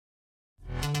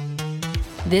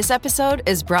This episode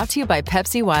is brought to you by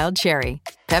Pepsi Wild Cherry.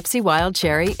 Pepsi Wild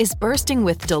Cherry is bursting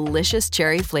with delicious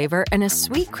cherry flavor and a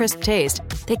sweet, crisp taste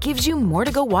that gives you more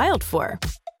to go wild for.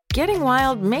 Getting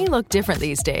wild may look different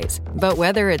these days, but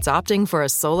whether it's opting for a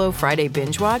solo Friday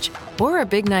binge watch or a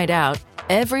big night out,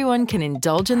 everyone can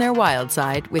indulge in their wild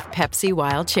side with Pepsi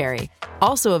Wild Cherry.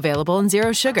 Also available in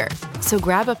Zero Sugar. So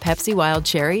grab a Pepsi Wild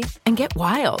Cherry and get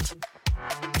wild.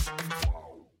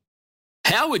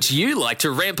 How would you like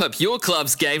to ramp up your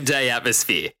club's game day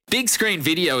atmosphere? Big Screen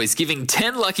Video is giving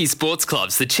 10 lucky sports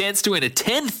clubs the chance to win a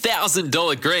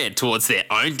 $10,000 grant towards their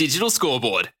own digital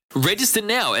scoreboard. Register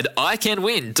now at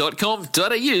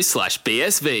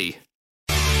iCanWin.com.au/BSV.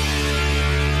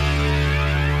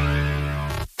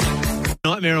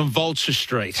 Nightmare on Vulture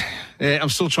Street. I'm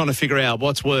still trying to figure out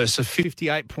what's worse, a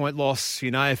 58-point loss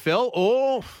in AFL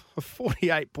or a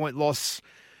 48-point loss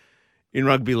in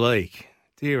rugby league.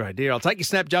 Dear, oh dear. I'll take your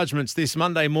Snap judgments this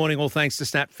Monday morning, all thanks to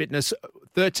Snap Fitness.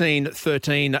 13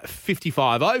 13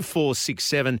 55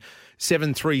 0467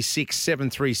 736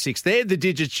 736. They're the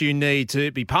digits you need to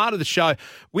be part of the show.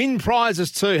 Win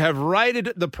prizes too. Have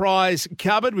raided the prize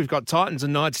cupboard. We've got Titans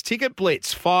and Knights ticket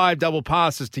blitz, 5 double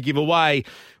passes to give away.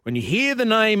 When you hear the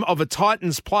name of a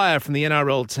Titans player from the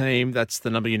NRL team, that's the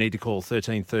number you need to call,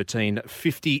 13 13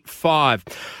 55.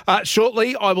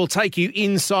 Shortly, I will take you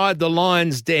inside the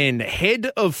Lions' den.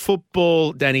 Head of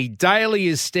football, Danny Daly,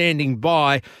 is standing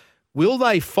by. Will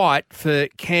they fight for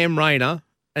Cam Rayner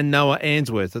and Noah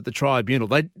Answorth at the tribunal?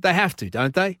 They have to,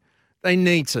 don't they? They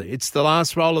need to. It's the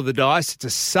last roll of the dice. It's a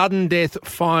sudden death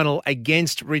final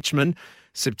against Richmond,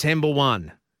 September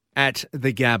 1 at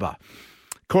the Gabba.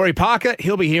 Corey Parker,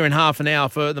 he'll be here in half an hour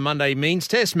for the Monday Means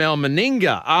Test. Mal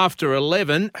Meninga after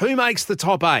 11. Who makes the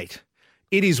top 8?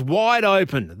 It is wide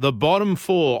open, the bottom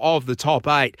 4 of the top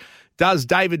 8. Does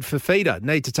David Fifita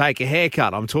need to take a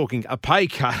haircut? I'm talking a pay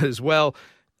cut as well.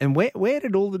 And where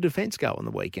did all the defence go on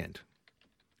the weekend?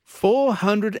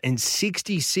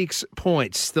 466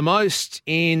 points, the most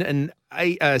in an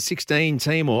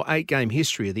 16-team or 8-game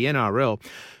history of the NRL.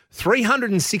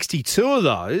 362 of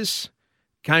those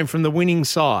came from the winning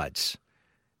sides.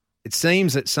 It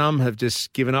seems that some have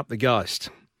just given up the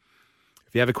ghost.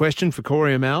 If you have a question for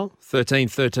Corey or Mal, 13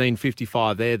 13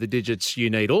 55, they're the digits you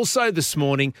need. Also this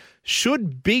morning,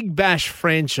 should Big Bash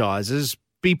franchises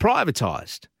be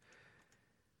privatised?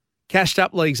 Cashed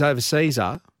up leagues overseas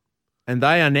are, and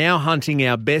they are now hunting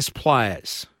our best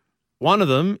players. One of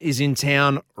them is in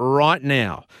town right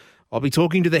now. I'll be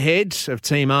talking to the head of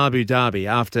Team Abu Dhabi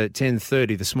after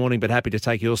 10:30 this morning, but happy to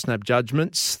take your Snap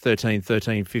judgments, 13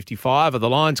 13 55. Are the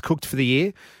Lions cooked for the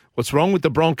year? What's wrong with the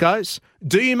Broncos?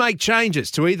 Do you make changes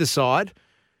to either side?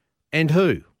 And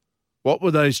who? What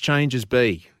will those changes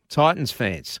be? Titans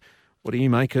fans, what do you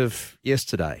make of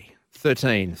yesterday?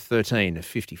 13 13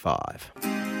 55.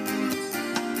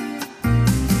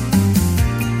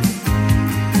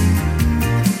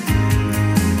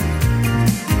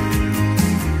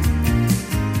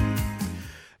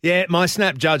 Yeah, my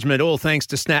Snap judgment, all thanks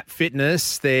to Snap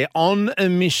Fitness. They're on a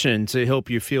mission to help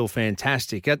you feel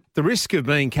fantastic. At the risk of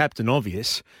being Captain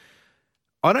Obvious,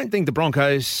 I don't think the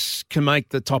Broncos can make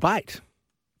the top 8.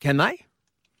 Can they?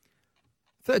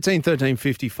 13 13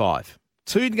 55.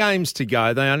 2 games to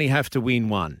go. They only have to win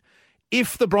 1.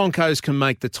 If the Broncos can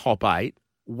make the top 8,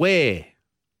 where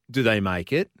do they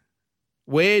make it?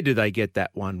 Where do they get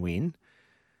that 1 win?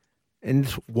 And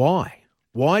why?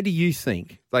 Why do you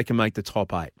think they can make the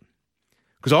top 8?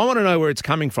 Because I want to know where it's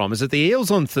coming from. Is it the Eels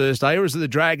on Thursday or is it the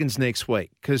Dragons next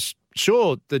week? Because,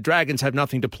 sure, the Dragons have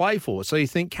nothing to play for, so you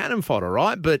think cannon fodder,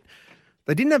 right? But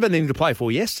they didn't have anything to play for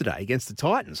yesterday against the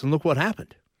Titans, and look what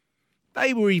happened.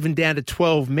 They were even down to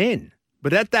 12 men.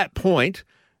 But at that point,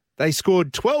 they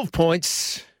scored 12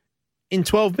 points in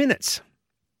 12 minutes.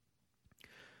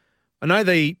 I know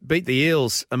they beat the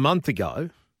Eels a month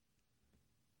ago,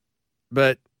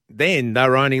 but then they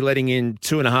were only letting in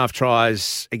 2.5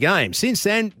 tries a game. Since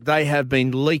then, they have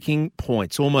been leaking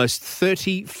points, almost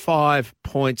 35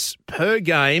 points per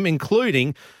game,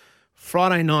 including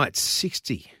Friday night's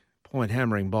 60-point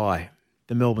hammering by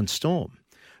the Melbourne Storm.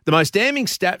 The most damning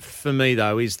stat for me,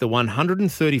 though, is the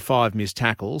 135 missed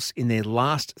tackles in their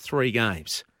last 3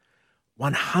 games.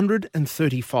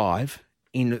 135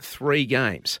 in 3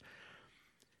 games.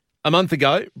 A month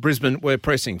ago, Brisbane were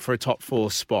pressing for a top 4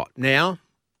 spot. Now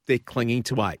they're clinging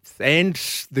to 8th. And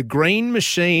the Green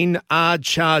Machine are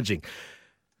charging.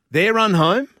 Their run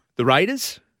home, the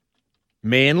Raiders,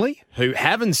 Manly, who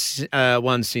haven't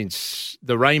won since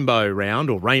the Rainbow Round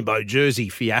or Rainbow Jersey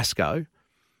fiasco,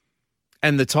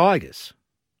 and the Tigers,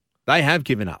 they have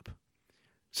given up.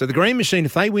 So the Green Machine,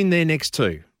 if they win their next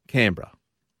 2, Canberra,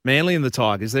 Manly and the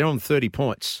Tigers, they're on 30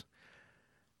 points.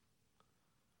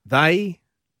 They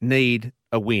need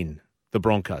a win, the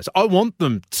Broncos. I want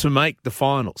them to make the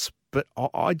finals, but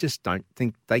I just don't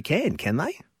think they can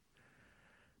they?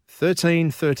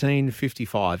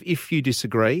 13-13-55. If you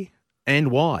disagree,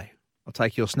 and why? I'll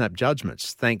take your Snap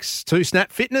judgments. Thanks to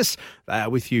Snap Fitness. They are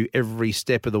with you every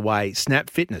step of the way.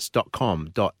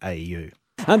 snapfitness.com.au.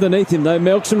 Underneath him, though,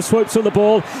 Melksham swoops on the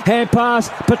ball. Hand pass,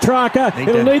 Petrarca.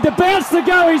 It'll need the bounce to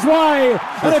go his way.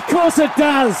 And of course it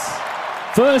does.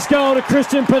 First goal to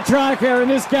Christian Petrarca,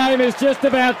 and this game is just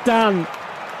about done.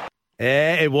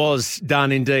 Yeah, it was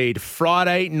done indeed.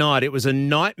 Friday night, it was a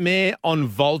nightmare on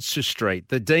Vulture Street.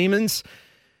 The Demons,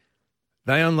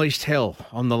 they unleashed hell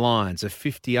on the Lions, a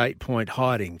 58-point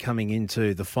hiding coming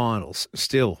into the finals.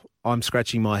 Still, I'm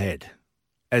scratching my head.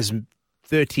 As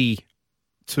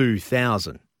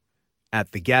 32,000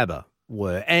 at the Gabba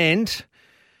were, and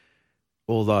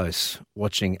all those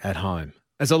watching at home.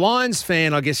 As a Lions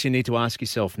fan, I guess you need to ask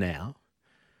yourself now,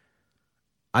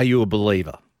 are you a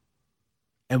believer?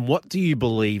 And what do you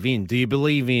believe in? Do you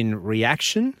believe in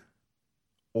reaction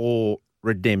or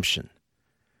redemption?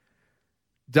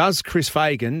 Does Chris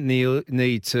Fagan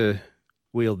need to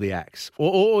wield the axe?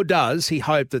 Or does he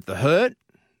hope that the hurt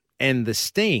and the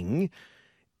sting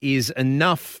is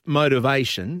enough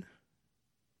motivation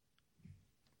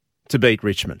to beat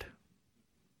Richmond?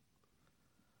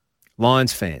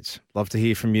 Lions fans, love to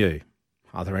hear from you.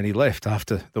 Are there any left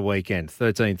after the weekend?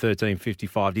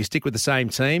 13-13-55. Do you stick with the same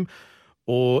team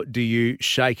or do you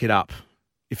shake it up?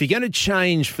 If you're going to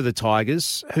change for the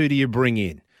Tigers, who do you bring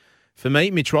in? For me,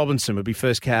 Mitch Robinson would be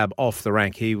first cab off the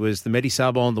rank. He was the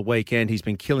Medi-sub on the weekend. He's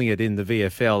been killing it in the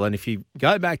VFL. And if you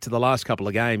go back to the last couple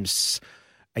of games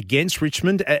against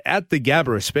Richmond, at the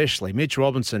Gabba especially, Mitch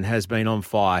Robinson has been on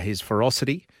fire. His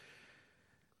ferocity,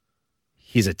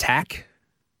 his attack,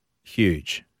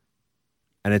 huge.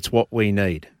 And it's what we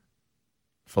need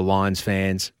for Lions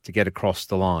fans to get across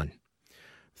the line.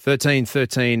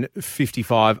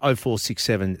 13-13-55,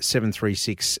 0467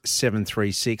 736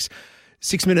 736.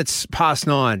 6 minutes past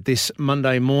 9 this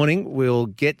Monday morning. We'll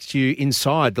get you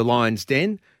inside the Lions'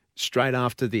 den straight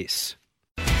after this.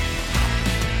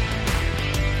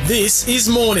 This is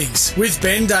Mornings with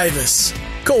Ben Davis.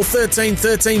 Call 13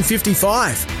 13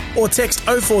 55 or text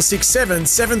 0467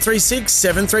 736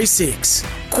 736.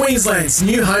 Queensland's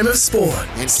new home of sport.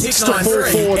 And kicks the ball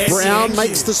forward. Brown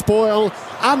makes the spoil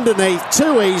underneath.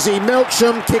 Too easy.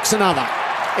 Melksham kicks another.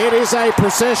 It is a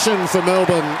procession for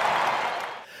Melbourne.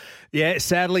 Yeah,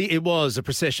 sadly, it was a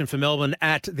procession for Melbourne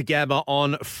at the Gabba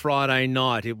on Friday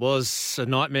night. It was a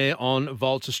nightmare on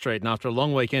Vulture Street. And after a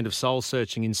long weekend of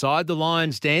soul-searching inside the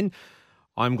Lions' den,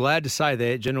 I'm glad to say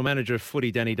their General Manager of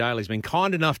Footy, Danny Daly, has been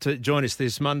kind enough to join us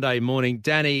this Monday morning.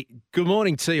 Danny, good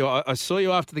morning to you. I saw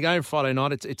you after the game Friday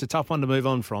night. It's a tough one to move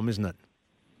on from, isn't it?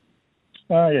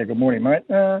 Yeah, good morning, mate.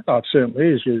 It certainly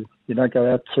is. You don't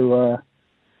go out to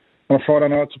on a Friday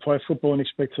night to play football and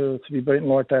expect to be beaten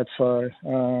like that. So,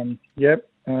 we'll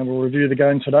review the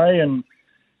game today and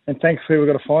thankfully we've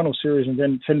got a final series and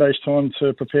then 10 days' time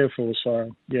to prepare for.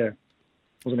 So, yeah, it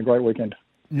wasn't a great weekend.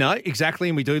 No, exactly,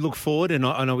 and we do look forward, and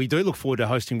I know we do look forward to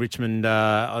hosting Richmond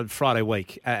on Friday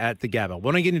week at the Gabba. I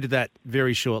want to get into that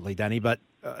very shortly, Danny, but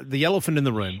the elephant in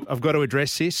the room, I've got to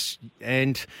address this,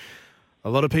 and a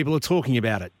lot of people are talking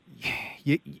about it.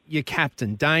 Your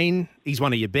captain, Dane, he's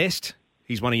one of your best,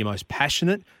 he's one of your most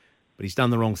passionate, but he's done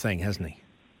the wrong thing, hasn't he?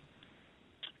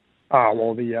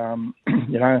 The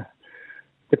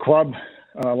club,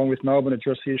 along with Melbourne,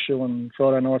 addressed the issue on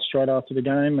Friday night straight after the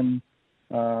game, and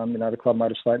the club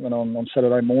made a statement on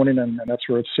Saturday morning, and that's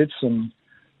where it sits. And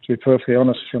to be perfectly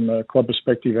honest, from the club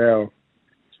perspective,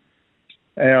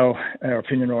 our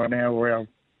opinion right now, or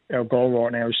our goal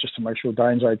right now, is just to make sure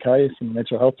Dane's okay from a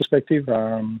mental health perspective.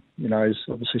 He's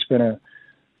obviously spent a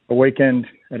weekend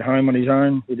at home on his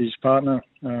own with his partner,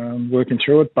 working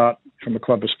through it. But from a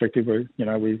club perspective, we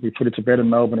put it to bed, and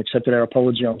Melbourne accepted our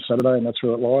apology on Saturday, and that's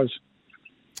where it lies.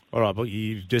 All right, but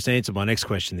you just answered my next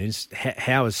question then.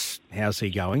 How's he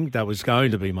going? That was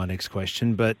going to be my next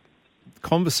question. But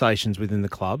conversations within the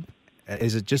club,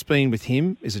 has it just been with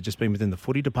him? Has it just been within the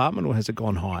footy department, or has it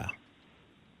gone higher?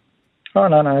 Oh,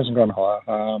 no, it hasn't gone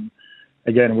higher.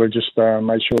 Again, we've just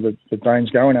made sure that Dane's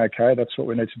going okay. That's what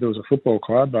we need to do as a football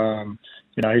club.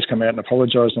 He's come out and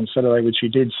apologised on Saturday, which he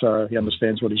did, so he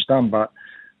understands what he's done. But,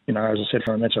 as I said,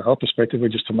 from a mental health perspective, we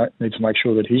just need to make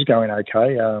sure that he's going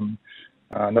okay.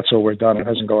 And that's all we've done. It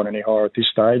hasn't gone any higher at this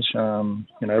stage.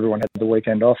 Everyone had the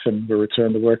weekend off, and we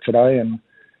returned to work today and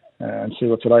see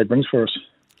what today brings for us.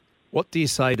 What do you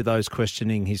say to those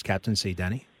questioning his captaincy,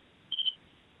 Danny?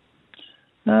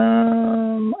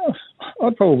 I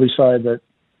I'd probably say that,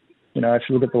 if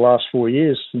you look at the last 4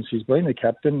 years since he's been the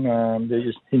captain,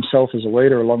 himself as a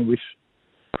leader, along with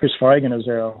Chris Fagan as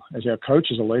our coach,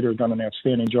 as a leader, have done an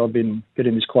outstanding job in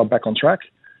getting this club back on track.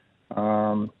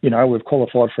 We've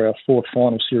qualified for our 4th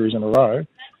final series in a row,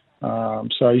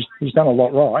 so he's done a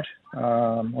lot right.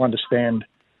 I understand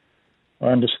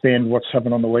what's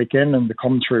happened on the weekend and the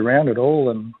commentary around it all,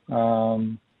 and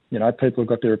people have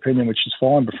got their opinion, which is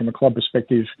fine. But from a club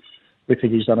perspective, we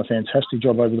think he's done a fantastic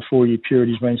job over the 4-year period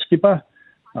he's been skipper.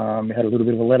 We had a little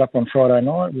bit of a let-up on Friday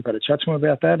night. We've had a chat to him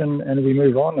about that, and we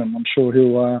move on. And I'm sure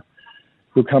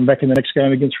he'll come back in the next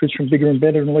game against Richmond bigger and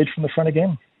better and lead from the front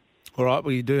again. All right,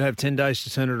 well, you do have 10 days to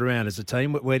turn it around as a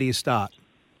team. Where do you start?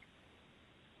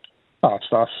 It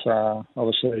starts,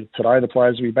 obviously, today. The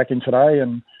players will be back in today,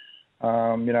 and,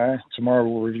 tomorrow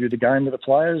we'll review the game with the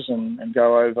players and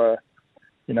go over,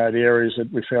 the areas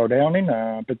that we fell down in.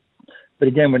 But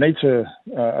again, we need to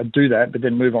do that, but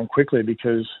then move on quickly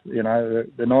because, the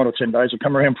 9 or 10 days will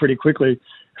come around pretty quickly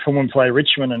from when we play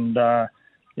Richmond and,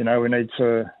 we need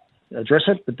to address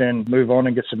it, but then move on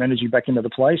and get some energy back into the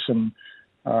place. And,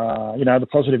 the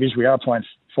positive is we are playing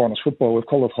finals football. We've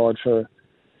qualified for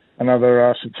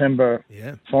another September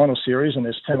final series, and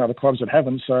there's 10 other clubs that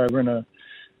haven't, so we're in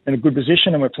a good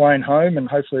position and we're playing home, and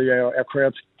hopefully our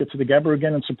crowds get to the Gabba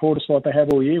again and support us like they have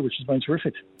all year, which has been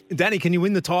terrific. Danny, can you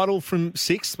win the title from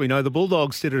 6th? We know the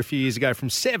Bulldogs did it a few years ago from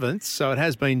 7th, so it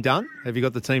has been done. Have you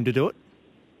got the team to do it?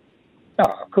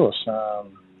 Oh, of course.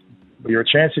 You're a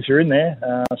chance if you're in there.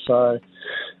 It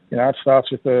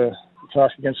starts with the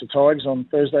task against the Tigers on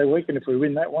Thursday week, and if we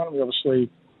win that one, we obviously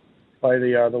play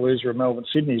the loser of Melbourne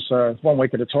Sydney. So 1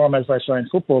 week at a time, as they say in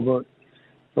football, but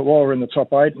while we're in the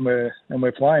top 8 and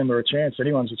we're playing, we're a chance.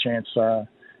 Anyone's a chance.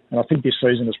 And I think this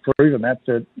season has proven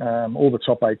that all the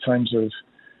top 8 teams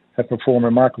have performed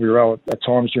remarkably well at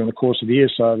times during the course of the year.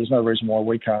 So there's no reason why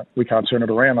we can't turn it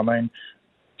around. I mean,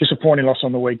 disappointing loss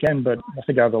on the weekend, but I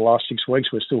think over the last 6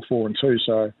 weeks we're still 4-2.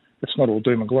 So it's not all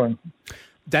doom and gloom.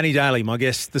 Danny Daly, my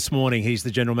guest this morning, he's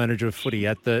the General Manager of footy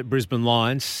at the Brisbane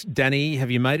Lions. Danny,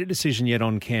 have you made a decision yet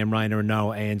on Cam Rayner and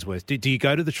Noah Answorth? Do you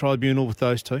go to the tribunal with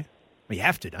those two? Well, you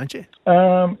have to, don't you?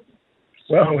 Well,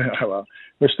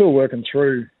 we're still working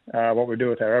through what we do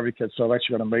with our advocate. So I've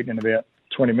actually got a meeting in about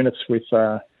 20 minutes with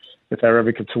our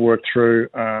advocate to work through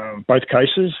both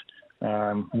cases.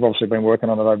 We've obviously been working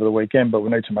on it over the weekend, but we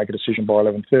need to make a decision by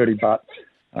 11:30. But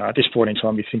at this point in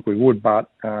time, we think we would. But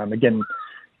again,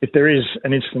 if there is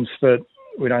an instance that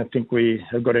we don't think we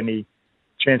have got any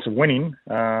chance of winning,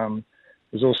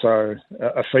 there's also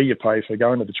a fee you pay for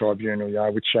going to the tribunal,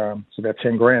 which is about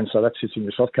 $10,000. So that sits in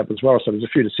your soft cap as well. So there's a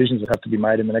few decisions that have to be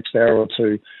made in the next hour or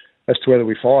two as to whether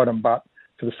we fight them. But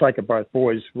for the sake of both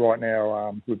boys, right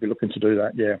now, we'd be looking to do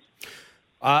that, yeah.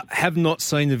 Have not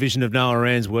seen the vision of Noah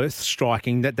Answorth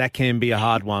striking. That can be a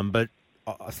hard one, but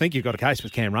I think you've got a case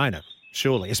with Cam Rayner,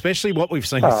 surely, especially what we've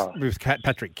seen with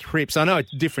Patrick Cripps. I know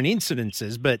it's different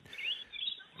incidences, but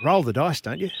roll the dice,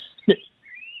 don't you? Yeah.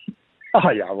 Oh,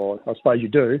 yeah, well, I suppose you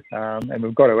do. And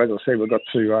we've got to, as I said, we've got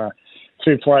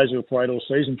two players who have played all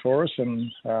season for us, and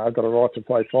I've got a right to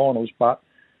play finals. But,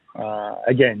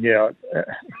 again,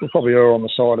 we'll probably err on the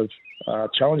side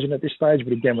of challenging at this stage.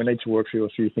 But, again, we need to work through a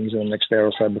few things in the next hour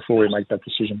or so before we make that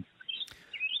decision.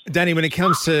 Danny, when it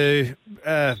comes to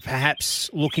perhaps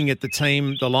looking at the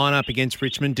team, the lineup against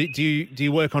Richmond, do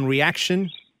you work on reaction,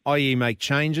 i.e. make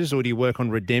changes, or do you work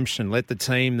on redemption? Let the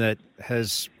team that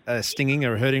has stinging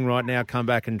or hurting right now come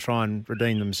back and try and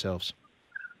redeem themselves?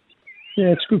 Yeah,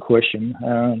 it's a good question.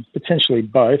 Potentially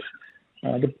both.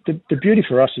 The beauty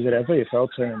for us is that our VFL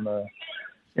team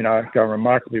going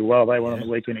remarkably well. They went on the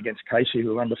weekend against Casey,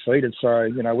 who were undefeated. So,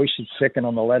 we sit second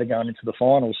on the ladder going into the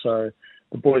final. So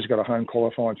the boys got a home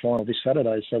qualifying final this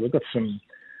Saturday. So we've got some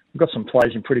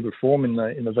players in pretty good form in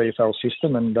the VFL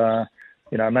system. And,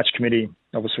 match committee,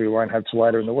 obviously we won't have till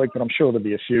later in the week, but I'm sure there'll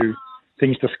be a few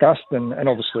things discussed. And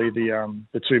obviously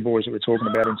the two boys that we're talking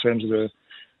about in terms of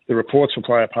the reports will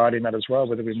play a part in that as well,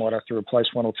 whether we might have to replace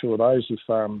one or two of those if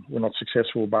we're not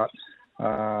successful. But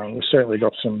we've certainly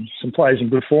got some players in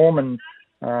good form, and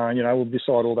we'll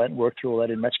decide all that and work through all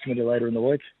that in match committee later in the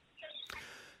week.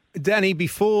 Danny,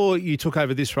 before you took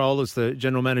over this role as the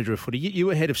General Manager of footy, you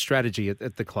were head of strategy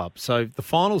at the club. So the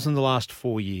finals in the last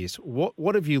 4 years,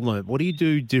 what have you learnt? What do you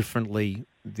do differently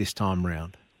this time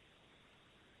round?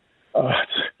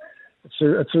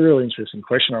 It's a really interesting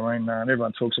question. I mean,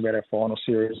 everyone talks about our final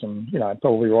series, and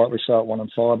probably rightly so at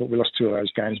 1-5, but we lost 2 of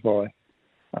those games by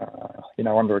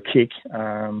under a kick,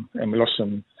 and we lost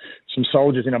some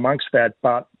soldiers in amongst that.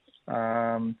 But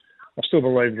I still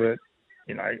believe that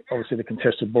obviously the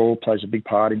contested ball plays a big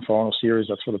part in final series.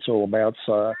 That's what it's all about.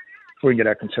 So if we can get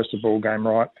our contested ball game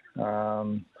right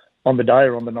on the day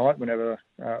or on the night, whenever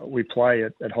we play,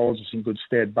 it holds us in good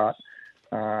stead. But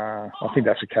I think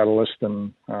that's a catalyst,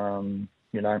 and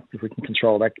if we can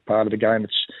control that part of the game,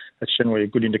 it's generally a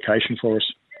good indication for us.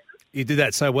 You did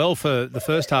that so well for the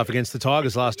first half against the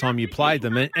Tigers last time you played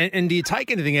them. And do you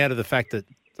take anything out of the fact that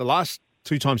the last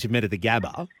 2 times you've met at the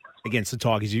Gabba against the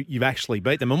Tigers, you've actually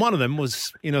beat them, and one of them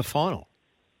was in a final?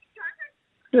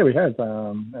 Yeah, we have,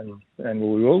 and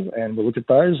we will, and we'll look at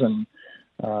those. And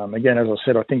again, as I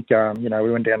said, I think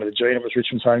we went down to the G, and it was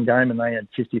Richmond's home game, and they had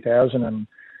 50,000, and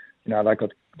they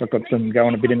got them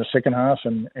going a bit in the second half,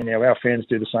 and our fans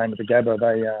do the same at the Gabba.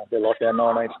 They're like our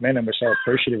 19th men, and we're so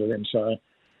appreciative of them. So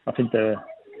I think the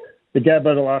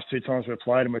Gabba, the last 2 times we've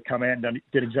played, and we've come out and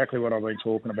did exactly what I've been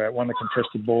talking about. Won the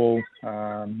contested ball,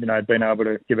 been able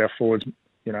to give our forwards,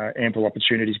 ample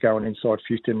opportunities going inside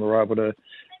 50, and we were able to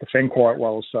defend quite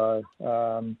well. So,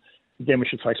 again, we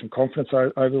should take some confidence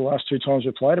over the last 2 times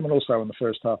we've played them, and also in the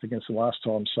first half against the last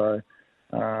time. So,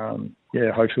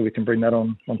 hopefully we can bring that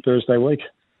on Thursday week.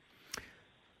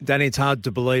 Danny, it's hard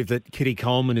to believe that Kitty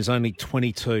Coleman is only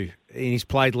 22 and he's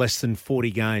played less than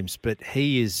 40 games, but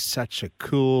he is such a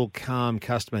cool, calm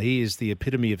customer. He is the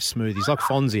epitome of smooth. He's like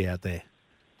Fonzie out there.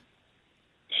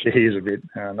 He is a bit.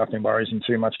 Nothing worries him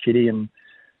too much, Kitty, and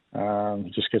he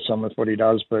just gets on with what he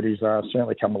does, but he's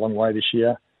certainly come a long way this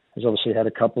year. He's obviously had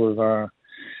a couple of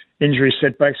injury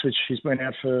setbacks, which he's been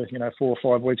out for 4 or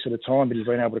 5 weeks at a time, but he's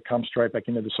been able to come straight back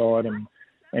into the side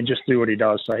and just do what he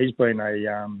does. So he's been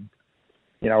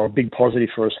a big positive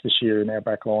for us this year in our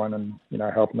back line, and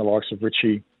helping the likes of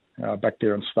Richie back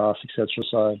there and Staff, etc.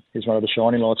 So he's one of the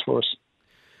shining lights for us.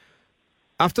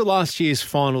 After last year's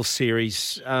final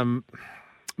series,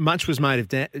 much was made of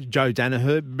Joe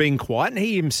Danaher being quiet, and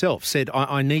he himself said,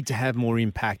 I need to have more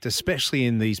impact, especially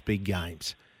in these big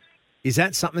games. Is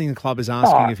that something the club is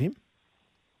asking of him?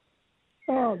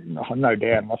 No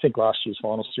doubt. I think last year's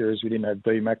final series we didn't have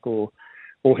D-Mac or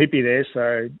Hippie there,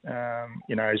 so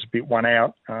he's a bit one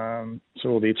out. So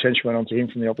all the attention went on to him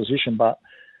from the opposition. But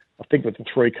I think with the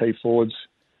 3 key forwards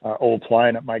all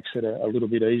playing, it makes it a little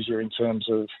bit easier in terms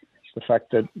of the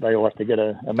fact that they all have to get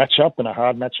a match-up and a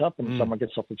hard match-up, and someone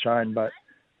gets off the chain. But,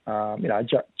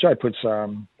 Joe puts,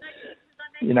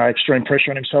 extreme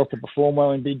pressure on himself to perform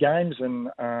well in big games. And,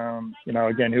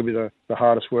 again, he'll be the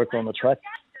hardest worker on the track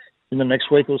in the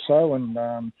next week or so.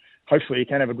 And hopefully he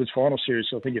can have a good final series.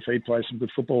 So I think if he plays some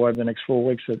good football over the next 4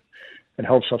 weeks, it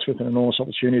helps us with an enormous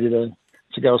opportunity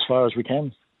to go as far as we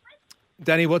can.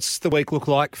 Danny, what's the week look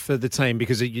like for the team?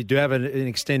 Because you do have an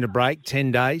extended break,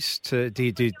 10 days. Do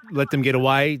you let them get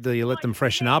away? Do you let them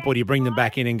freshen up? Or do you bring them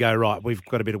back in and go, right, we've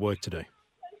got a bit of work to do?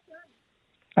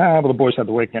 Well, the boys have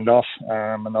the weekend off,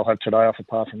 and they'll have today off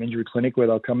apart from injury clinic, where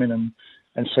they'll come in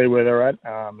and see where they're at.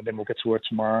 And then we'll get to work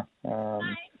tomorrow,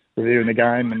 reviewing the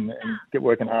game and get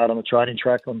working hard on the training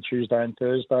track on Tuesday and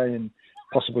Thursday and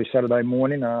possibly Saturday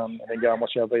morning, and then go and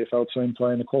watch our VFL team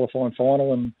play in the qualifying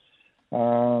final. And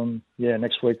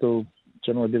next week will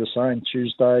generally be the same.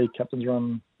 Tuesday, captains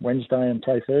run Wednesday and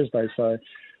play Thursday. So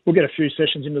we'll get a few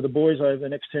sessions into the boys over the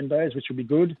next 10 days, which will be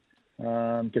good.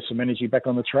 Get some energy back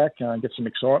on the track, get some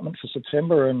excitement for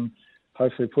September, and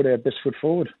hopefully put our best foot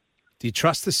forward. Do you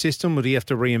trust the system, or do you have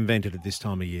to reinvent it at this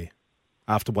time of year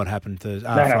after what happened Friday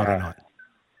night?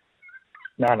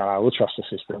 No, we'll trust the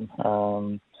system.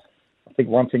 I think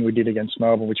one thing we did against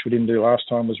Melbourne, which we didn't do last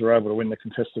time, was we were able to win the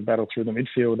contested battle through the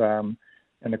midfield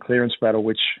and the clearance battle,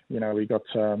 which, we got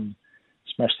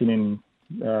smashed in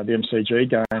the MCG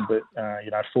game. But,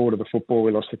 forward of the football,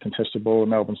 we lost the contested ball,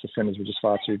 and Melbourne's defenders were just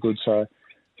far too good. So,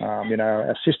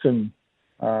 our system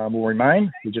will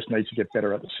remain. We just need to get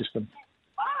better at the system.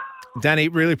 Danny,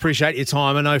 really appreciate your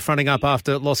time. I know fronting up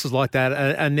after losses like that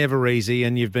are never easy,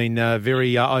 and you've been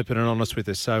very open and honest with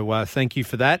us. So thank you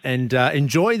for that, and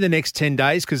enjoy the next 10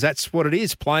 days, because that's what it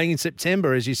is, playing in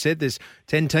September. As you said, there's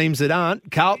 10 teams that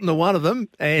aren't. Carlton are one of them,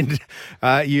 and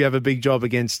you have a big job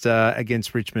against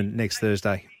Richmond next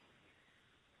Thursday.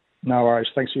 No worries.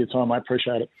 Thanks for your time. I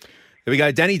appreciate it. There we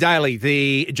go. Danny Daly,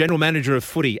 the General Manager of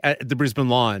footy at the Brisbane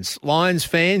Lions. Lions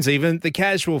fans, even the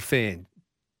casual fan,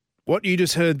 what you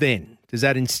just heard then, does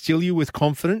that instill you with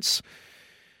confidence?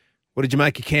 What did you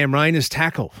make of Cam Rayner's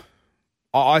tackle?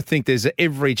 I think there's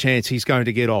every chance he's going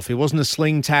to get off. It wasn't a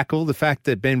sling tackle. The fact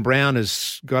that Ben Brown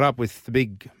has got up with the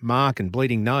big mark and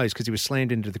bleeding nose because he was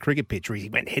slammed into the cricket pitch, or he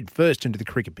went head first into the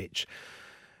cricket pitch.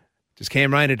 Does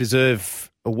Cam Rayner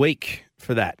deserve a week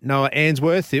for that? Noah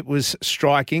Answorth, it was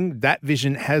striking. That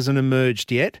vision hasn't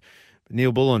emerged yet. But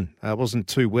Neil Bullen wasn't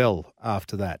too well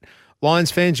after that.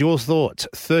 Lions fans, your thoughts,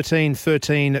 13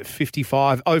 13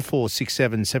 55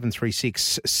 0467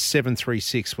 736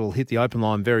 736. We'll hit the open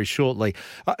line very shortly.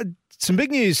 Some big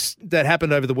news that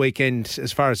happened over the weekend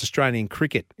as far as Australian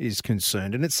cricket is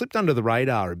concerned, and it slipped under the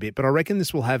radar a bit, but I reckon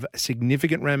this will have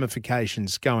significant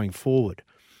ramifications going forward.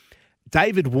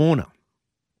 David Warner,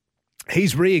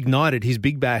 he's reignited his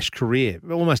Big Bash career,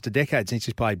 almost a decade since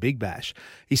he's played Big Bash.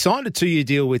 He signed a 2-year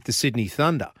deal with the Sydney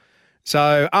Thunder.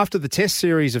 So after the Test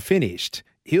series are finished,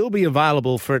 he'll be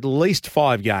available for at least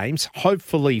 5 games,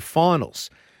 hopefully finals.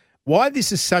 Why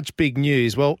this is such big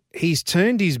news? Well, he's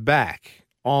turned his back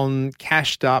on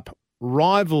cashed-up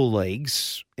rival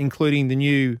leagues, including the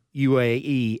new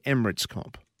UAE Emirates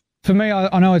comp. For me,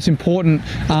 I know it's important,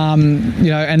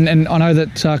 and I know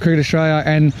that Cricket Australia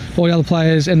and all the other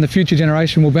players and the future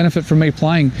generation will benefit from me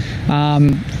playing.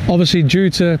 Obviously,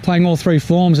 due to playing all 3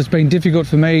 forms, it's been difficult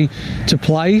for me to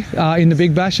play in the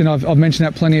Big Bash, and I've mentioned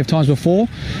that plenty of times before.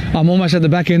 I'm almost at the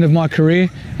back end of my career.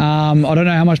 I don't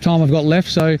know how much time I've got left,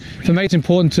 so for me, it's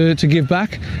important to give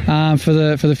back for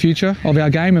the future of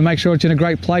our game and make sure it's in a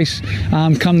great place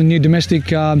come the new domestic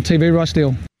TV rights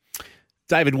deal.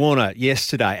 David Warner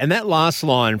yesterday, and that last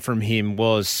line from him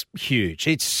was huge.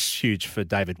 It's huge for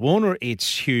David Warner.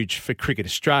 It's huge for Cricket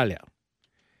Australia.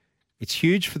 It's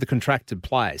huge for the contracted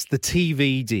players, the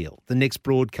TV deal, the next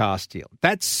broadcast deal.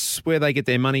 That's where they get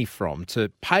their money from to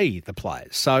pay the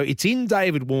players. So it's in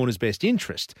David Warner's best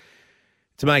interest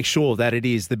to make sure that it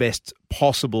is the best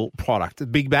possible product. The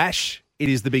Big Bash, it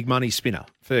is the big money spinner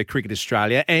for Cricket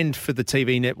Australia and for the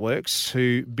TV networks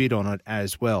who bid on it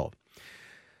as well.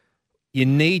 You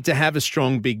need to have a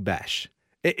strong Big Bash.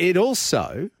 It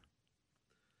also,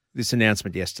 this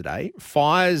announcement yesterday,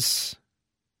 fires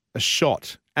a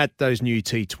shot at those new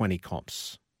T20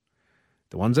 comps.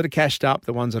 The ones that are cashed up,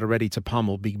 the ones that are ready to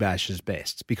pummel Big Bash's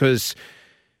best. Because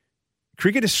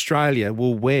Cricket Australia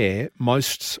will wear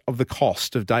most of the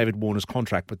cost of David Warner's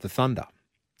contract with the Thunder.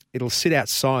 It'll sit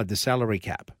outside the salary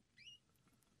cap.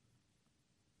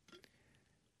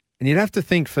 And you'd have to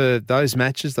think for those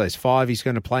matches, those 5 he's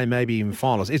going to play, maybe even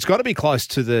finals, it's got to be close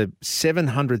to the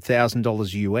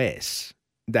 $700,000 US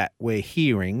that we're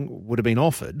hearing would have been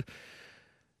offered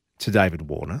to David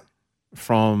Warner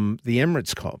from the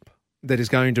Emirates comp that is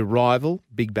going to rival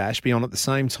Big Bash, be on at the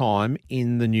same time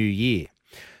in the new year.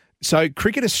 So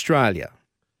Cricket Australia,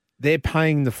 they're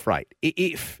paying the freight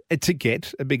if to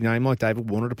get a big name like David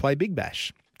Warner to play Big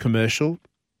Bash. Commercial,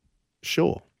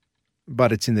 sure.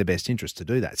 But it's in their best interest to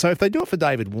do that. So if they do it for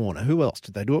David Warner, who else?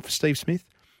 Did they do it for Steve Smith?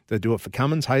 Did they do it for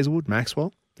Cummins, Hazelwood,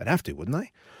 Maxwell? They'd have to, wouldn't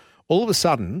they? All of a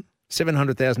sudden,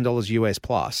 $700,000 US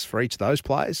plus for each of those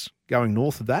players, going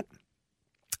north of that,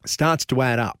 starts to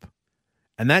add up.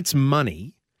 And that's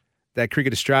money that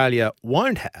Cricket Australia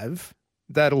won't have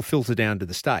that'll filter down to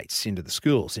the States, into the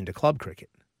schools, into club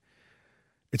cricket.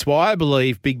 It's why I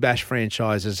believe Big Bash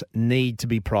franchises need to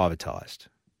be privatised.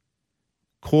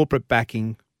 Corporate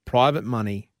backing, private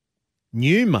money,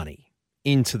 new money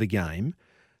into the game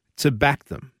to back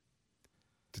them,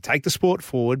 to take the sport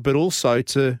forward, but also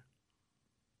to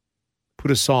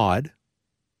put aside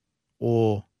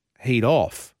or heat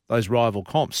off those rival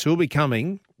comps who will be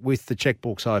coming with the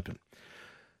checkbooks open.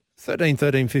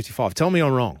 13-13-55. Tell me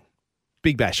I'm wrong.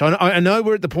 Big Bash. I know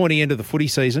we're at the pointy end of the footy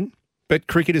season, but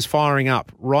cricket is firing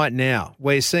up right now.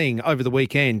 We're seeing over the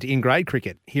weekend in grade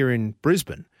cricket here in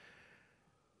Brisbane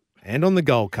and on the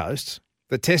Gold Coast,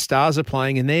 the Test Stars are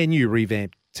playing in their new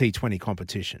revamped T20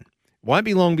 competition. Won't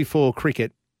be long before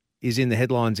cricket is in the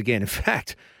headlines again. In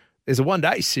fact, there's a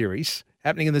one-day series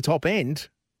happening in the top end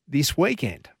this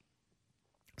weekend.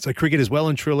 So cricket is well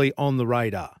and truly on the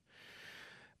radar.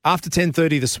 After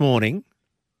 10:30 this morning,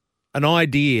 an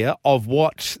idea of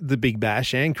what the Big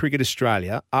Bash and Cricket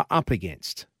Australia are up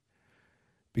against.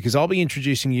 Because I'll be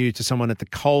introducing you to someone at the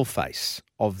coalface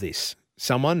of this.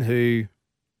 Someone who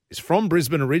is from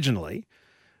Brisbane originally,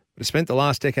 but has spent the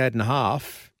last decade and a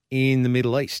half in the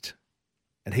Middle East.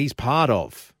 And he's part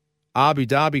of Abu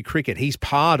Dhabi cricket. He's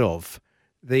part of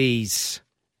these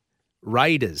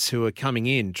raiders who are coming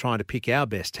in trying to pick our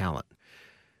best talent.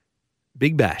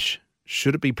 Big Bash,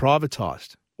 should it be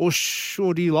privatised? Or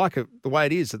sure do you like it the way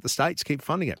it is that the states keep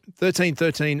funding it?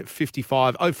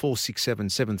 13-13-55 0467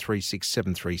 736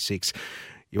 736.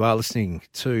 You are listening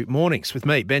to Mornings with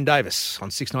me, Ben Davis,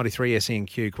 on 693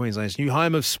 SENQ, Queensland's new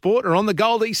home of sport, or on the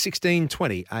Goldie,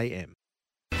 1620 AM.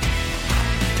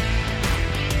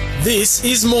 This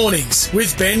is Mornings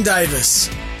with Ben Davis.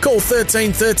 Call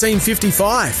 13 13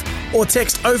 55 or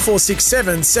text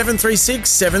 0467 736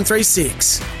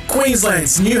 736.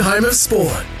 Queensland's new home of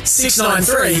sport.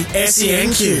 693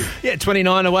 SENQ. Yeah,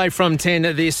 29 away from 10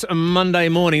 this Monday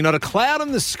morning. Not a cloud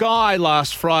in the sky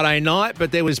last Friday night,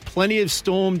 but there was plenty of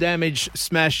storm damage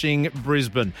smashing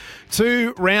Brisbane.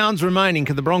 2 rounds remaining.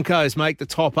 Can the Broncos make the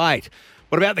top 8?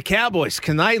 What about the Cowboys?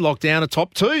 Can they lock down a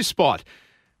top 2 spot?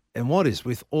 And what is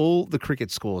with all the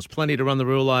cricket scores? Plenty to run the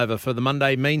rule over for the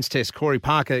Monday means test. Corey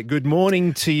Parker, good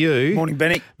morning to you. Morning,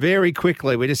 Benny. Very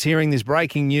quickly, we're just hearing this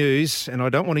breaking news, and I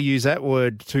don't want to use that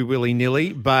word too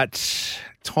willy-nilly, but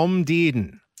Tom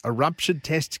Dearden, a ruptured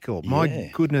testicle.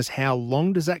 My goodness, how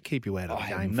long does that keep you out of the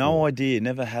game? I have no idea.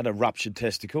 Never had a ruptured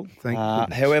testicle. Thank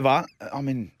goodness. However, I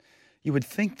mean, you would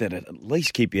think that it'd at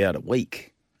least keep you out a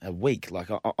week. Like,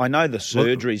 I know the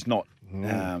surgery's not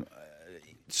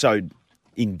so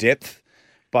in depth,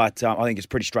 but I think it's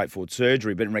pretty straightforward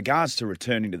surgery. But in regards to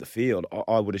returning to the field,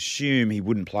 I would assume he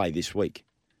wouldn't play this week,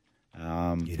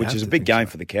 which is a big game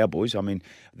for the Cowboys. I mean,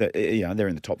 they're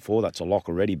in the top 4. That's a lock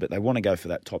already, but they want to go for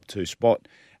that top 2 spot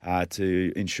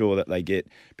to ensure that they get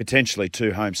potentially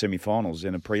 2 home semi-finals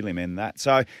and a prelim and that.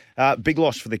 So big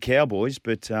loss for the Cowboys,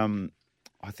 but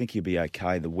I think he'll be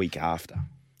okay the week after.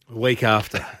 Week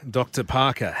after, Dr.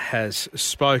 Parker has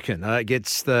spoken.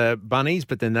 Gets the Bunnies,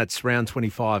 but then that's round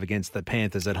 25 against the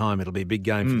Panthers at home. It'll be a big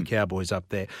game for the Cowboys up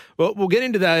there. Well, we'll get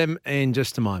into them in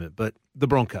just a moment, but the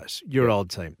Broncos, your old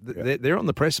team, they're on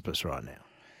the precipice right now.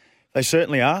 They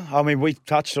certainly are. I mean, we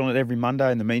touched on it every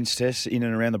Monday in the means test in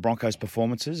and around the Broncos'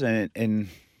 performances. And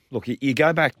look, you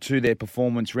go back to their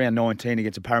performance round 19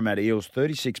 against the Parramatta Eels,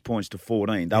 36 points to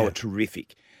 14. They were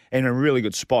terrific. And a really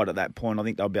good spot at that point. I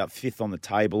think they were about 5th on the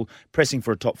table, pressing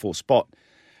for a top 4 spot.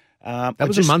 That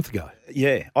was a month ago.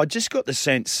 Yeah. I just got the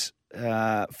sense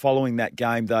following that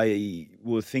game they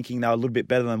were thinking they were a little bit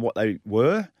better than what they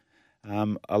were.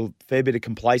 A fair bit of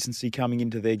complacency coming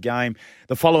into their game.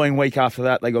 The following week after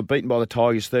that, they got beaten by the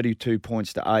Tigers 32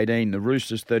 points to 18. The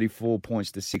Roosters 34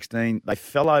 points to 16. They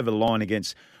fell over the line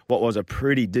against what was a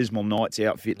pretty dismal Knights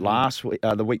outfit last week,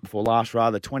 the week before last,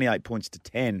 28 points to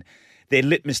 10. Their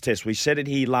litmus test, we said it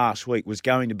here last week, was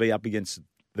going to be up against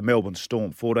the Melbourne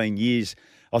Storm. 14 years.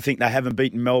 I think they haven't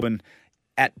beaten Melbourne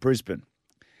at Brisbane.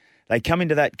 They come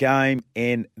into that game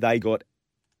and they got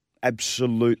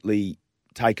absolutely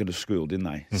taken to school, didn't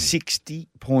they? 60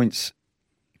 points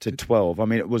to 12. I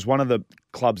mean, it was one of the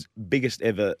club's biggest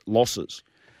ever losses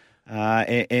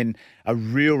and a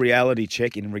real reality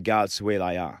check in regards to where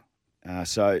they are.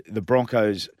 So the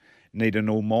Broncos need an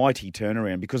almighty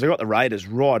turnaround because they've got the Raiders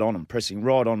right on them, pressing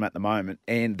right on them at the moment,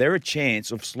 and they're a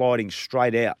chance of sliding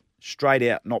straight out,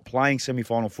 not playing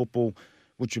semi-final football,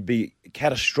 which would be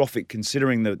catastrophic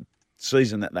considering the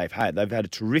season that they've had. They've had a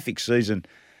terrific season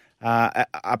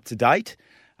up to date,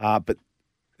 but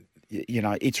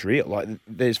it's real. Like,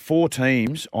 there's 4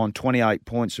 teams on 28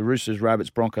 points: the Roosters, Rabbits,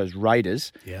 Broncos,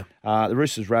 Raiders. Yeah. The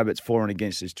Roosters, Rabbits for and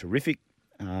against is terrific.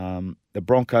 The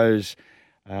Broncos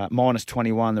minus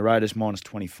 21, the Raiders minus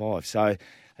 25. So,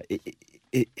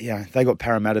 they got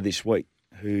Parramatta this week,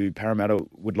 who Parramatta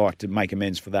would like to make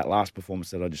amends for that last performance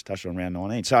that I just touched on round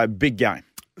 19. So, big game.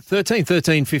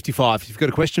 13-13-55. If you've got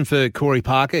a question for Corey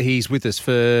Parker, he's with us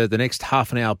for the next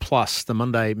half an hour plus, the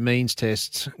Monday means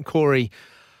test. Corey,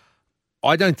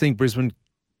 I don't think Brisbane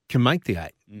can make the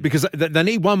 8 because they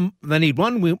need one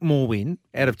more win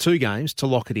out of 2 games to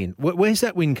lock it in. Where's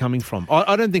that win coming from?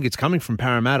 I don't think it's coming from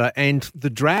Parramatta and the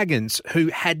Dragons, who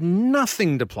had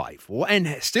nothing to play for and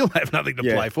still have nothing to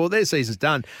play for. Their season's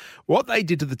done. What they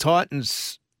did to the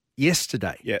Titans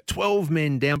yesterday, 12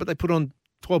 men down, but they put on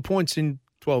 12 points in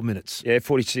 12 minutes. Yeah,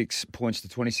 46 points to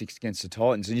 26 against the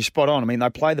Titans. And you're spot on. I mean, they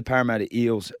play the Parramatta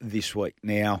Eels this week.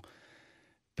 Now,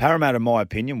 Parramatta, in my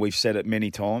opinion, we've said it many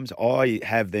times, I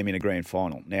have them in a grand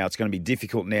final. Now, it's going to be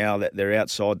difficult now that they're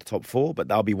outside the top 4, but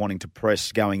they'll be wanting to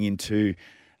press going into,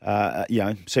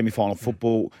 semi-final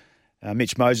football.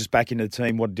 Mitch Moses back into the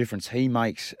team, what a difference he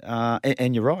makes.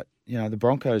 And you're right. The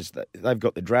Broncos, they've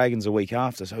got the Dragons a week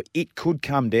after. So it could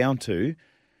come down to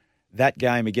that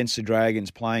game against the Dragons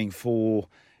playing for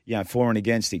and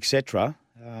against, etc.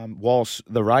 Whilst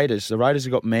the Raiders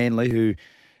have got Manly, who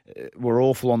were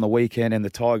awful on the weekend, and the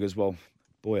Tigers, well,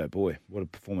 boy, oh boy, what a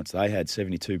performance they had,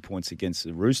 72 points against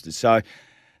the Roosters. So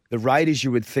the Raiders,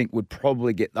 you would think, would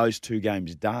probably get those 2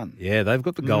 games done. Yeah, they've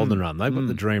got the golden run. They've got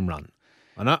the dream run.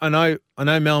 I know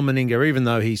Mal Meninga, even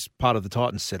though he's part of the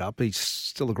Titans setup, he's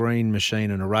still a green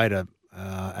machine and a Raider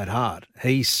at heart.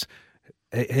 He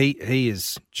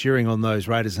is cheering on those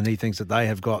Raiders, and he thinks that they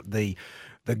have got the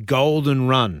golden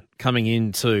run coming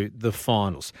into the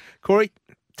finals. Corey,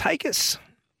 take us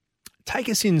Take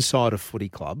us inside a footy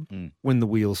club when the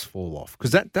wheels fall off,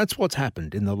 because that's what's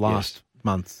happened in the last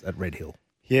month at Red Hill.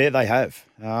 Yeah, they have.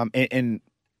 And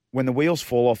when the wheels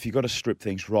fall off, you've got to strip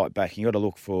things right back. You've got to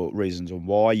look for reasons on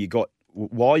why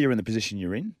you're in the position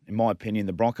you're in. In my opinion,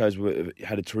 the Broncos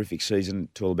had a terrific season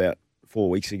till about 4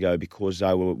 weeks ago because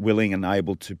they were willing and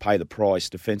able to pay the price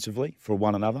defensively for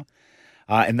one another.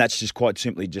 And that's just quite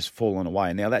simply just fallen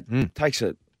away. Now, that takes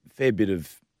a fair bit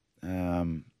of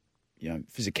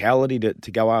physicality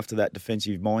to go after that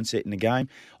defensive mindset in the game.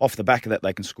 Off the back of that,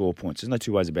 they can score points. There's no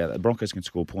two ways about it. The Broncos can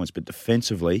score points, but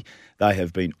defensively, they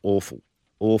have been awful.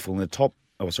 Awful. In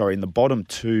the bottom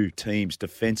two teams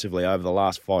defensively over the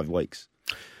last 5 weeks.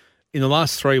 In the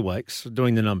last 3 weeks,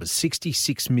 doing the numbers,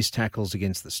 66 missed tackles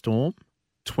against the Storm,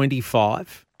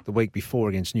 25 the week before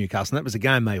against Newcastle. And that was a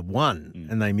game they won,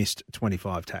 and they missed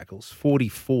 25 tackles.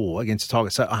 44 against the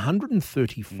Tigers. So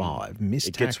 135 missed tackles.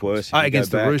 It gets worse.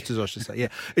 Against the Roosters, I should say. Yeah,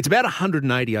 it's about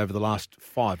 180 over the last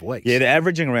 5 weeks. Yeah, they're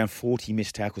averaging around 40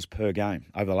 missed tackles per game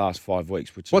over the last 5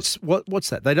 weeks. What's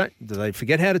that? Do they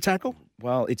forget how to tackle?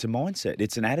 Well, it's a mindset.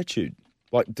 It's an attitude.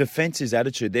 Like defence is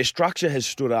attitude. Their structure has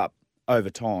stood up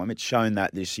over time. It's shown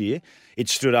that this year. It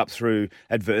stood up through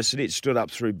adversity. It stood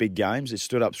up through big games. It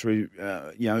stood up through,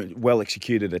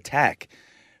 well-executed attack.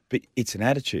 But it's an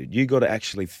attitude. You've got to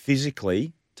actually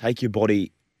physically take your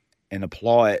body and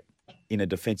apply it in a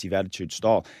defensive attitude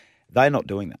style. They're not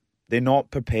doing that. They're not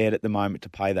prepared at the moment to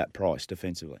pay that price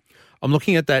defensively. I'm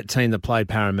looking at that team that played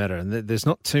Parramatta, and there's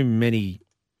not too many.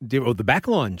 Well, the back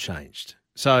line changed.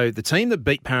 So the team that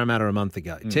beat Parramatta a month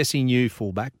ago, Tessie New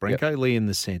fullback, Branko Lee in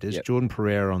the centres, Jordan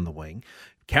Pereira on the wing.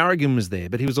 Carrigan was there,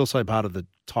 but he was also part of the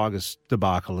Tigers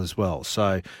debacle as well.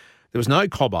 So there was no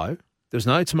Cobbo, there was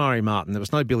no Tamari Martin, there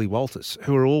was no Billy Walters,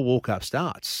 who are all walk-up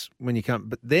starts when you come.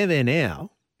 But they're there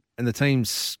now, and the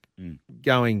team's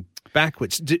going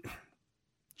backwards.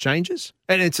 Changes?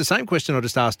 And it's the same question I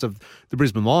just asked of the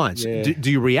Brisbane Lions. Yeah. Do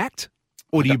you react?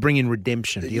 Or do you bring in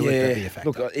redemption? Do you let that be a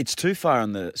factor? Look, it's too far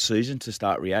in the season to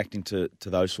start reacting to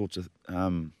those sorts of,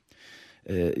 to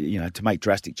make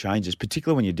drastic changes,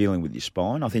 particularly when you're dealing with your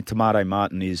spine. I think Tamari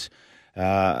Martin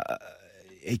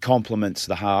he complements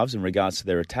the halves in regards to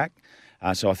their attack.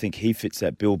 So I think he fits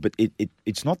that bill. But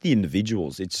it's not the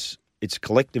individuals. It's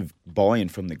collective buy-in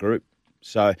from the group.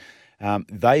 So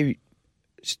they,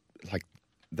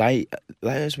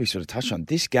 as we sort of touched on,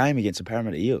 this game against the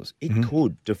Parramatta Eels, it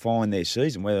could define their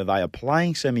season, whether they are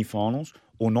playing semi-finals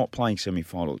or not playing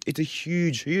semi-finals. It's a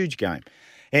huge, huge game.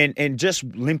 And just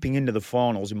limping into the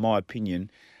finals, in my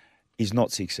opinion, is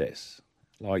not success.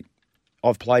 Like,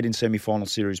 I've played in semi-final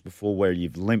series before where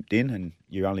you've limped in and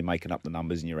you're only making up the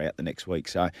numbers and you're out the next week.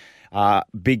 So,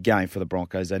 big game for the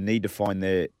Broncos. They need to find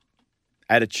their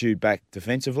attitude back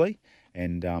defensively,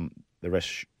 and the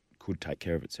rest could take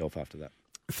care of itself after that.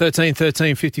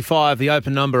 13-13-55, the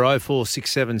open number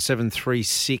 0467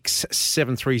 736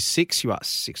 736. You are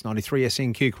 693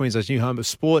 SNQ, Queensland's new home of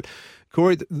sport.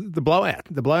 Corey, the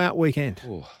blowout weekend.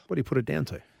 Ooh. What do you put it down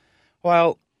to?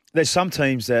 Well, there's some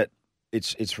teams that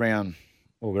it's round.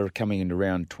 Well, we're coming into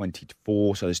round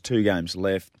 24, so there's 2 games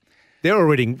left. They're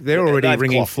already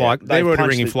ringing flight. They're already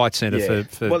ringing Flight Centre for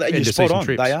end of season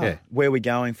trips. They are. Yeah. Where are we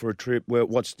going for a trip?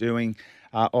 What's doing?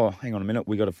 Hang on a minute.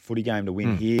 We got a footy game to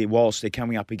win here. Whilst they're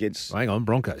coming up against, hang on,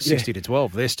 Broncos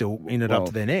 60-12. They're still in it up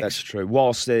to their necks. That's true.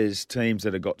 Whilst there's teams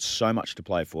that have got so much to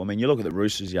play for. I mean, you look at the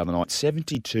Roosters the other night.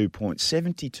 72 points.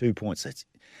 It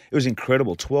was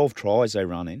incredible. 12 tries they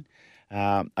run in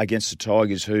against the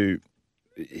Tigers, who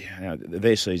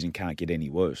their season can't get any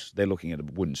worse. They're looking at a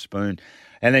wooden spoon.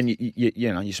 And then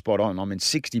you're spot on. I mean,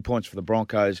 60 points for the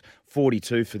Broncos,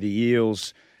 42 for the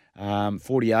Eels,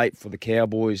 48 for the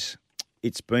Cowboys.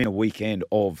 It's been a weekend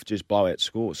of just blowout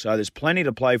scores. So there's plenty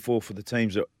to play for the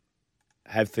teams that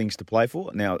have things to play for.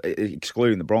 Now,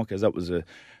 excluding the Broncos, that was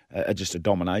just a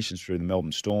domination through the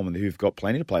Melbourne Storm, and who've got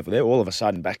plenty to play for. They're all of a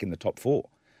sudden back in the top 4.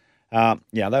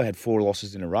 They had 4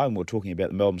 losses in a row, and we're talking about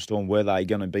the Melbourne Storm. Were they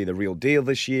going to be the real deal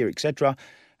this year, etc.?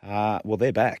 Well,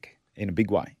 they're back in a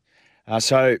big way.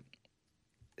 2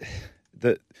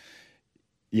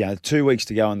 weeks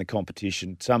to go in the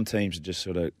competition. Some teams are just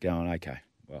sort of going, okay,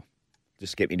 well,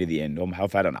 just get me to the end.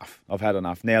 I've had enough.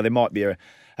 Now, there might be a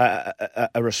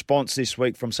response this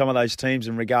week from some of those teams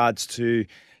in regards to,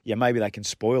 maybe they can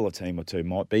spoil a team or two.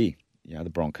 Might be, the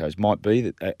Broncos. Might be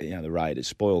that, the Raiders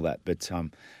spoil that. But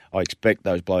I expect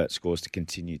those blowout scores to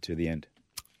continue to the end.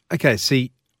 Okay,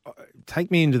 see, take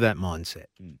me into that mindset.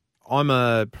 I'm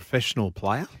a professional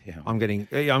player. Yeah. I'm getting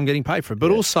paid for it.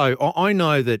 But also, I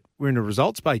know that we're in a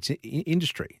results-based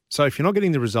industry. So if you're not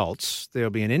getting the results, there'll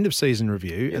be an end-of-season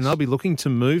review, and they'll be looking to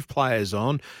move players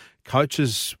on,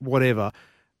 coaches, whatever.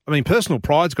 I mean, personal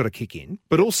pride's got to kick in,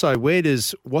 but also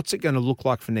what's it going to look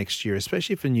like for next year,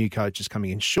 especially if a new coach is coming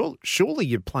in? Surely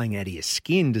you're playing out of your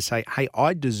skin to say, hey,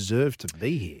 I deserve to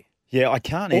be here. Yeah, I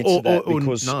can't answer that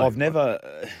because no. I've never...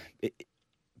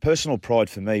 personal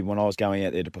pride for me when I was going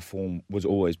out there to perform was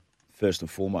always first and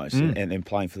foremost and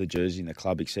playing for the jersey and the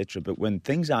club, etc. But when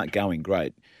things aren't going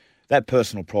great, that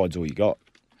personal pride's all you got.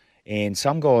 And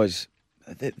some guys,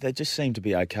 they just seem to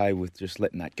be okay with just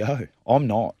letting that go. I'm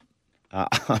not.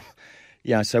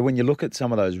 So when you look at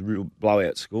some of those real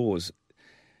blowout scores,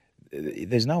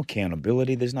 there's no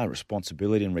accountability, there's no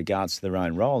responsibility in regards to their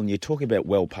own role. And you're talking about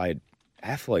well-paid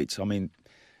athletes. I mean,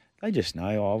 they just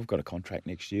know, I've got a contract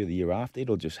next year, the year after,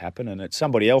 it'll just happen, and it's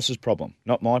somebody else's problem,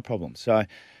 not my problem. So,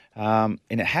 and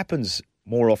it happens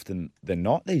more often than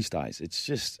not these days. It's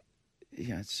just,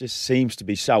 it just seems to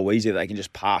be so easy that they can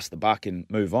just pass the buck and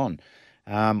move on.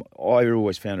 I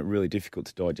always found it really difficult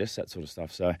to digest that sort of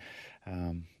stuff. So,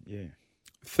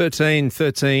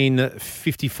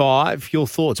 13-55, your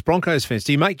thoughts. Broncos fans,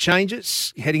 do you make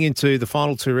changes heading into the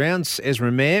final two rounds?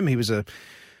 Ezra Mam, he was a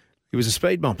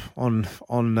speed bump on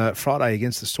Friday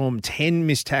against the Storm. 10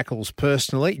 missed tackles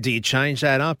personally. Do you change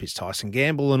that up? Is Tyson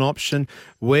Gamble an option?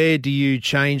 Where do you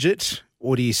change it?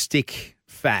 Or do you stick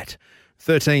fat?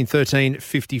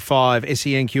 13-55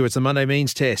 SENQ. It's the Monday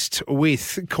Means Test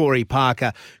with Corey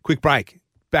Parker. Quick break.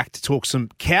 Back to talk some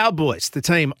Cowboys, the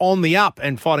team on the up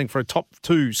and fighting for a top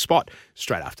 2 spot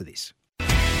straight after this.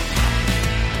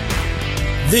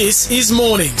 This is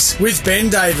Mornings with Ben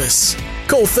Davis.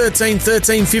 Call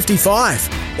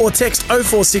 13-55 or text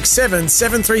 0467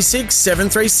 736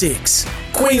 736.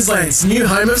 Queensland's new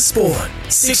home of sport.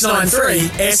 693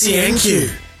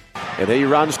 SENQ. And he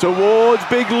runs towards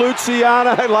big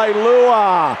Luciano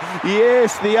Leilua.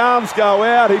 Yes, the arms go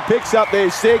out. He picks up their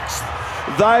 6th.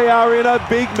 They are in a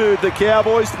big mood, the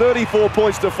Cowboys. 34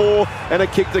 points to 4 and a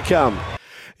kick to come.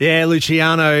 Yeah,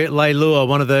 Luciano Leilua,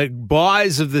 one of the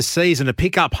buys of the season, a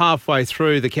pick-up halfway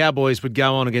through. The Cowboys would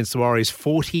go on against the Warriors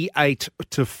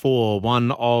 48-4.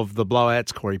 One of the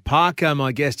blowouts. Corey Parker,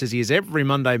 my guest, as he is every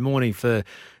Monday morning for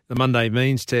the Monday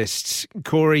Means Test.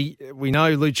 Corey, we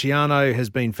know Luciano has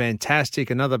been fantastic.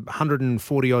 Another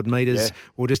 140-odd metres,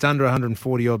 or just under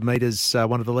 140-odd metres,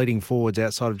 one of the leading forwards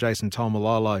outside of Jason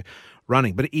Taumalolo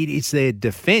running. But it's their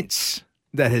defence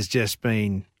that has just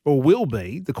been, or will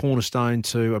be, the cornerstone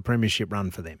to a premiership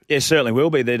run for them. Yeah, certainly will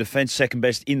be. Their defence second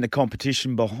best in the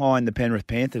competition behind the Penrith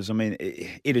Panthers. I mean,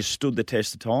 it has stood the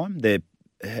test of time. Their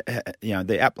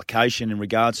application in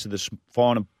regards to the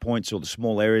finer points or the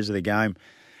small areas of the game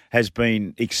has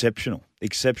been exceptional,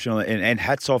 and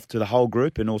hats off to the whole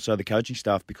group and also the coaching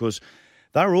staff because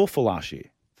they were awful last year.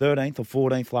 13th or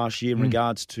 14th last year in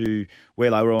regards to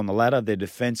where they were on the ladder. Their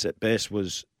defence at best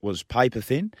was paper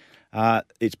thin.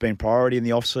 It's been priority in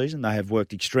the off-season. They have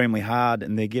worked extremely hard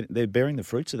and they're bearing the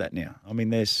fruits of that now. I mean,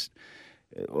 there's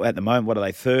at the moment, what are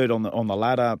they, third on the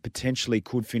ladder, potentially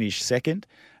could finish second,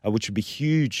 which would be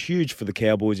huge for the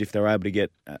Cowboys if they're able to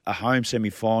get a home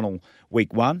semi-final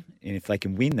week 1. And if they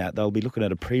can win that, they'll be looking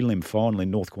at a prelim final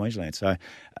in North Queensland. So,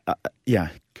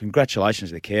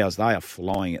 congratulations to the Cows. They are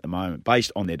flying at the moment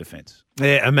based on their defence.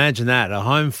 Yeah, imagine that. A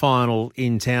home final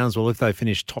in Townsville if they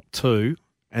finish top 2.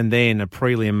 And then a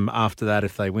prelim after that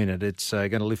if they win it. It's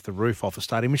going to lift the roof off a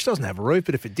stadium, which doesn't have a roof,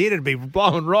 but if it did, it'd be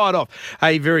blowing right off.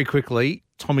 Hey, very quickly,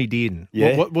 Tommy Dearden.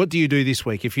 Yeah. What do you do this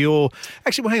week? If you're...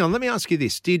 Actually, well, hang on, let me ask you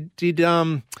this. Did Pete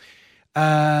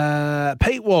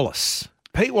Wallace...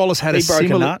 Pete Wallace had a similar... He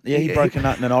broke a nut. Yeah, he broke a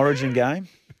nut in an Origin game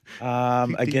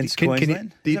against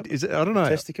Queensland. Is it, I don't know.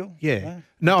 Testicle? Yeah.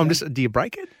 No, do you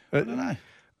break it? I don't know.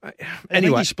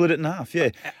 Anyway, he split it in half. Yeah.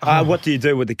 What do you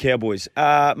do with the Cowboys,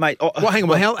 mate? Well, hang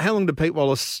on. How long did Pete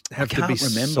Wallace have to be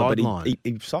sidelined? But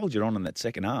he soldiered on in that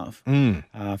second half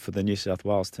for the New South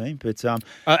Wales team. But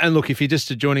and look, if you're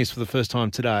just joining us for the first time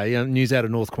today, news out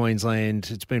of North Queensland.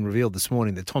 It's been revealed this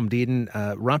morning that Tom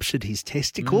Dearden ruptured his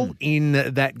testicle in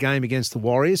that game against the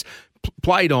Warriors.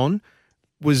 Played on,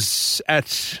 was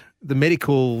at the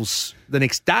medicals the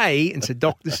next day and said,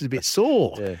 Doc, this is a bit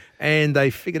sore. Yeah. And they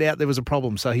figured out there was a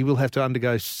problem, so he will have to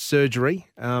undergo surgery.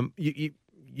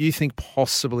 You think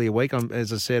possibly a week?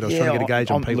 As I said, I was trying to get a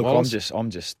gauge on Pete Wallace. I'm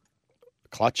just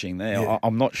clutching there. Yeah.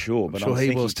 I'm not sure, but I'm sure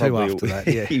he was too after that.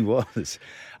 Yeah, he was.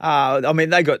 I mean,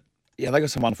 they got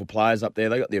some wonderful players up there.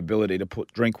 They got the ability to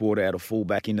put Drinkwater out of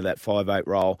fullback into that 5'8"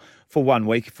 role for 1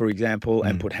 week, for example,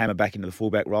 and put Hammer back into the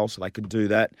fullback role, so they could do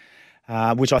that.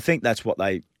 Which I think that's what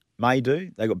they may do.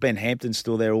 They got Ben Hampton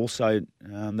still there also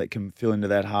that can fill into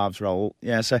that halves role.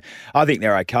 Yeah, so I think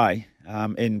they're okay.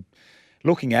 And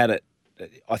looking at it,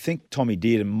 I think Tommy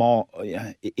did,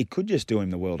 and it could just do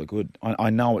him the world of good. I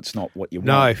know it's not what you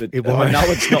want. No, it won't. I know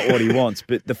it's not what he wants,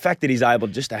 but the fact that he's able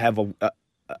just to have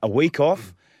a week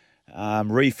off,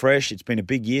 refresh. It's been a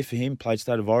big year for him. Played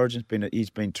State of Origin. He's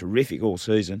been terrific all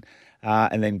season,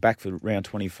 and then back for round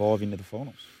 25 into the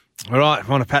finals. All right,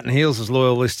 one of Pat and Heels'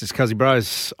 loyal listeners, Cuzzy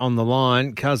Bros, on the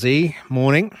line. Cuzzy,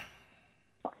 morning.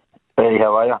 Hey,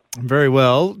 how are you? Very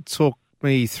well. Talk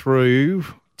me through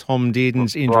Tom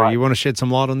Dearden's injury. Right. You want to shed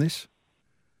some light on this?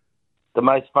 The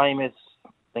most famous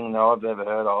thing that I've ever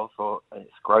heard of for a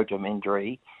scrotum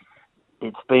injury,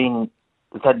 it's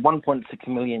had 1.6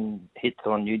 million hits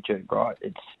on YouTube, right?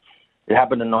 It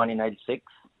happened in 1986,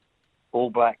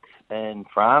 All Blacks and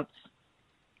France,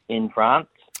 in France,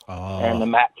 and the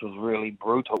match was really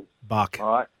brutal. Buck.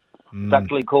 Right? It's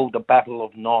actually called the Battle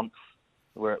of Nantes,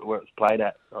 where it was played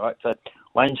at, right? So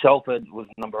Wayne Shelford was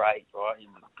number 8, right? He's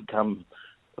become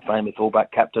a famous All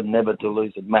Black captain, never to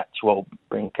lose a match while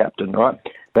being captain, right?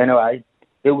 But anyway,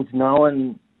 it was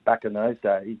known back in those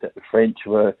days that the French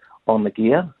were on the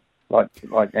gear, like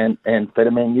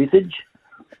amphetamine usage.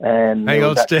 And hang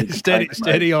on,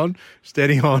 steady on.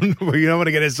 We don't want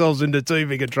to get ourselves into too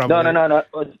big a trouble.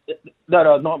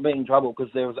 No, not being in trouble,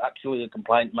 because there was actually a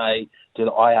complaint made to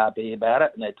the IRB about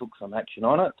it, and they took some action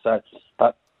on it. So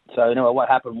anyway, what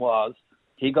happened was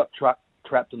he got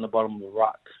trapped in the bottom of the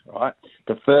ruck, right?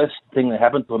 The first thing that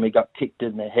happened to him, he got kicked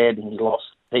in the head and he lost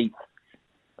teeth,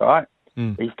 right?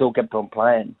 He still kept on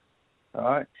playing,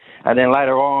 right? And then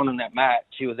later on in that match,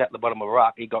 he was at the bottom of the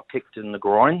ruck. He got kicked in the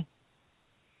groin,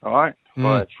 right,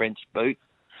 by a French boot,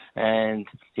 and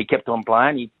he kept on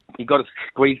playing. He got a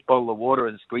squeezed bottle of water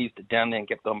and squeezed it down there and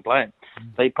kept on playing.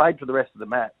 So he played for the rest of the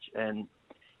match, and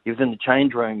he was in the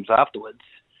change rooms afterwards,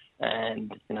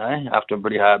 and, after a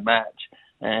pretty hard match,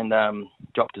 and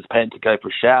dropped his pants to go for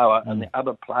a shower, and the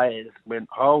other players went,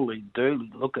 "Holy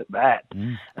dude, look at that!"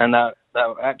 And they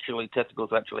were actually,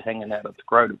 testicles were actually hanging out of the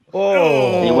scrotum.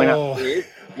 Oh!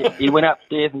 He went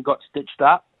upstairs and got stitched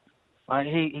up.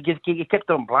 He kept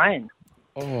on playing.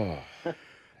 Oh,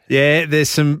 yeah.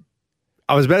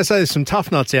 I was about to say there's some tough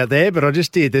nuts out there, but I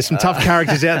just did. There's some tough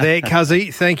characters out there,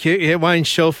 Cuzzy. Thank you. Yeah, Wayne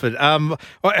Shelford.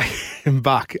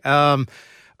 Buck.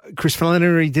 Chris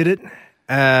Flannery did it.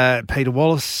 Peter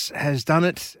Wallace has done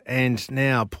it. And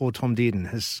now poor Tom Dearden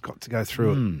has got to go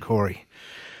through it, Corey.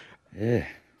 Yeah.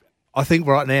 I think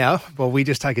right now, while we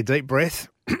just take a deep breath,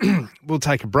 we'll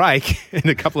take a break and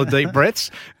a couple of deep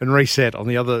breaths and reset on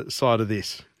the other side of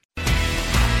this.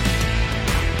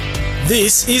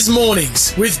 This is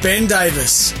Mornings with Ben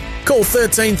Davis. Call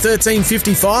 13 13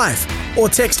 55 or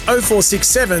text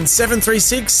 0467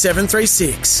 736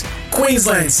 736.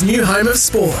 Queensland's new home of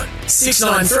sport.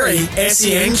 693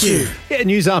 SENQ. Yeah,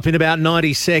 news up in about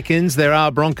 90 seconds. There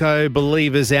are Bronco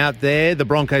believers out there. The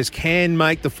Broncos can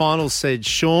make the finals, said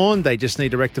Sean. They just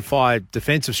need to rectify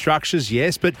defensive structures,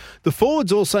 yes, but the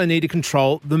forwards also need to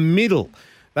control the middle.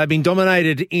 They've been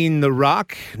dominated in the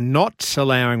ruck, not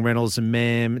allowing Reynolds and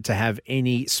Mam to have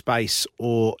any space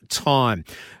or time.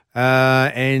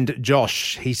 And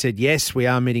Josh, he said, yes, we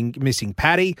are missing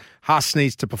Paddy. Huss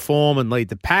needs to perform and lead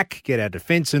the pack, get our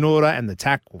defence in order, and the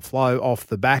tack will flow off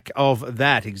the back of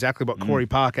that. Exactly what Corey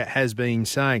Parker has been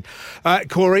saying.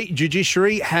 Corey,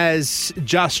 Judiciary has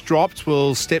just dropped.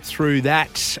 We'll step through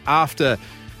that after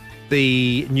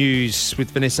the news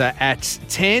with Vanessa at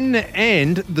 10,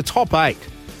 and the top 8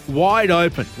 wide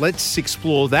open. Let's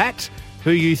explore that.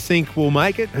 Who you think will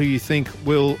make it, who you think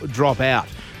will drop out.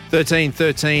 13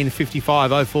 13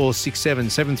 55 04 67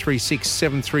 736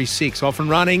 736. Off and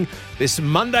running this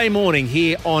Monday morning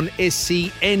here on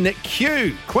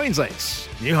SENQ, Queensland's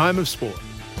new home of sport.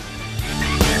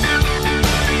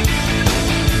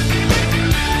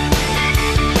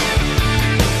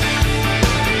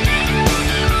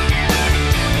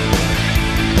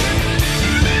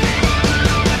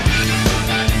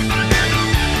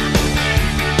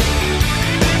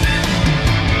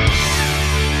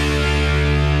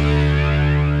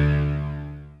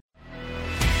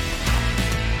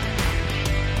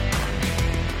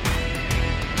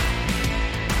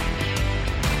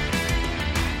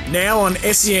 Now on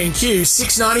SENQ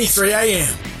 693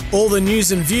 AM. All the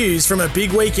news and views from a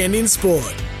big weekend in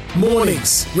sport.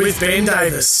 Mornings with Ben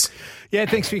Davis. Yeah,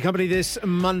 thanks for your company this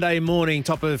Monday morning.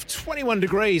 Top of 21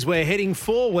 degrees. We're heading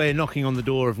for. We're knocking on the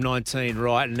door of 19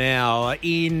 right now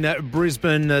in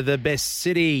Brisbane, the best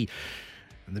city,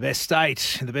 the best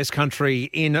state, the best country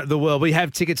in the world. We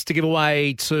have tickets to give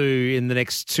away to in the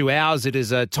next 2 hours. It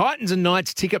is a Titans and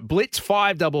Knights ticket blitz,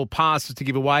 5 double passes to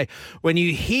give away. When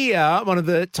you hear one of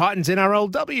the Titans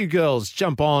NRLW girls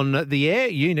jump on the air,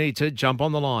 you need to jump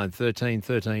on the line. 13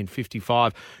 13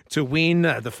 55 to win.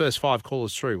 The first 5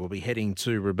 callers through will be heading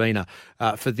to Robina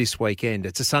for this weekend.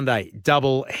 It's a Sunday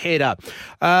double header.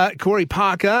 Corey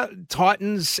Parker,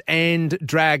 Titans and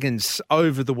Dragons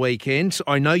over the weekend.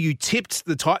 I know you tipped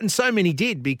the Titans. So many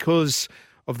did because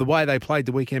of the way they played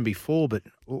the weekend before. But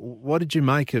what did you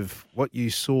make of what you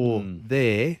saw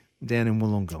there down in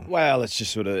Wollongong? Well, it's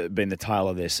just sort of been the tale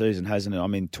of their season, hasn't it? I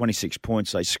mean, 26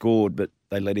 points they scored, but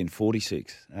they let in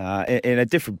 46. And at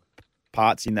different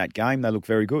parts in that game, they look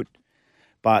very good.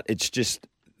 But it's just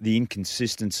the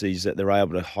inconsistencies that they're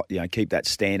able to keep that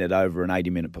standard over an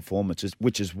 80-minute performance,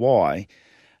 which is why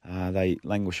they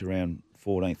languish around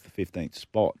 14th to 15th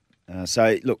spot.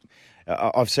 So, look,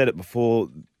 I've said it before,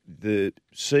 the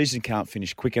season can't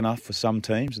finish quick enough for some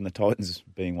teams, and the Titans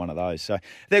being one of those. So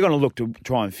they're going to look to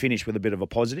try and finish with a bit of a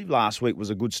positive. Last week was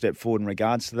a good step forward in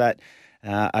regards to that.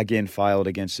 Again, failed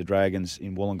against the Dragons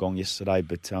in Wollongong yesterday,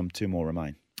 but 2 more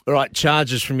remain. All right,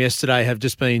 charges from yesterday have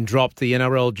just been dropped, the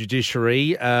NRL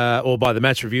judiciary, or by the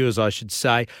match reviewers, I should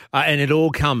say, and it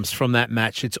all comes from that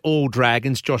match. It's all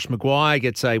Dragons. Josh Maguire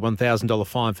gets a $1,000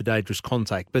 fine for dangerous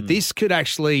contact. But this could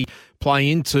actually play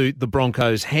into the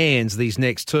Broncos' hands, these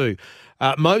next 2.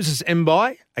 Moses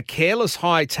Mbai, a careless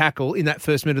high tackle in that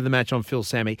first minute of the match on Phil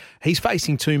Sammy. He's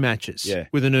facing 2 matches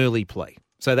with an early plea.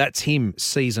 So that's him,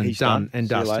 season done and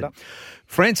dusted.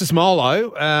 Francis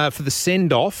Molo, for the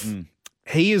send-off,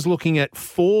 he is looking at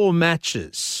 4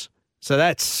 matches. So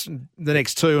that's the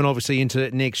next 2 and obviously into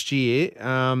next year.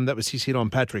 That was his hit on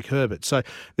Patrick Herbert. So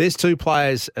there's 2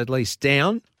 players at least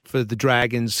down for the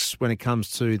Dragons when it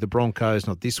comes to the Broncos,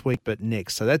 not this week, but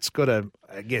next. So that's got to,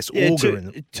 I guess, augur in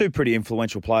them. 2 pretty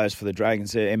influential players for the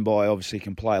Dragons there. Mbai obviously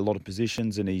can play a lot of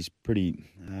positions and he's pretty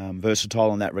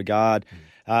versatile in that regard.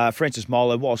 Francis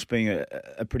Molo, whilst being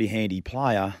a pretty handy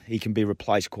player, he can be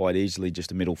replaced quite easily,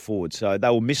 just a middle forward. So they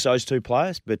will miss those 2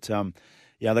 players, but they've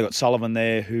got Sullivan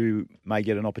there who may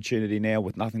get an opportunity now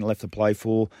with nothing left to play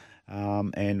for,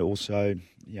 and also,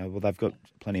 they've got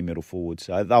plenty of middle forwards,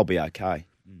 so they'll be okay.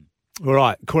 All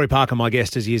right, Corey Parker, my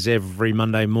guest, as he is every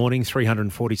Monday morning.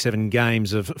 347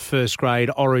 games of first-grade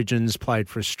origins played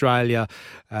for Australia,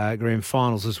 grand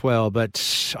finals as well.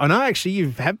 But I know actually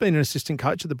you have been an assistant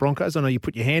coach at the Broncos. I know you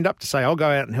put your hand up to say, I'll go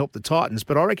out and help the Titans.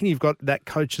 But I reckon you've got that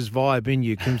coach's vibe in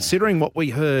you, considering what we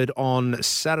heard on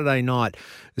Saturday night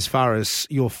as far as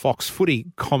your Fox footy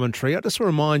commentary. I just want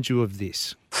to remind you of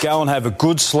this. Go and have a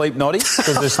good sleep, Noddy,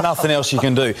 because there's nothing else you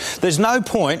can do. There's no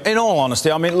point, in all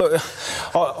honesty, I mean, look,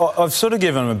 I've sort of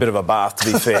given him a bit of a bath,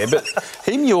 to be fair, but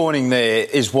him yawning there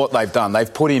is what they've done.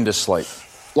 They've put him to sleep.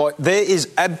 Like, there is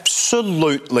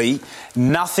absolutely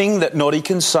nothing that Noddy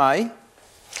can say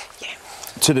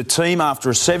to the team after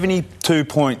a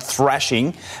 72-point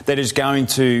thrashing that is going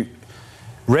to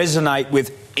resonate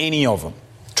with any of them.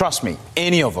 Trust me,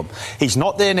 any of them. He's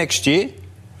not there next year.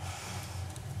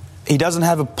 He doesn't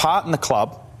have a part in the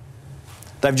club.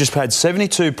 They've just had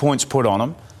 72 points put on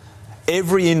him.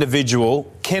 Every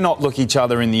individual cannot look each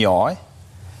other in the eye.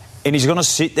 And he's going to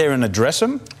sit there and address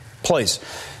them? Please,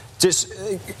 just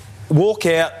walk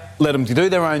out, let them do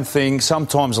their own thing.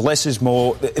 Sometimes less is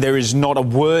more. There is not a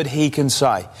word he can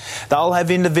say. They'll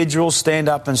have individuals stand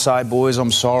up and say, boys,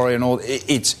 I'm sorry, and all.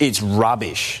 It's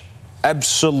rubbish.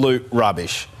 Absolute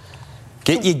rubbish.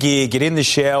 Get your gear, get in the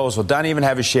showers, or don't even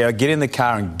have a shower, get in the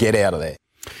car and get out of there.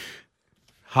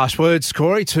 Harsh words,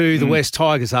 Corey, to the West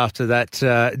Tigers after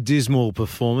that dismal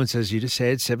performance, as you just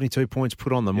said, 72 points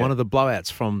put on them, one of the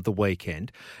blowouts from the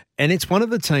weekend. And it's one of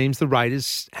the teams the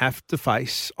Raiders have to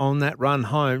face on that run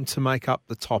home to make up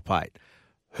the top 8.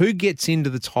 Who gets into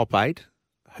the top 8?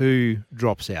 Who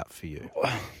drops out for you?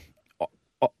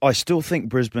 I still think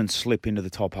Brisbane slip into the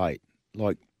top 8.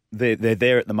 Like, they're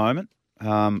there at the moment.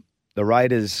 The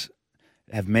Raiders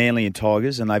have Manly and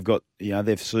Tigers, and they've got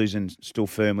their season still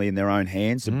firmly in their own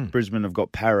hands. Brisbane have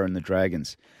got Para and the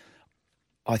Dragons.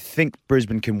 I think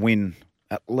Brisbane can win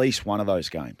at least one of those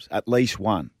games, at least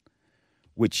one,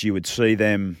 which you would see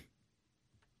them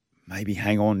maybe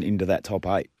hang on into that top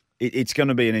 8. It's going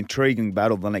to be an intriguing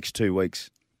battle the next 2 weeks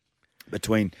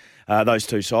between those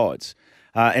 2 sides.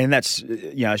 And that's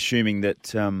assuming that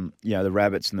the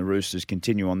Rabbits and the Roosters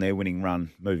continue on their winning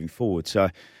run moving forward. So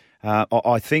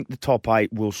I think the top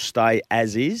 8 will stay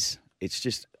as is. It's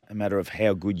just a matter of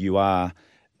how good you are,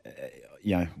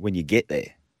 when you get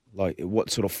there. Like what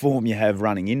sort of form you have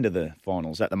running into the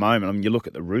finals at the moment. I mean, you look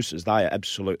at the Roosters; they are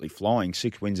absolutely flying,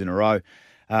 6 wins in a row.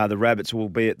 The Rabbits,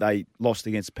 albeit they lost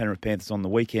against the Penrith Panthers on the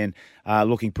weekend,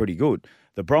 looking pretty good.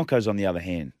 The Broncos, on the other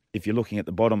hand, if you're looking at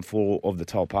the bottom 4 of the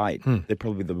top 8, they're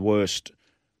probably the worst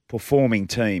performing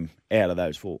team out of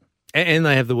those 4. And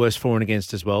they have the worst for and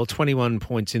against as well, 21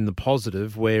 points in the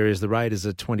positive, whereas the Raiders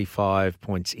are 25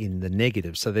 points in the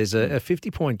negative. So there's a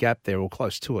 50-point gap there, or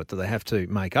close to it, that they have to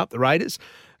make up. The Raiders,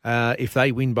 if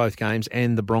they win both games,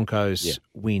 and the Broncos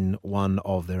win one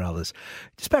of their others.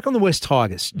 Just back on the West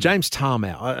Tigers, James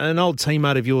Tarmow, an old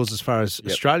teammate of yours as far as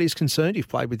Australia's concerned. You've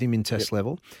played with him in Test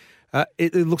level.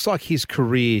 It looks like his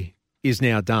career is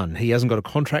now done. He hasn't got a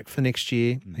contract for next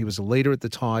year. He was a leader at the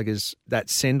Tigers.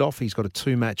 That send-off, he's got a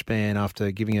 2-match ban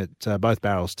after giving it both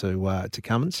barrels to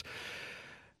Cummins.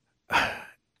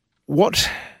 What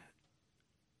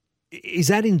is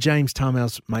that in James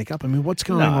Tarmow's makeup? I mean, what's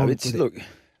going on? Look,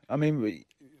 I mean,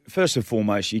 first and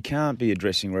foremost, you can't be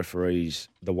addressing referees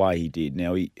the way he did.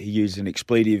 Now, he used an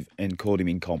expletive and called him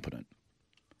incompetent.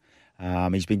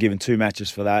 He's been given 2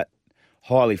 matches for that.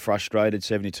 Highly frustrated,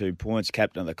 72 points,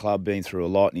 captain of the club, been through a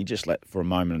lot, and he just let, for a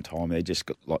moment in time, they just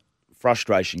got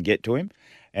frustration get to him,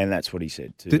 and that's what he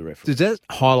said to the referee. Does that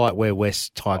highlight where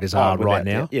West Tigers are right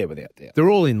now? Yeah, without doubt. They're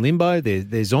all in limbo.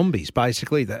 They're zombies,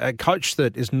 basically. A coach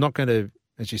that is not going to,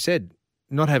 as you said,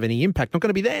 not have any impact, not going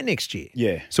to be there next year.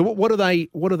 Yeah. So what do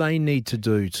they need to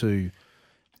do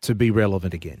to be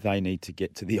relevant again? They need to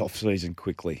get to the off-season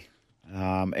quickly.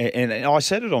 And I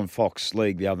said it on Fox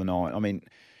League the other night. I mean,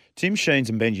 Tim Sheens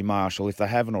and Benji Marshall, if they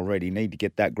haven't already, need to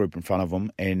get that group in front of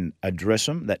them and address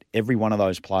them that every one of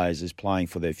those players is playing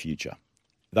for their future.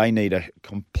 They need a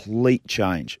complete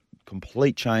change.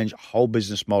 Whole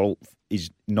business model is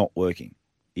not working.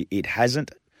 It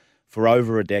hasn't for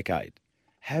over a decade.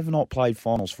 Have not played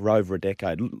finals for over a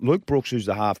decade. Luke Brooks, who's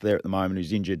the half there at the moment,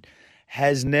 who's injured,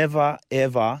 has never,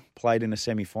 ever played in a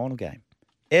semi-final game.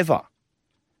 Ever.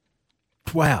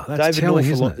 Wow, that's telling,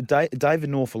 isn't it? David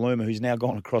Norfoluma, who's now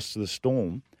gone across to the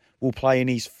Storm, will play in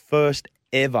his first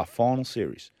ever final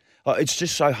series. It's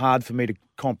just so hard for me to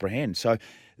comprehend. So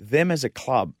them as a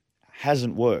club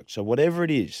hasn't worked. So whatever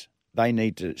it is, they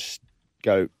need to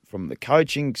go from the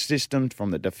coaching system,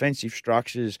 from the defensive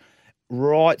structures,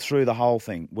 right through the whole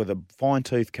thing with a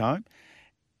fine-tooth comb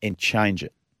and change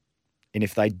it. And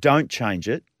if they don't change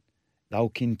it, they'll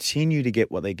continue to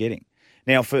get what they're getting.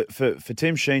 Now, for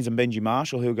Tim Sheens and Benji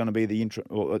Marshall, who are going to be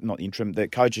the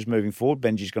coaches moving forward,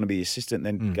 Benji's going to be the assistant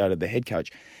and then go to the head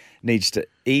coach, needs to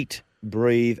eat,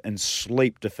 breathe, and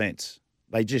sleep defence.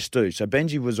 They just do. So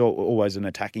Benji was always an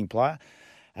attacking player.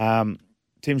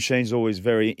 Tim Sheen's always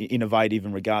very innovative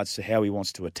in regards to how he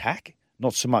wants to attack,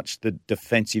 not so much the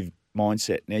defensive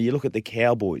mindset. Now, you look at the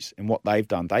Cowboys and what they've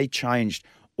done. They changed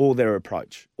all their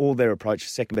approach,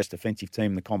 second best defensive team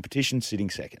in the competition, sitting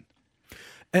second.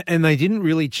 And they didn't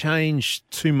really change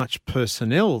too much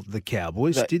personnel, the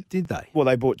Cowboys, did they? Well,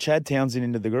 they brought Chad Townsend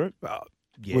into the group,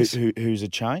 yes, who's a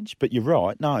change. But you're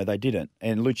right, no, they didn't.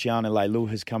 And Luciano Leilua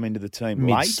has come into the team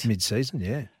late. Mid-season,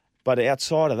 yeah. But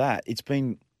outside of that, it's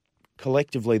been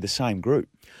collectively the same group.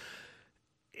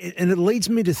 And it leads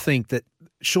me to think that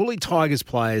surely Tigers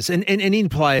players, and any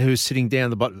player who's sitting down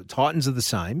the bottom, the Titans are the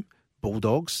same,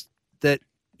 Bulldogs, that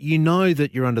you know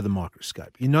that you're under the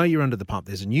microscope. You know you're under the pump.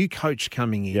 There's a new coach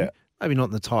coming in, maybe not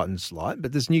in the Titans light,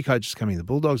 but there's new coaches coming in the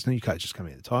Bulldogs, new coaches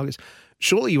coming in the Tigers.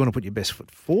 Surely you want to put your best foot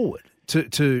forward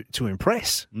to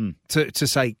impress, to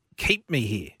say, keep me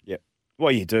here. Yeah,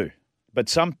 well, you do. But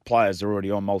some players are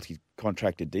already on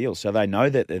multi-contracted deals, so they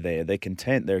know that they're there. They're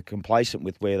content. They're complacent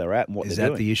with where they're at and what they're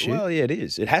doing. Is that the issue? Well, yeah, it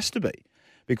is. It has to be,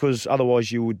 because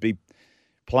otherwise you would be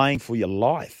playing for your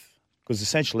life. Because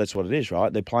essentially that's what it is,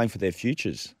 right? They're playing for their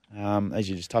futures. As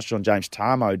you just touched on, James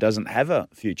Tarmow doesn't have a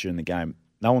future in the game.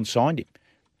 No one signed him.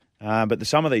 But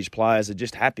some of these players are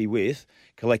just happy with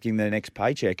collecting their next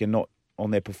paycheck and not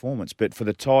on their performance. But for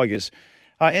the Tigers,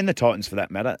 and the Titans for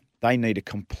that matter, they need a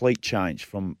complete change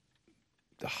from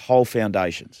the whole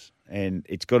foundations. And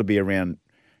it's got to be around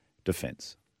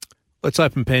defence. Let's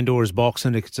open Pandora's box,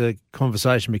 and it's a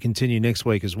conversation we continue next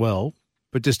week as well.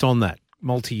 But just on that,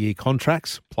 multi-year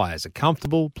contracts, players are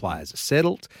comfortable, players are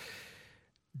settled.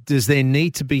 Does there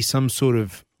need to be some sort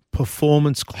of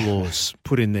performance clause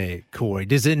put in there, Corey?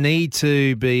 Does it need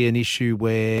to be an issue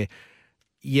where,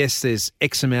 yes, there's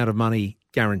X amount of money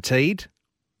guaranteed,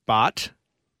 but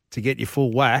to get your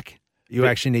full whack, you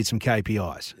actually need some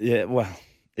KPIs? Yeah, well,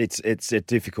 it's a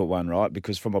difficult one, right?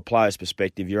 Because from a player's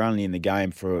perspective, you're only in the game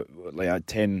for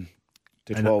 10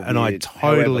 to 12 years. And I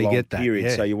totally get that. Period,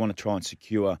 yeah. So you want to try and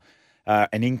secure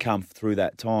an income through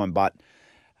that time. But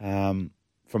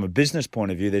from a business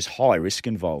point of view, there's high risk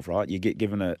involved, right? You get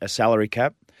given a salary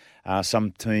cap.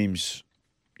 Some teams,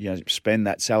 spend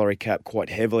that salary cap quite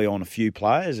heavily on a few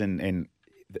players, and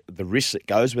the risk that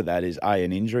goes with that is A,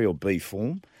 an injury, or B,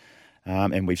 form.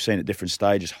 And we've seen at different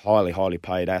stages highly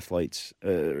paid athletes,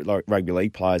 like rugby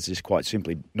league players, just quite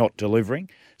simply not delivering.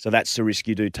 So that's the risk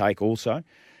you do take also.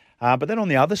 But then on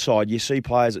the other side, you see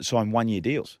players that sign one-year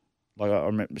deals. Like I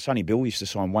remember Sonny Bill used to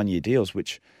sign one-year deals,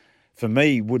 which for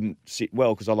me wouldn't sit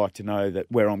well because I like to know that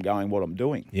where I'm going, what I'm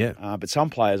doing. Yeah. But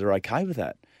some players are okay with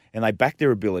that, and they back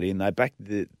their ability and they back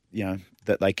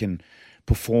that they can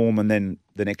perform and then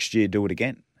the next year do it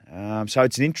again. So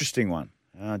it's an interesting one.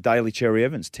 Daly Cherry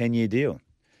Evans, 10-year deal.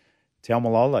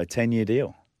 Taumalolo, 10-year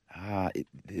deal.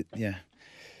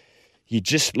 You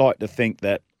just like to think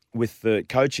that with the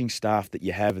coaching staff that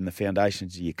you have and the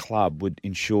foundations of your club would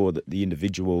ensure that the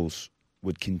individuals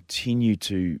would continue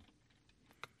to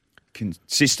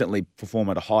consistently perform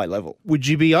at a high level. Would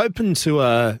you be open to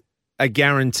a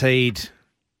guaranteed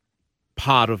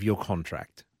part of your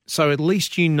contract? So at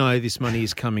least you know this money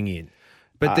is coming in.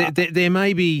 But there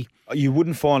may be... You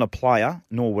wouldn't find a player,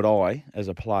 nor would I, as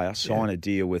a player, sign a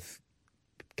deal with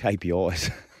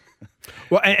KPIs.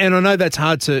 Well, and I know that's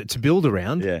hard to build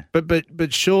around. Yeah.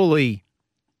 But surely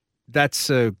that's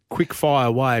a quick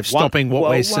fire way of stopping what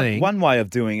we're seeing. One way of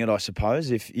doing it, I suppose,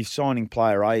 if signing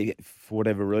player A for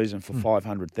whatever reason for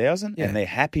 $500,000 and they're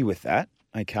happy with that,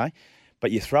 okay.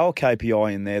 But you throw a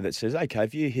KPI in there that says, okay,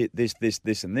 if you hit this,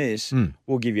 and this,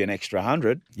 we'll give you an extra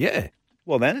 100. Yeah.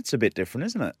 Well, then it's a bit different,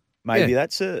 isn't it? Maybe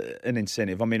that's an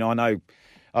incentive. I mean, I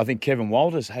think Kevin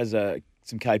Walters has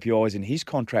some KPIs in his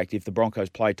contract. If the Broncos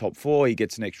play top 4, he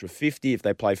gets an extra 50. If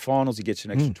they play finals, he gets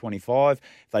an extra 25.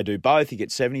 If they do both, he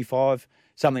gets 75,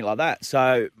 something like that.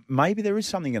 So maybe there is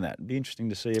something in that. It'd be interesting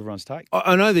to see everyone's take.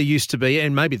 I know there used to be,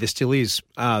 and maybe there still is,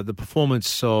 the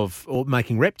performance of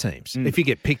making rep teams. If you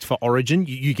get picked for Origin,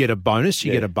 you get a bonus,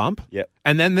 you get a bump. Yep.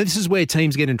 And then this is where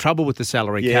teams get in trouble with the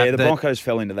salary cap. Yeah, the Broncos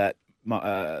fell into that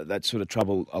sort of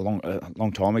trouble a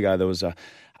long time ago. There was a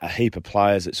heap of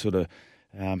players that sort of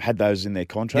had those in their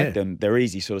contract, and they're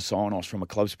easy sort of sign-offs from a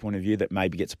club's point of view that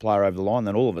maybe gets a player over the line.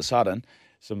 Then all of a sudden,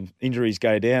 some injuries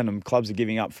go down and clubs are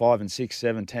giving up 5 and 6,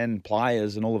 7, 10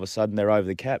 players, and all of a sudden they're over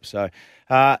the cap. So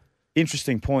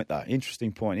interesting point, though.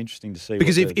 Interesting point. Interesting to see.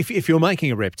 Because if you're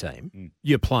making a rep team,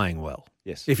 you're playing well.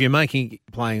 Yes. If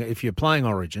you're playing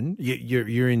Origin,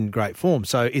 you're in great form.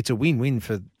 So it's a win-win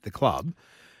for the club.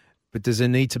 But does there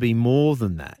need to be more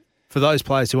than that for those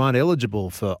players who aren't eligible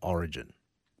for Origin?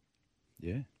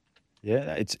 Yeah.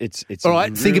 It's all right.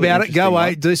 Really think about it. Go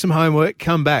away, one. do some homework,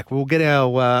 come back. We'll get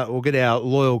our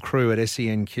loyal crew at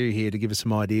SENQ here to give us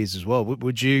some ideas as well.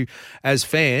 Would you, as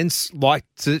fans, like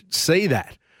to see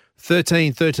that?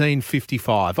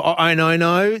 13-55. I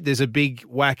know there's a big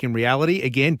whack in reality.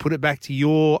 Again, put it back to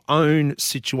your own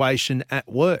situation at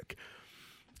work.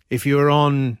 If you're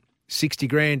on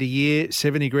 $60,000 a year,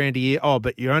 $70,000 a year. Oh,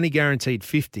 but you're only guaranteed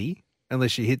 50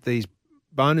 unless you hit these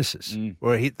bonuses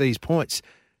or hit these points.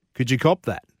 Could you cop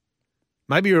that?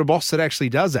 Maybe you're a boss that actually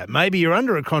does that. Maybe you're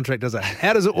under a contract that does that.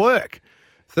 How does it work?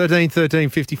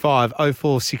 13-55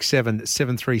 0467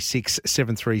 736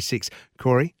 736.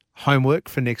 Corey, homework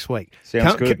for next week.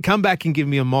 Sounds good. Come back and give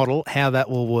me a model how that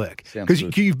will work. Because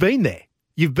you've been there.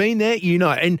 You've been there, you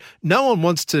know, and no one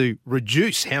wants to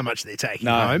reduce how much they're taking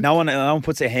home. No one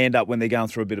puts their hand up when they're going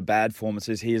through a bit of bad form and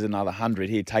says, here's another 100,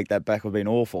 here, take that back, we've been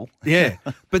awful. Yeah,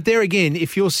 but there again,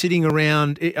 if you're sitting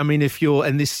around,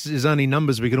 and this is only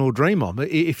numbers we can all dream of,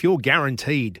 if you're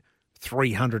guaranteed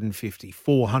 $350,000,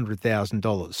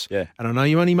 $400,000, and I know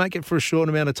you only make it for a short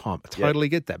amount of time, I totally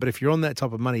get that, but if you're on that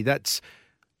type of money, that's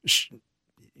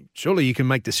surely you can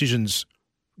make decisions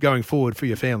going forward for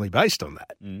your family based on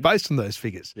that, based on those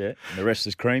figures. Yeah, and the rest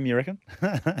is cream, you reckon?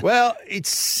 Well,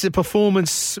 it's a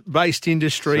performance-based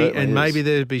industry, Certainly and maybe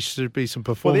there should be some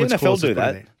performance. Well, the NFL do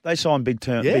that. There. They sign big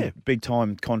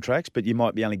time contracts, but you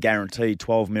might be only guaranteed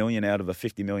 $12 million out of a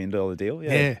 $50 million deal.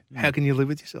 Yeah. How can you live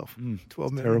with yourself? $12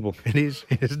 million. Terrible. It is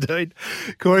indeed.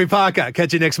 Corey Parker,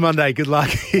 catch you next Monday. Good luck.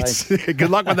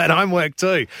 Good luck with that homework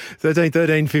too.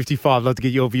 13-55. Love to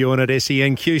get your view on it.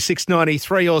 SENQ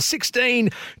 693 or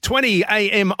 16:20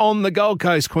 a.m. on the Gold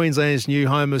Coast, Queensland's new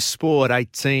home of sport.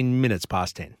 18 minutes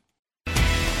past 10.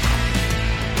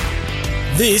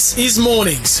 This is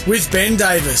Mornings with Ben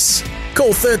Davis.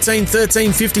 Call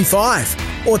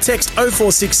 13-55 or text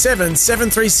 0467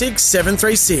 736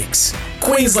 736.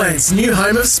 Queensland's new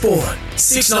home of sport.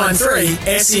 693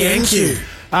 SENQ.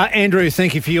 Andrew,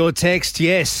 thank you for your text.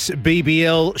 Yes,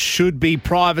 BBL should be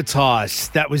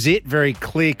privatised. That was it. Very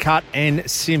clear cut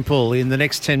and simple. In the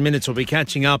next 10 minutes, we'll be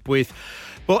catching up with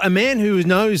a man who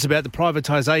knows about the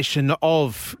privatisation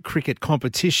of cricket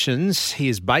competitions. He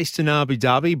is based in Abu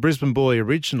Dhabi, Brisbane boy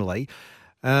originally,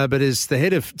 but is the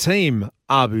head of Team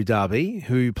Abu Dhabi,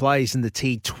 who plays in the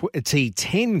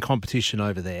T10 competition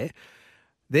over there.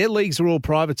 Their leagues are all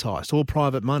privatised, all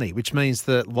private money, which means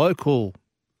that local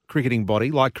cricketing body,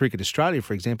 like Cricket Australia,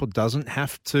 for example, doesn't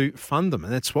have to fund them.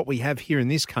 And that's what we have here in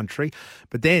this country.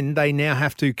 But then they now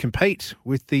have to compete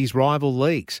with these rival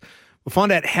leagues. We'll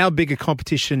find out how big a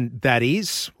competition that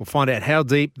is. We'll find out how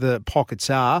deep the pockets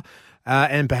are.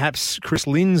 And perhaps Chris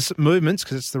Lynn's movements,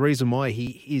 because it's the reason why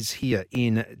he is here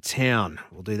in town.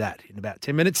 We'll do that in about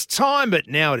 10 minutes' time. But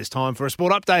now it is time for a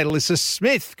sport update. Alyssa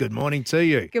Smith, good morning to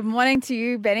you. Good morning to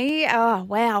you, Benny. Oh,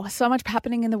 wow, so much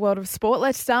happening in the world of sport.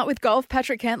 Let's start with golf.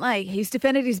 Patrick Cantlay, he's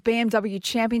defended his BMW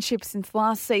championship since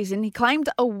last season. He claimed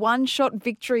a one-shot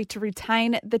victory to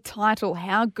retain the title.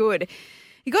 How good.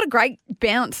 He got a great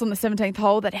bounce on the 17th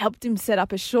hole that helped him set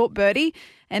up a short birdie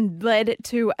and led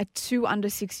to a 2-under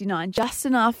 69, just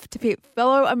enough to beat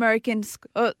fellow American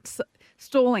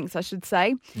Stallings, I should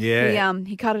say. Yeah.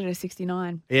 He cut it at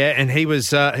 69. Yeah, and he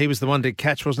was the one to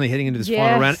catch, wasn't he, heading into this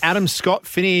final round? Adam Scott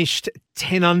finished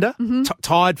 10 under,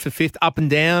 tied for fifth, up and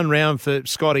down round for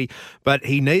Scotty, but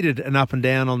he needed an up and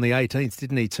down on the 18th,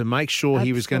 didn't he, to make sure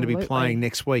he was going to be playing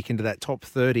next week into that top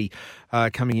 30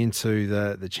 coming into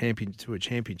the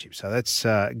championship. So that's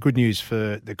good news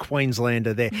for the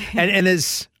Queenslander there. And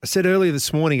as I said earlier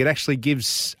this morning, it actually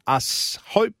gives us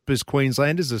hope as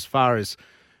Queenslanders as far as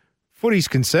footy's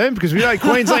concerned, because we know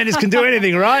Queenslanders can do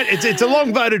anything, right? It's a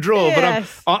long bow to draw,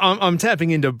 yes. But I'm tapping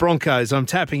into Broncos, I'm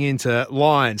tapping into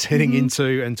Lions, heading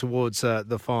into and towards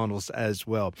the finals as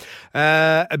well.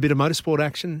 A bit of motorsport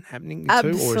action happening too, or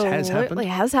it has happened? Absolutely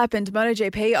has happened.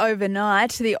 MotoGP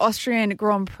overnight, the Austrian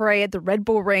Grand Prix at the Red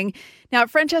Bull Ring. Now,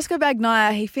 Francesco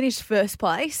Bagnaia, he finished first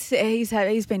place. He's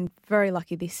been very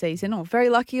lucky this season, or very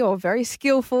lucky, or very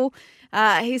skillful.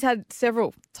 He's had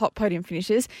several top podium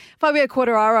finishes. Fabio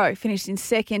Quartararo finished in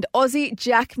second. Aussie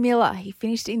Jack Miller, he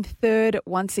finished in third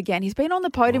once again. He's been on the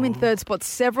podium in third spot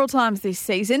several times this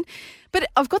season. But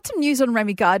I've got some news on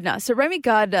Remy Gardner. So Remy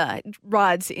Gardner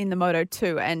rides in the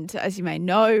Moto2, and as you may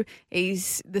know,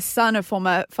 he's the son of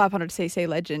former 500cc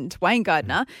legend Wayne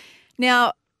Gardner.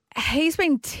 Now, he's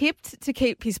been tipped to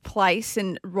keep his place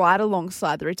and ride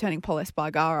alongside the returning Pol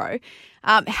Espargaro.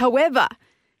 However,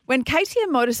 when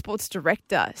KTM Motorsports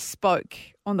director spoke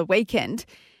on the weekend,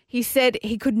 he said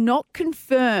he could not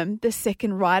confirm the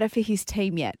second rider for his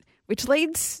team yet, which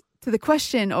leads to the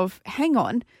question of, hang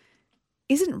on,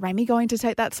 isn't Remy going to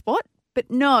take that spot?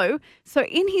 But no. So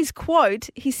in his quote,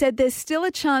 he said there's still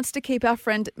a chance to keep our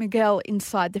friend Miguel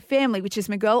inside the family, which is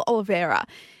Miguel Oliveira.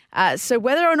 So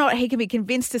whether or not he can be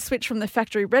convinced to switch from the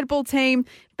factory Red Bull team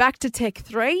back to Tech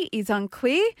 3 is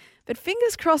unclear, but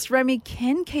fingers crossed Remy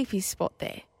can keep his spot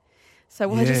there. So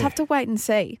we'll just have to wait and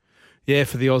see. Yeah,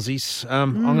 for the Aussies.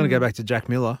 I'm going to go back to Jack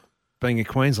Miller, being a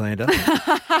Queenslander.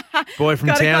 Boy from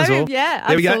Townsville. Yeah,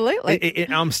 there absolutely. We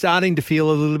go. I'm starting to feel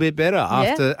a little bit better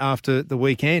after the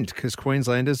weekend, because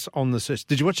Queenslanders on the search.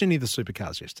 Did you watch any of the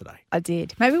supercars yesterday? I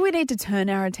did. Maybe we need to turn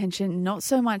our attention not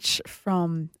so much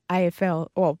from AFL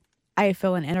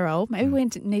and NRL. Maybe we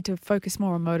need to focus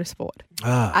more on motorsport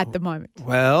at the moment.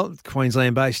 Well,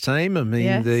 Queensland-based team. I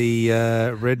mean,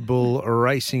 the Red Bull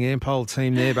Racing Ampol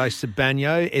team there, based at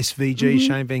Banyo, SVG,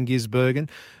 Shane Van Gisbergen.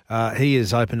 He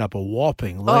has opened up a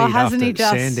whopping lead hasn't after he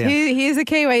just? Sandown. He's a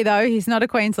Kiwi, though. He's not a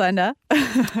Queenslander.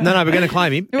 No, we're going to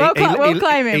claim him. We'll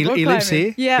claim him. He lives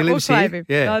here. Yeah, we'll claim him.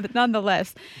 Yeah.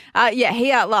 Nonetheless.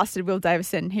 He outlasted Will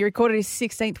Davison. He recorded his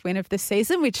 16th win of the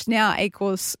season, which now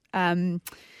equals...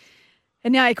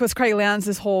 And now, of course, Craig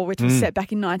Lowndes' haul, which was set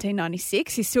back in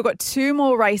 1996. He's still got 2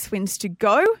 more race wins to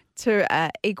go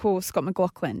to equal Scott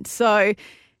McLaughlin. So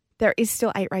there is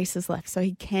still 8 races left, so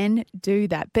he can do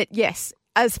that. But yes,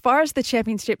 as far as the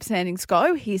championship standings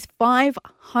go, he's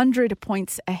 500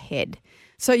 points ahead.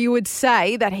 So you would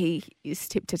say that he is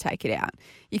tipped to take it out.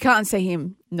 You can't see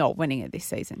him not winning it this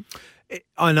season.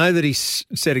 I know that he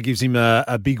said it gives him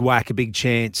a big whack, a big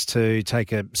chance to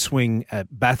take a swing at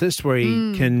Bathurst, where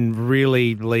he can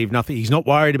really leave nothing. He's not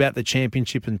worried about the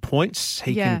championship and points.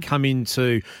 He can come in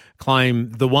to claim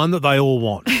the one that they all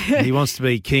want. He wants to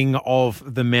be king of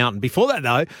the mountain. Before that,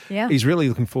 though, he's really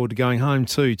looking forward to going home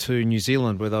to New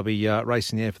Zealand, where they'll be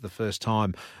racing there for the first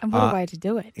time. And what a way to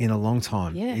do it. In a long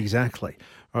time. Yeah. Exactly.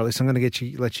 All right, listen, I'm going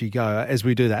to let you go. As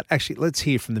we do that, actually, let's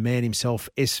hear from the man himself,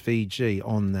 SVG,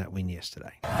 on that win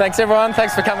yesterday. Thanks, everyone.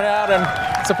 Thanks for coming out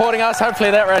and supporting us.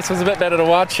 Hopefully that race was a bit better to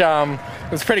watch.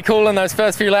 It was pretty cool in those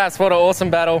first few laps. What an awesome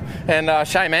battle. And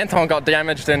shame Anton got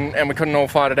damaged and we couldn't all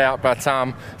fight it out. But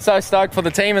so stoked for the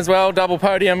team as well. Double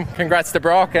podium. Congrats to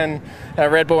Brock and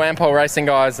Red Bull Ampol Racing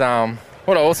guys.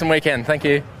 What an awesome weekend. Thank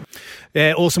you.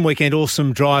 Yeah, awesome weekend,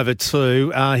 awesome driver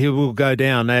too. He will go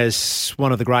down as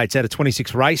one of the greats. Out of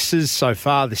 26 races so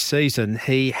far this season,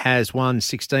 he has won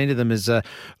 16 of them, as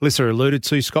Alyssa alluded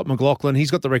to. Scott McLaughlin,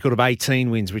 he's got the record of 18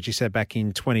 wins, which he set back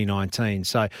in 2019.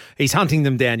 So he's hunting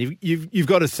them down. You've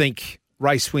got to think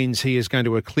race wins, he is going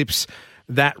to eclipse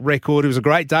that record. It was a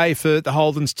great day for the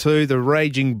Holdens too. The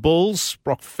Raging Bulls,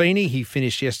 Brock Feeney, he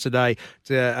finished yesterday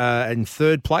in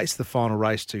third place, the final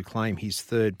race to claim his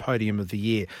third podium of the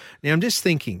year. Now, I'm just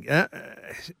thinking, it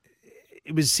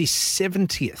was his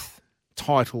 70th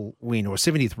title win, or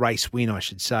 70th race win, I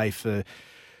should say, for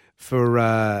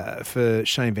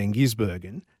Shane van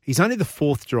Gisbergen. He's only the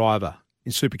fourth driver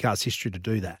in Supercars history to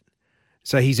do that.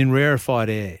 So he's in rarefied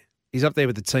air. He's up there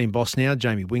with the team boss now,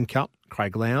 Jamie Whincup,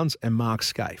 Craig Lowndes and Mark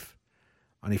Scaife.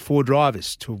 Only four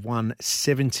drivers to have won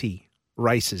 70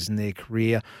 races in their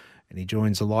career, and he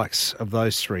joins the likes of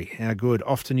those three. How good.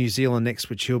 Off to New Zealand next,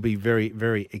 which he'll be very,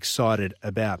 very excited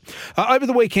about. Over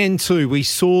the weekend too, we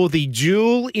saw the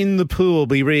duel in the pool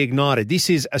be reignited. This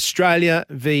is Australia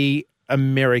v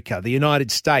America, the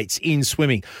United States in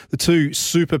swimming, the two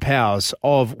superpowers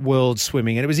of world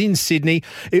swimming. And it was in Sydney.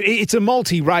 It's a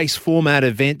multi-race format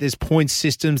event. There's point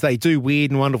systems. They do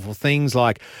weird and wonderful things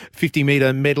like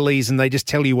 50-metre medleys, and they just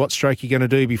tell you what stroke you're going to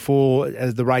do before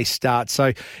the race starts.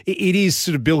 So it is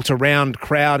sort of built around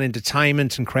crowd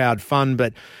entertainment and crowd fun,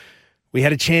 but we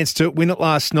had a chance to win it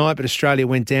last night, but Australia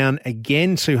went down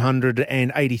again,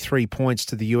 283 points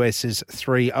to the US's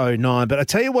 309. But I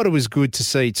tell you what, it was good to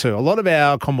see too. A lot of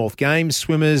our Commonwealth Games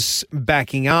swimmers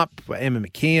backing up. Emma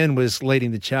McKeon was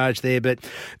leading the charge there, but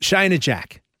Shayna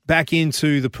Jack back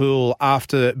into the pool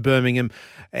after Birmingham,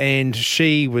 and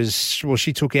she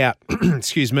took out,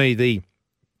 the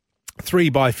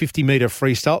 3x50 metre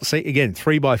freestyle. See, again,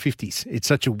 3x50s. It's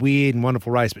such a weird and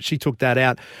wonderful race, but she took that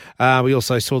out. We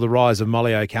also saw the rise of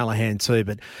Molly O'Callaghan too.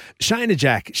 But Shayna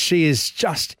Jack, she is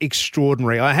just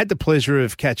extraordinary. I had the pleasure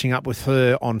of catching up with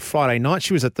her on Friday night.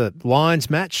 She was at the Lions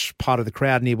match, part of the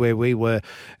crowd near where we were,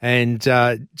 and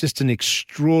just an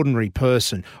extraordinary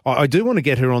person. I do want to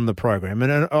get her on the program,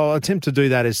 and I'll attempt to do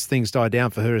that as things die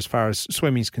down for her as far as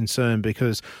swimming's concerned,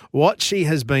 because what she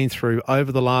has been through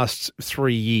over the last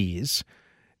 3 years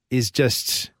is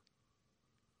just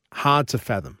hard to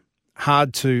fathom,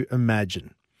 hard to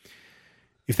imagine.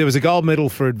 If there was a gold medal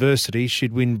for adversity,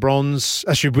 she'd win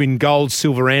gold,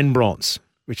 silver and bronze,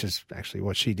 which is actually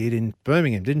what she did in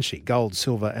Birmingham, didn't she? Gold,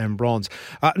 silver and bronze.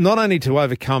 Not only to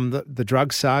overcome the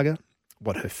drug saga,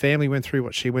 what her family went through,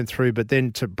 what she went through, but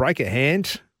then to break a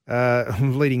hand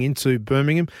leading into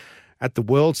Birmingham at the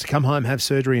Worlds, to come home, have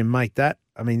surgery and make that.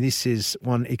 I mean, this is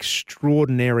one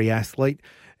extraordinary athlete,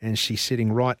 and she's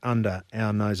sitting right under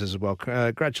our noses as well.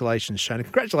 Congratulations, Shana.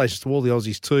 Congratulations to all the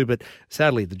Aussies too, but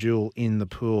sadly the duel in the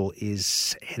pool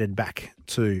is headed back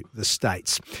to the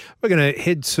States. We're going to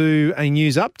head to a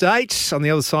news update. On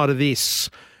the other side of this,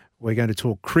 we're going to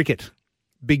talk cricket,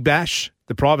 Big Bash,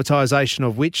 the privatisation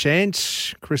of which, and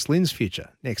Chris Lynn's future,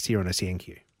 next here on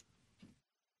SENQ.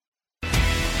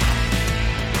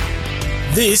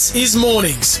 This is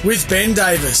Mornings with Ben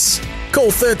Davis. Call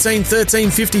 13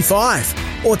 13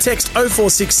 55 or text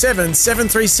 0467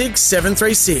 736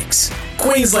 736.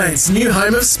 Queensland's new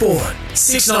home of sport.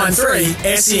 693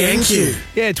 SENQ.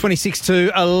 Yeah,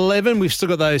 26-11. We've still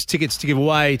got those tickets to give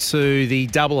away to the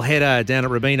doubleheader down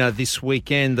at Robina this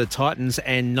weekend, the Titans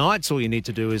and Knights. All you need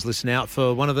to do is listen out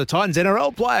for one of the Titans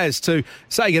NRL players to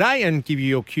say g'day and give you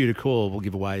your cue to call. We'll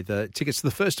give away the tickets to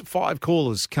the first 5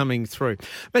 callers coming through.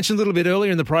 Mentioned a little bit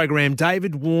earlier in the program,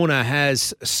 David Warner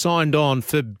has signed on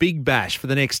for Big Bash for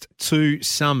the next 2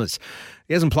 summers.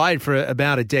 He hasn't played for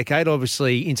about a decade.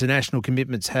 Obviously, international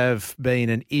commitments have been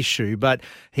an issue, but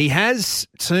he has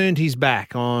turned his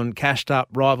back on cashed-up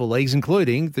rival leagues,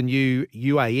 including the new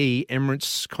UAE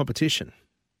Emirates competition.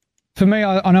 For me,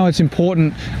 I know it's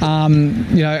important,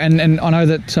 and I know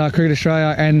that Cricket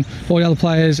Australia and all the other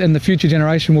players and the future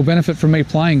generation will benefit from me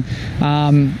playing.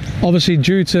 Obviously,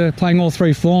 due to playing all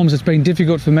 3 forms, it's been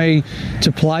difficult for me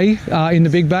to play in the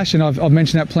Big Bash, and I've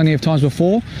mentioned that plenty of times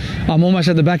before. I'm almost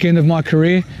at the back end of my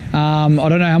career. I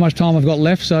don't know how much time I've got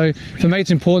left, so for me,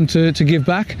 it's important to give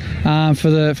back for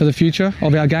the future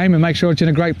of our game and make sure it's in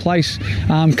a great place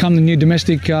come the new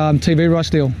domestic TV rights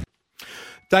deal.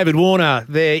 David Warner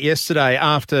there yesterday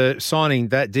after signing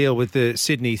that deal with the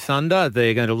Sydney Thunder.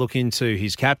 They're going to look into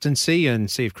his captaincy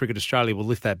and see if Cricket Australia will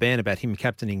lift that ban about him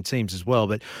captaining teams as well.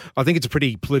 But I think it's a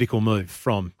pretty political move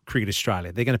from Cricket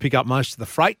Australia. They're going to pick up most of the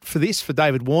freight for this, for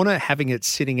David Warner, having it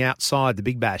sitting outside the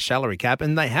Big Bash salary cap,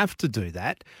 and they have to do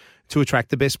that to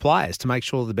attract the best players, to make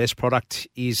sure the best product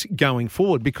is going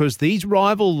forward, because these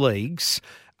rival leagues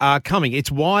are coming. It's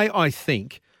why I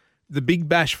think the Big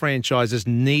Bash franchises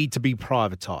need to be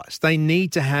privatised. They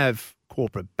need to have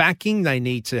corporate backing. They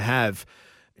need to have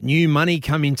new money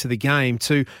come into the game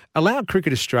to allow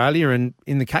Cricket Australia, and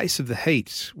in the case of the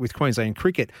Heat with Queensland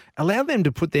Cricket, allow them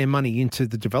to put their money into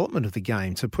the development of the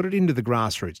game, to put it into the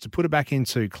grassroots, to put it back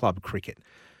into club cricket.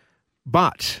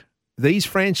 But these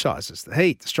franchises, the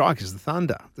Heat, the Strikers, the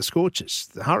Thunder, the Scorchers,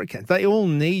 the Hurricanes, they all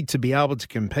need to be able to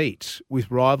compete with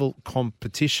rival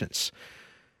competitions.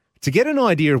 To get an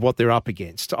idea of what they're up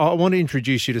against, I want to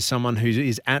introduce you to someone who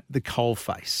is at the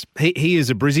coalface. He is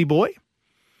a Brizzy boy,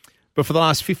 but for the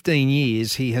last 15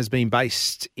 years, he has been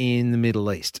based in the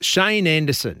Middle East. Shane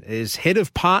Anderson is head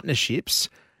of partnerships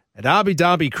at Abu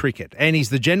Dhabi Cricket, and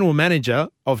he's the general manager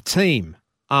of Team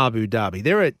Abu Dhabi.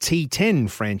 They're a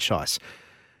T10 franchise,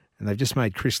 and they've just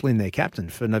made Chris Lynn their captain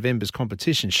for November's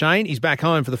competition. Shane, he's back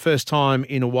home for the first time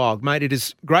in a while. Mate, it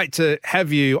is great to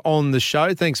have you on the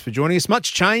show. Thanks for joining us.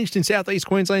 Much changed in southeast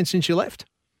Queensland since you left?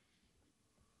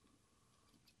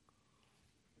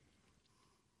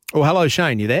 Oh, hello,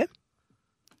 Shane. You there?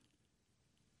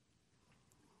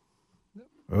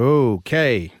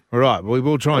 Okay. All right. We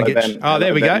will try and get... Ben. Oh,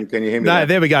 there we go. Can you hear me? No,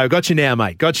 there we go. Got you now,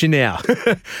 mate. Got you now.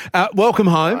 Welcome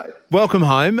home. Right. Welcome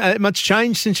home. Much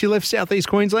change since you left southeast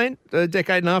Queensland a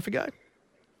decade and a half ago?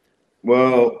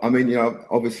 Well, I mean,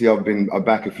 obviously I'm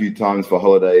back a few times for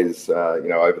holidays,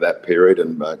 over that period,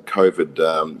 and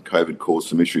COVID caused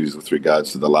some issues with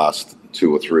regards to the last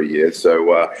 2 or 3 years.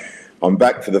 So I'm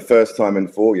back for the first time in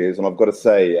 4 years, and I've got to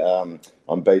say,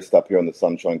 I'm based up here on the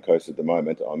Sunshine Coast at the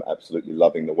moment. I'm absolutely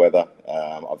loving the weather.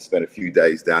 I've spent a few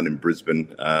days down in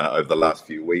Brisbane over the last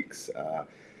few weeks.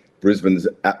 Brisbane's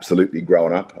absolutely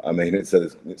grown up. I mean, it's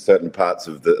certain parts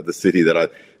of the city that I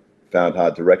found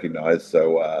hard to recognise.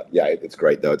 So, it's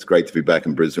great, though. It's great to be back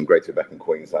in Brisbane, great to be back in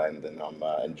Queensland, and I'm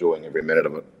enjoying every minute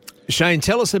of it. Shane,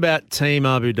 tell us about Team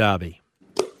Abu Dhabi.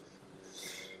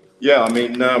 Yeah, I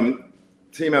mean...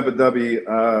 Team Abu Dhabi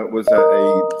was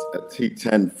a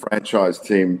T10 franchise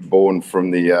team born from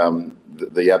the Abu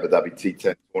Dhabi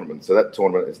T10 tournament. So that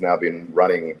tournament has now been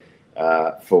running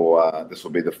for this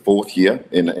will be the 4th year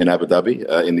in Abu Dhabi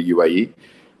in the UAE.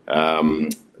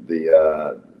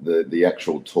 The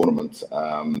actual tournament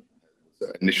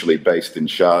initially based in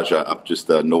Sharjah, up just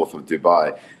north of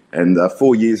Dubai. And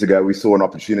 4 years ago, we saw an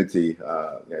opportunity,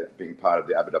 being part of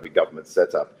the Abu Dhabi government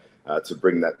setup, to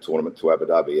bring that tournament to Abu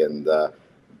Dhabi. And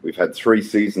we've had 3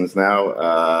 seasons now.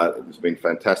 There's been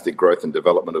fantastic growth and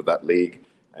development of that league.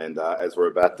 And as we're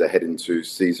about to head into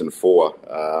season 4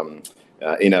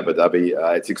 in Abu Dhabi,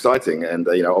 it's exciting. And,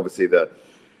 obviously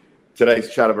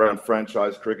today's chat around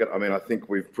franchise cricket, I mean, I think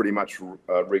we've pretty much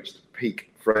reached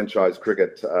peak franchise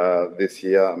cricket this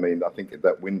year. I mean, I think at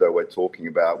that window we're talking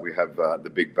about, we have the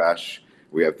Big Bash,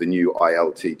 we have the new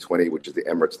IL T20, which is the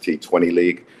Emirates T20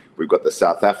 League. We've got the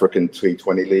South African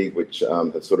T20 League, which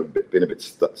has sort of been a bit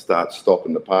start-stop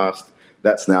in the past.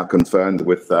 That's now confirmed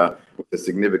with a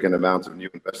significant amount of new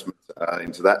investment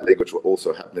into that league, which will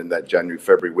also happen in that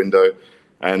January-February window.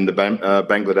 And the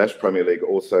Bangladesh Premier League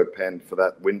also penned for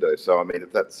that window. So, I mean,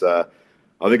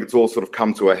 I think it's all sort of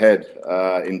come to a head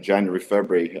in January,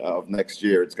 February of next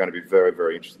year. It's going to be very,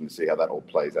 very interesting to see how that all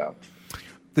plays out.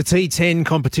 The T10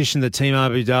 competition that Team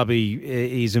Abu Dhabi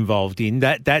is involved in,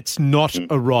 that's not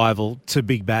a rival to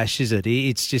Big Bash, is it?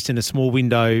 It's just in a small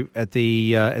window at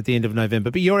the end of November.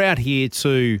 But you're out here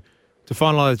to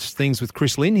finalise things with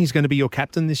Chris Lynn. He's going to be your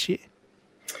captain this year.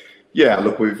 Yeah,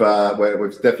 look, we're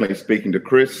definitely speaking to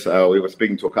Chris. We were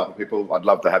speaking to a couple of people. I'd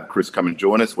love to have Chris come and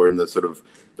join us. We're in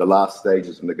the last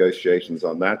stages of negotiations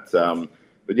on that.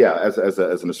 But yeah, as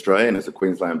an Australian, as a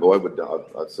Queensland boy,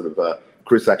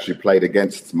 Chris actually played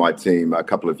against my team a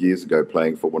couple of years ago,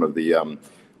 playing for one of the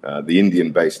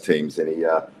Indian-based teams, and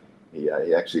he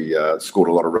actually scored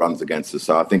a lot of runs against us.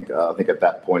 So I think at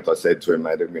that point I said to him,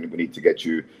 mate, we need to get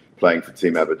you playing for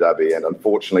Team Abu Dhabi. And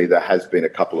unfortunately, there has been a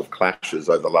couple of clashes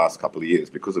over the last couple of years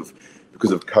because of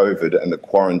COVID and the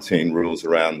quarantine rules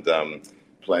around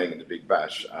playing in the Big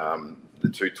Bash. The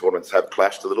 2 tournaments have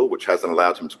clashed a little, which hasn't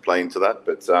allowed him to play into that,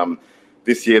 but.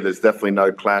 This year, there's definitely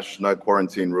no clash, no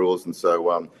quarantine rules, and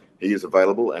so he is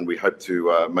available, and we hope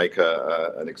to make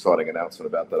an exciting announcement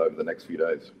about that over the next few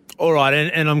days. All right,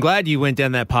 and I'm glad you went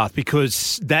down that path,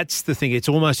 because that's the thing. It's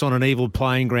almost on an evil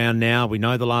playing ground now. We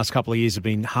know the last couple of years have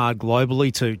been hard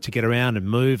globally to get around and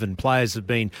move, and players have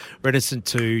been reticent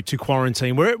to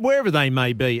quarantine, wherever they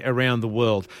may be around the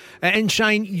world. And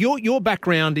Shane, your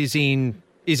background is in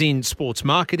sports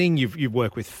marketing. You've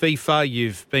worked with FIFA.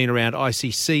 You've been around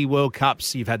ICC World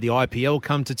Cups. You've had the IPL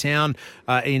come to town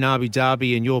in Abu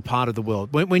Dhabi, and you're part of the world.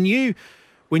 When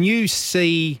you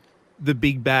see the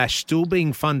Big Bash still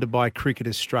being funded by Cricket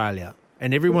Australia,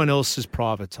 and everyone else is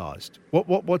privatised.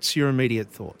 What's your immediate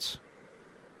thoughts?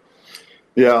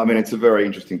 Yeah, I mean, it's a very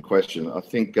interesting question. I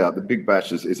think the Big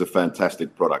Bash is a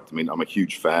fantastic product. I mean, I'm a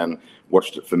huge fan,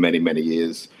 watched it for many, many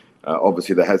years.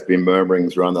 Obviously, there has been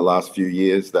murmurings around the last few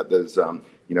years that there's,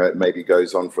 it maybe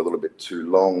goes on for a little bit too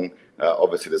long.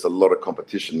 Obviously, there's a lot of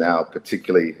competition now,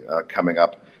 particularly coming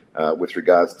up with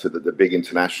regards to the big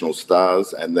international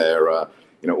stars, and they're,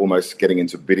 almost getting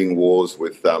into bidding wars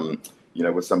with,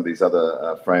 with some of these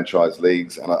other franchise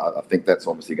leagues. And I think that's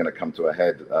obviously going to come to a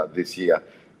head this year.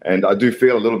 And I do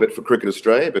feel a little bit for Cricket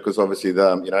Australia because obviously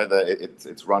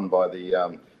it's run by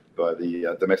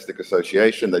the domestic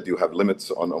association. They do have limits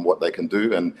on what they can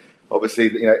do, and obviously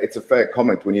it's a fair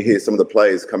comment when you hear some of the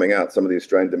players coming out, some of the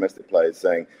Australian domestic players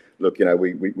saying, "Look,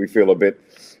 we feel a bit,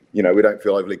 we don't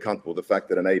feel overly comfortable with the fact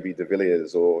that an AB de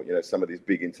Villiers or some of these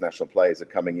big international players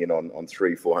are coming in on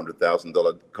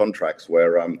 $300,000-$400,000 contracts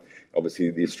where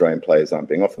obviously the Australian players aren't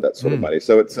being offered that sort of money."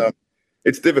 So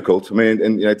it's difficult. I mean,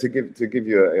 and to give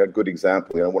you a good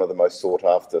example, one of the most sought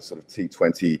after sort of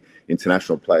T20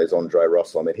 international players, Andre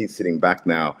Russell. I mean, he's sitting back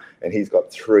now, and he's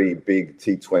got 3 big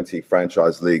T20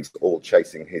 franchise leagues all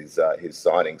chasing his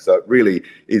signing. So it really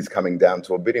is coming down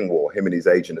to a bidding war. Him and his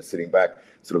agent are sitting back,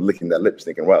 sort of licking their lips,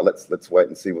 thinking, "Well, let's wait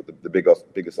and see what the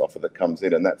biggest offer that comes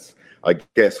in," and that's, I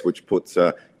guess, which puts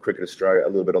Cricket Australia a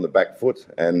little bit on the back foot,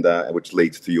 and which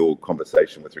leads to your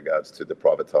conversation with regards to the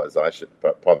privatisation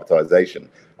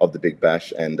of the Big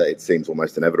Bash, and it seems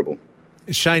almost inevitable.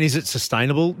 Shane, is it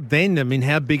sustainable then? I mean,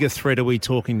 how big a threat are we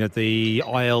talking that the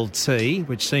ILT,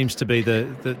 which seems to be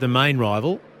the main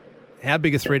rival, how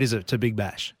big a threat is it to Big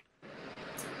Bash?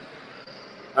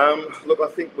 Look, I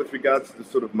think with regards to the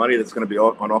sort of money that's going to be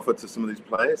on offer to some of these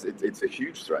players, it's a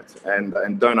huge threat.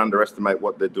 And don't underestimate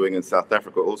what they're doing in South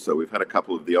Africa also. We've had a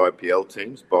couple of the IPL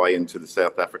teams buy into the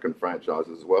South African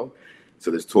franchises as well. So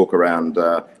there's talk around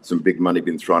some big money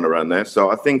being thrown around there.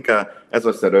 So I think, as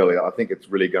I said earlier, I think it's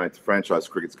really franchise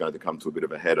cricket's going to come to a bit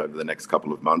of a head over the next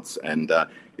couple of months. And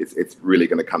it's really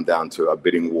going to come down to a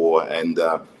bidding war. And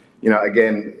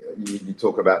again, you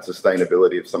talk about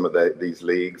sustainability of some of these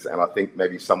leagues, and I think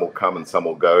maybe some will come and some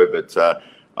will go. But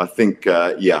I think,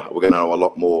 we're going to know a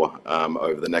lot more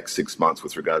over the next 6 months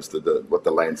with regards to what the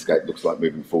landscape looks like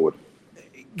moving forward.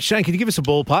 Shane, can you give us a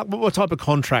ballpark? What type of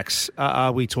contracts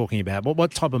are we talking about?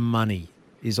 What type of money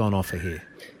is on offer here?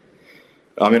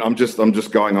 I mean, I'm just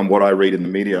going on what I read in the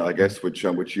media, I guess, which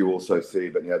you also see.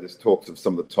 But there's talks of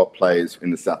some of the top players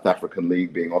in the South African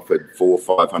league being offered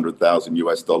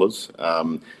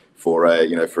 $500,000 for a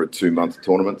 2-month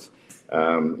tournament.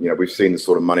 We've seen the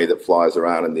sort of money that flies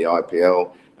around in the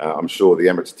IPL. I'm sure the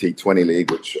Emirates T20 League,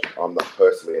 which I'm not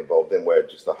personally involved in, we're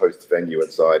just the host venue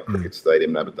inside Cricket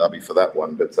Stadium in Abu Dhabi for that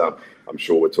one. But I'm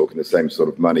sure we're talking the same sort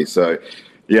of money. So.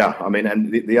 Yeah, I mean,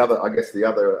 and the other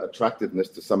attractiveness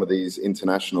to some of these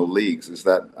international leagues is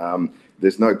that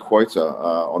there's no quota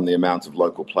on the amount of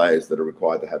local players that are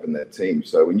required to have in their team.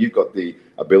 So when you've got the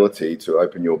ability to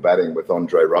open your batting with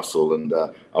Andre Russell and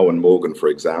Owen Morgan, for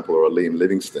example, or a Liam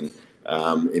Livingstone,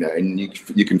 and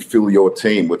you can fill your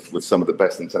team with some of the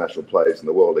best international players in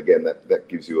the world. Again, that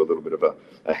gives you a little bit of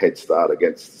a head start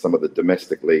against some of the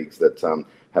domestic leagues that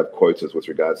have quotas with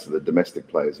regards to the domestic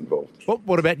players involved.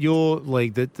 What about your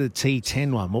league, the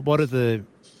T10 one? What are the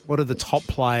top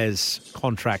players'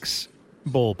 contracts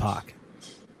ballpark?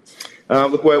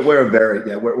 Look, we're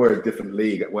a different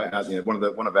league. We're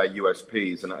one of our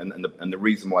USPs, and the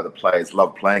reason why the players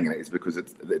love playing in it is because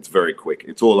it's very quick.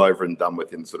 It's all over and done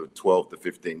within sort of 12 to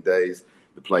 15 days.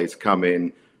 The players come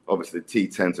in. Obviously, the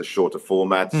T10s are shorter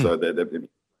formats, so they're 10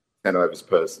 overs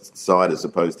per side as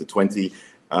opposed to 20.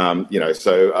 When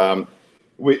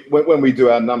we do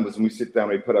our numbers and we sit down,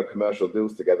 we put our commercial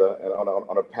deals together and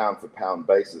on a pound for pound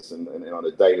basis and on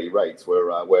a daily rates, we're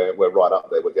right up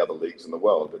there with the other leagues in the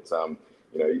world. But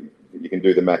you can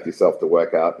do the math yourself to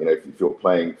work out. If you're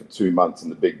playing for 2 months in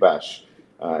the Big Bash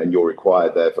and you're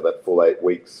required there for that full 8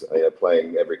 weeks,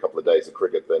 playing every couple of days of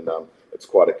cricket, then it's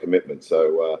quite a commitment.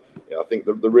 So I think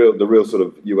the real sort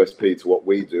of USP to what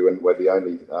we do, and we're the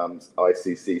only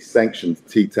ICC sanctioned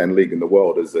T10 league in the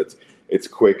world, is that it's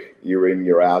quick. You're in,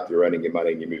 you're out, you're earning your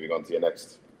money, and you're moving on to your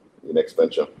next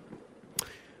venture.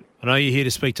 I know you're here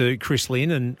to speak to Chris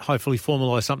Lynn and hopefully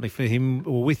formalise something for him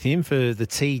or with him for the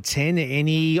T10.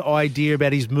 Any idea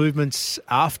about his movements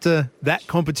after that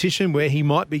competition, where he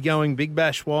might be going Big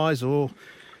Bash wise or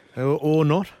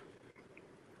not?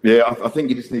 Yeah, I think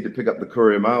you just need to pick up the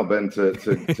Courier Mail, Ben,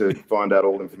 to find out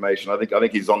all the information. I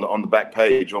think he's on the back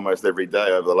page almost every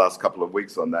day over the last couple of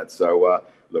weeks on that. So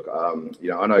look,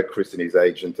 I know Chris and his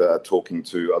agent are talking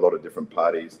to a lot of different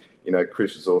parties.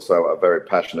 Chris is also a very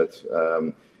passionate,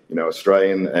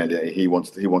 Australian, and he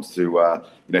wants to.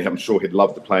 I'm sure he'd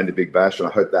love to play in the Big Bash, and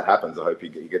I hope that happens. I hope he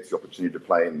gets the opportunity to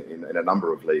play in a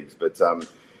number of leagues. But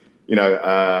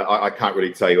I can't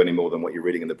really tell you any more than what you're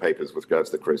reading in the papers with regards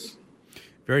to Chris.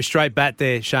 Very straight bat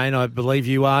there, Shane. I believe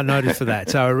you are noted for that,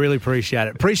 so I really appreciate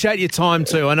it. Appreciate your time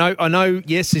too. I know.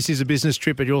 Yes, this is a business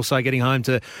trip, but you're also getting home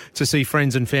to see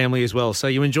friends and family as well. So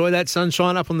you enjoy that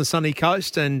sunshine up on the sunny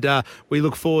coast, and we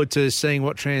look forward to seeing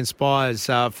what transpires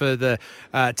for the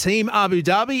Team Abu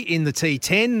Dhabi in the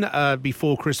T10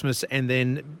 before Christmas and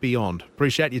then beyond.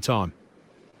 Appreciate your time.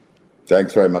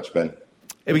 Thanks very much, Ben.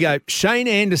 Here we go. Shane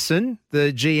Anderson,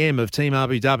 the GM of Team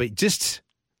Abu Dhabi, just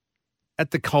at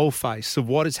the coalface of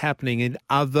what is happening in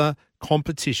other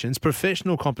competitions,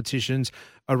 professional competitions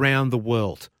around the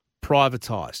world.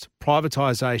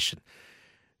 Privatisation.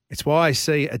 It's why I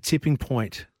see a tipping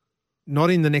point, not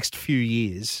in the next few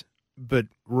years, but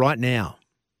right now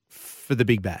for the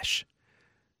Big Bash.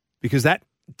 Because that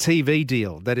TV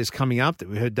deal that is coming up that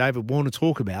we heard David Warner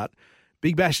talk about,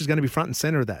 Big Bash is going to be front and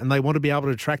centre of that, and they want to be able to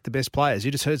attract the best players.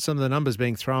 You just heard some of the numbers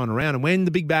being thrown around, and when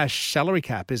the Big Bash salary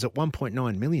cap is at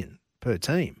 $1.9 million per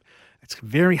team, it's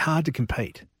very hard to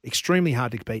compete, extremely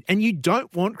hard to compete. And you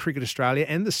don't want Cricket Australia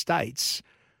and the States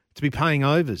to be paying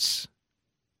overs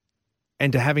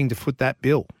and to having to foot that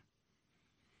bill.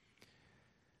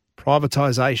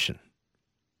 Privatisation,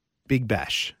 Big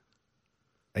Bash.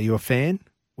 Are you a fan?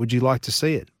 Would you like to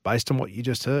see it based on what you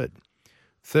just heard?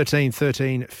 13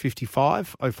 13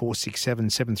 55 0467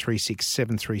 736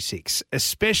 736,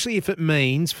 especially if it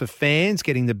means for fans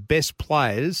getting the best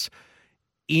players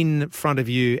in front of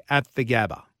you at the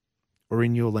Gabba or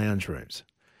in your lounge rooms.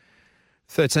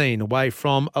 13 away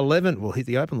from 11. We'll hit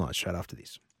the open line straight after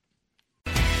this.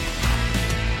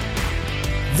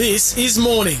 This is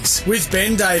Mornings with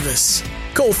Ben Davis.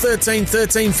 Call 13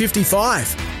 13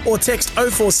 55 or text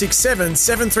 0467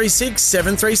 736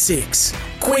 736.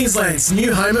 Queensland's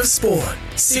new home of sport.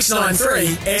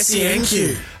 693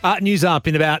 SENQ. News up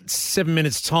in about 7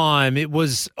 minutes' time. It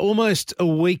was almost a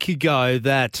week ago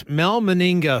that Mal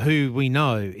Meninga, who we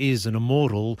know is an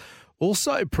immortal,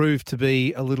 also proved to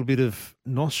be a little bit of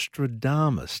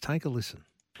Nostradamus. Take a listen.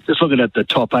 Just looking at the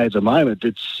top 8 at the moment,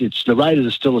 it's the Raiders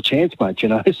are still a chance, mate,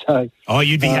 So,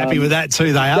 you'd be happy with that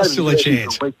too. They are still a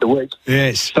chance. Week to week.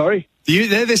 Yes. Sorry?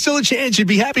 They're still a chance. You'd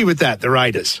be happy with that, the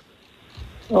Raiders.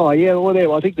 Oh, yeah.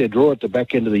 Well, I think their draw at the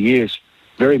back end of the year is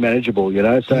very manageable,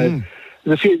 So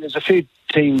there's a few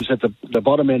teams at the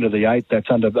bottom end of the 8 that's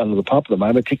under the pump at the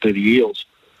moment, particularly the Eels.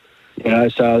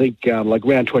 So I think like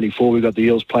round 24, we've got the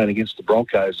Eels playing against the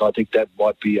Broncos. I think that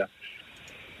might be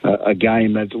a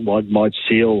game that might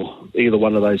seal either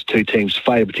one of those two teams'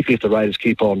 favour, particularly if the Raiders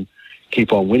keep on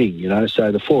winning,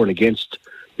 So the for and against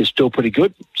is still pretty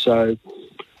good. So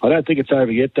I don't think it's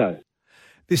over yet, though.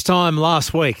 This time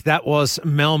last week, that was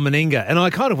Mal Meninga. And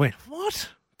I kind of went, what?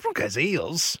 Broncos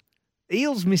Eels?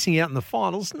 Eels missing out in the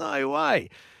finals? No way.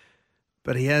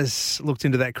 But he has looked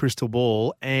into that crystal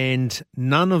ball, and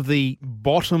none of the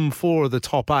bottom 4 of the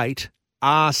top 8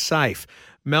 are safe.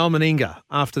 Mal Meninga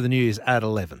after the news at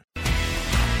 11.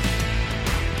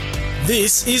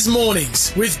 This is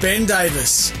Mornings with Ben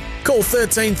Davis. Call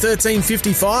 13 13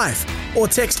 55 or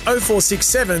text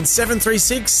 0467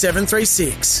 736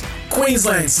 736.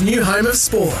 Queensland's new home of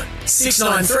sport.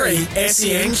 693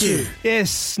 SENQ. Yes,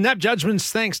 Snap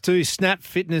Judgments, thanks to Snap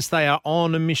Fitness. They are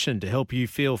on a mission to help you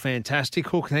feel fantastic.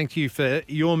 Hook, thank you for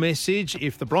your message.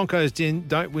 If the Broncos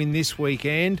don't win this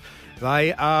weekend,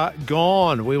 they are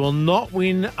gone. We will not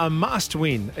win a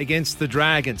must-win against the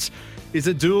Dragons. Is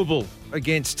it doable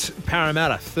against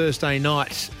Parramatta Thursday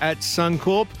night at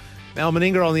Suncorp? Mal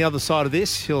Meninga on the other side of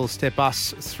this. He'll step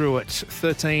us through it.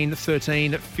 13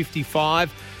 13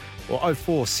 55 or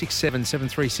 0467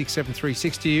 736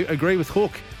 736. Do you agree with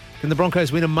Hook? Can the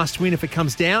Broncos win a must-win if it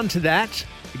comes down to that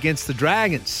against the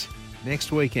Dragons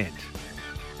next weekend?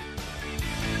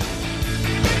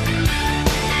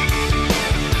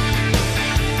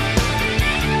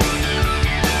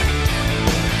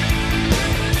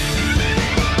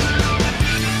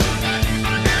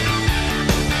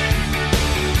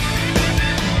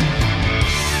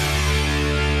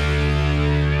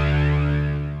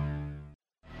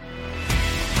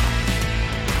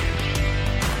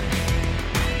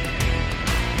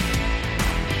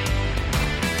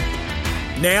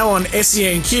 Now on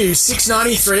SENQ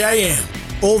 693 AM.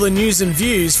 All the news and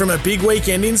views from a big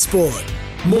weekend in sport.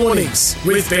 Mornings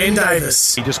with Ben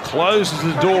Davis. He just closes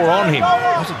the door on him.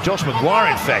 Was it Josh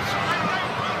McGuire, in fact?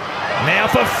 Now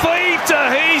for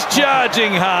Fifita, he's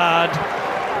charging hard.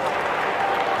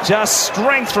 Just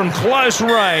strength from close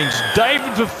range.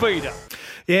 David Fifita.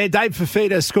 Yeah, Dave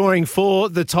Fafita scoring for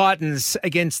the Titans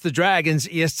against the Dragons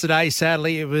yesterday.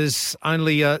 Sadly, it was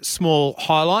only a small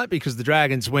highlight because the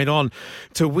Dragons went on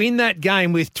to win that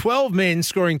game with 12 men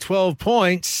scoring 12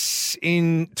 points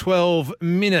in 12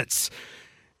 minutes.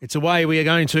 It's a way we are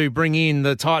going to bring in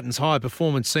the Titans High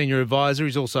Performance Senior Advisor.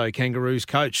 He's also Kangaroos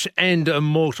coach and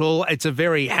immortal. It's a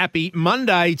very happy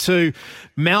Monday to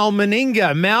Mal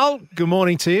Meninga. Mal, good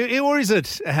morning to you. Or is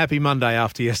it a happy Monday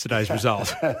after yesterday's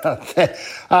result?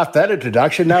 After that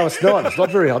introduction, no, it's not.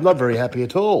 I'm not very happy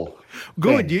at all.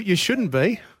 Good. You shouldn't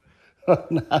be.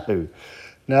 No.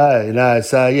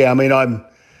 So, yeah, I mean,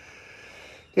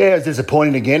 it was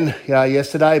disappointing again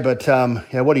yesterday, but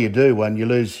what do you do when you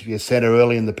lose your centre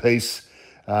early in the piece?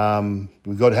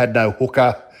 Had no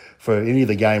hooker for any of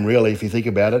the game, really, if you think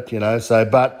about it, So,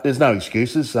 but there's no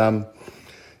excuses. We're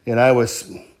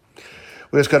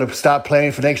just got to start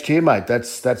planning for next year, mate.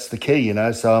 That's the key,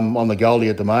 So I'm on the goalie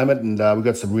at the moment, and we've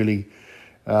got some really,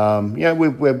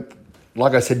 we're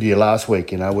like I said to you last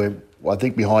week, I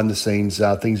think behind the scenes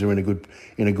things are in a good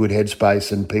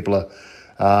headspace, and people are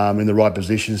in the right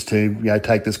positions to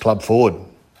take this club forward.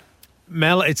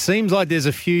 Mal, it seems like there's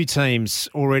a few teams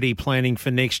already planning for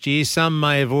next year. Some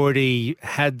may have already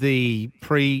had the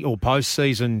pre- or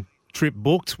post-season trip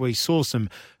booked. We saw some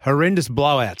horrendous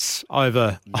blowouts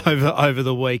over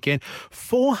the weekend.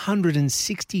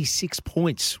 466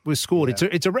 points were scored. Yeah.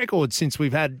 It's a record since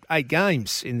we've had 8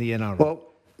 games in the NRL.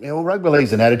 Well, rugby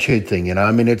league's an attitude thing,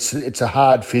 I mean, it's a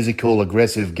hard, physical,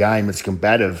 aggressive game. It's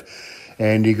combative.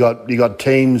 And you got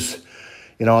teams,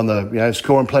 on the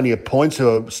scoring plenty of points who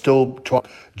are still trying to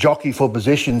jockey for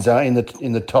positions in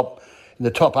the top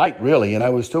 8. Really,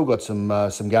 we've still got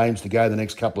some games to go the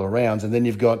next couple of rounds, and then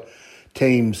you've got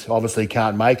teams obviously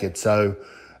can't make it. So,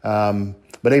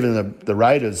 but even the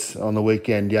Raiders on the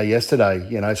weekend,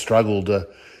 yesterday, struggled to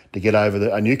get over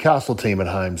a Newcastle team at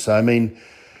home. So I mean,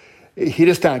 you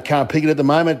just can't pick it at the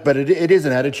moment. But it is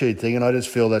an attitude thing, and I just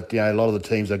feel that a lot of the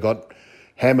teams that got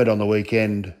hammered on the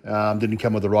weekend didn't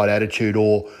come with the right attitude,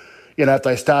 or if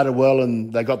they started well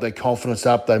and they got their confidence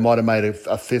up, they might have made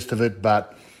a fist of it.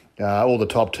 But all the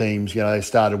top teams, they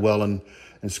started well and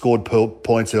scored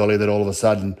points early, that all of a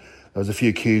sudden there was a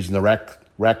few cues in the rack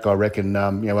I reckon,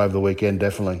 over the weekend,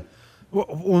 definitely.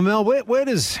 Well, Mel, where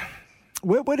does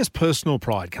personal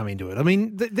pride come into it? I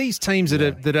mean, these teams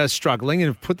that are struggling and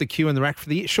have put the cue in the rack for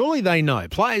the year, surely they know,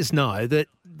 players know that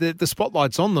the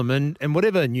spotlight's on them, and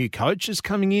whatever new coach is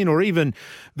coming in, or even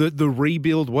the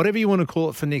rebuild, whatever you want to call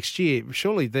it for next year,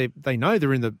 surely they know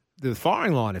they're in the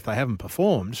firing line if they haven't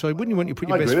performed. So wouldn't you want to put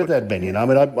your best foot? I agree with that, Ben. I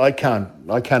mean, I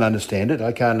can't understand it.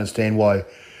 I can't understand why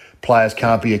players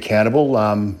can't be accountable.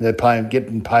 They're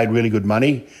getting paid really good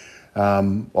money.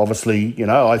 Obviously,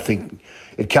 I think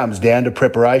it comes down to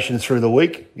preparation through the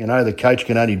week. The coach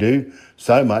can only do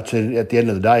so much, and at the end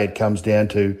of the day, it comes down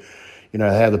to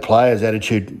how the player's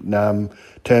attitude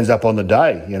turns up on the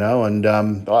day, and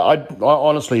I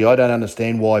honestly, I don't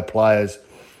understand why players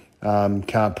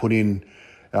can't put in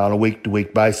on a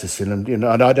week-to-week basis, and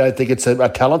I don't think it's a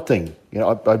talent thing.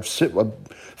 I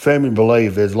firmly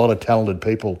believe there's a lot of talented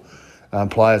people,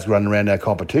 players running around our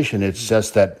competition. It's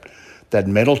just that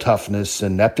mental toughness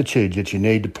and aptitude that you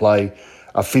need to play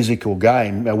a physical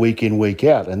game week in, week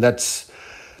out, and that's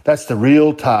the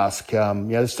real task.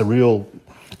 That's the real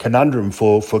conundrum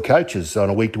for coaches on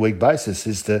a week-to-week basis,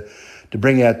 is to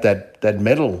bring out that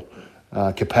mental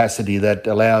capacity that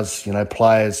allows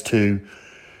players to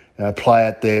play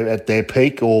at their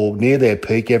peak or near their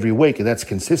peak every week, and that's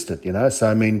consistent. So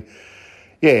I mean,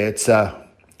 it's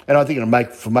and I think it'll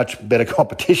make for much better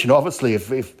competition, obviously,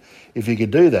 if you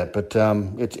could do that. But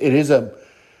it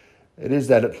is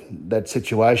that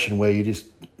situation where you just,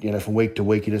 from week to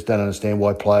week, you just don't understand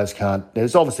why players can't.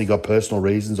 There's obviously got personal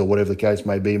reasons, or whatever the case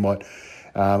may be, might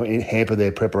hamper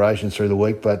their preparations through the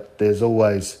week. But there's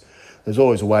always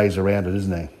ways around it,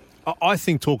 isn't there? I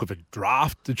think talk of a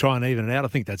draft to try and even it out, I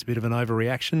think that's a bit of an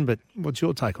overreaction. But what's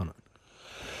your take on it?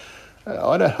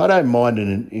 I don't mind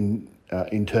an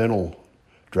internal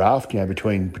draft,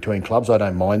 between clubs. I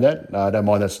don't mind that. I don't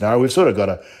mind that scenario. We've sort of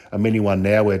got a mini one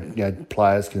now where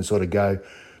players can sort of go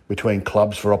between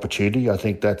clubs for opportunity. I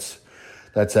think that's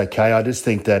okay. I just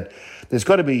think that there's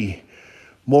got to be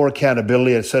more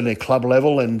accountability at certainly at club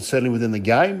level, and certainly within the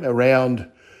game,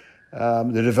 around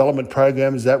the development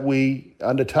programs that we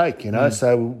undertake.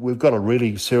 So we've got to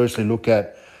really seriously look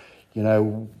at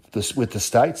with the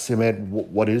states,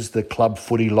 what is the club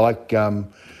footy like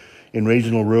in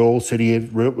regional, rural, city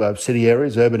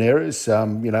areas, urban areas.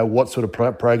 What sort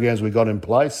of programs we got in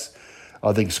place.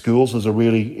 I think schools is a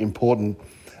really important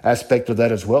aspect of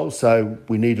that as well. So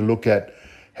we need to look at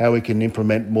how we can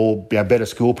implement more better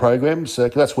school programs.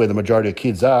 That's where the majority of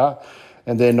kids are.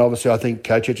 And then obviously I think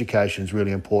coach education is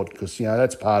really important because,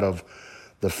 that's part of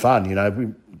the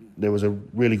fun. There was a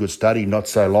really good study not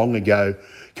so long ago,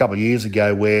 a couple of years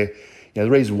ago, where the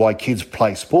reason why kids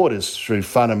play sport is through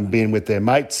fun and being with their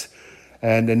mates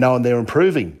and knowing they're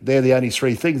improving. They're the only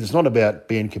three things. It's not about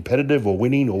being competitive or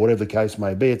winning or whatever the case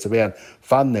may be. It's about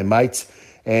fun, their mates,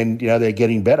 and, they're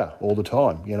getting better all the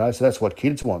time, so that's what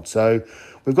kids want. So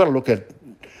we've got to look at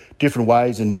different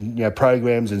ways and,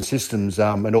 programs and systems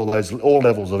and all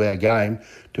levels of our game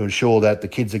to ensure that the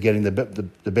kids are getting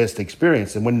the best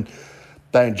experience. And when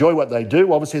they enjoy what they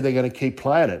do, obviously they're going to keep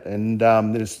playing it. And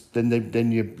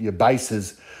then your base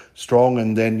is strong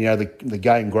and then, the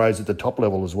game grows at the top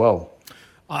level as well.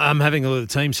 I'm having a look at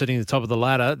the team sitting at the top of the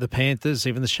ladder, the Panthers,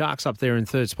 even the Sharks up there in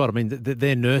third spot. I mean,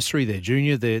 their nursery, their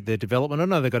junior, their development. I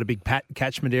know they've got a big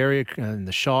catchment area in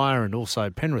the Shire and also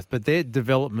Penrith, but their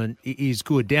development is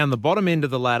good. Down the bottom end of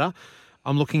the ladder,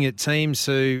 I'm looking at teams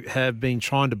who have been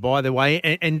trying to buy their way.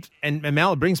 And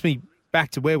Mal, it brings me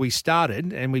back to where we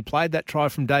started, and we played that try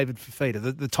from David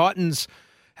Fifita. The Titans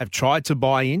have tried to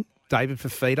buy in David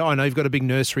Fifita. I know you've got a big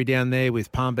nursery down there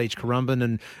with Palm Beach,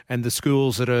 Currumbin and the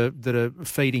schools that are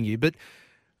feeding you. But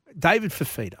David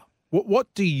Fifita,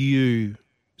 what do you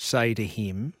say to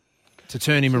him to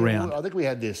turn him around? I think we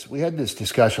had this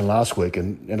discussion last week,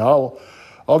 and I'll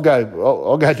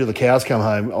go till the cows come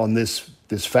home on this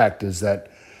fact is that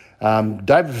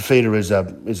David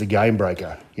Fifita is a game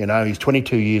breaker. He's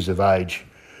 22 years of age.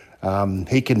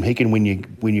 He can win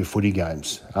your footy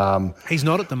games. He's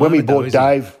not at the moment. When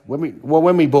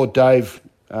we bought Dave,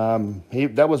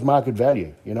 that was market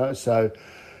value. So,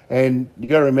 and you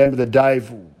got to remember that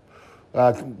Dave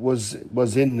was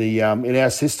in our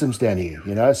systems down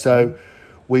here. So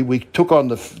we took on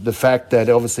the fact that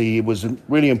obviously it was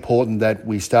really important that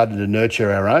we started to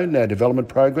nurture our development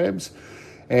programs,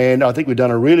 and I think we've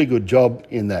done a really good job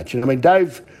in that.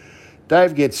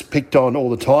 Dave gets picked on all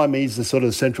the time. He's the sort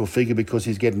of central figure because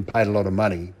he's getting paid a lot of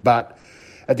money. But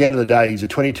at the end of the day, he's a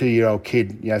 22-year-old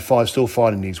kid, still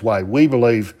finding his way. We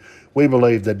believe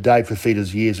that Dave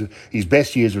Fifita's his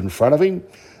best years are in front of him.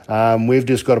 We've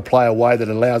just got to play a way that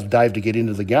allows Dave to get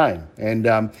into the game. And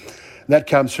that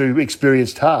comes through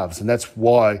experienced halves, and that's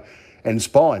why, and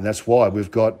spine, that's why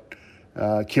we've got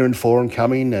Kieran Foran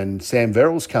coming and Sam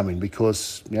Verrills coming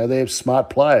because, they're smart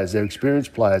players, they're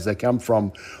experienced players, they come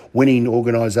from winning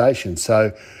organisations.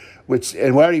 So, we've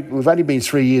only been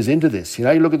 3 years into this. You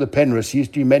look at the Penrith,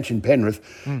 you mentioned Penrith,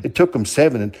 it took them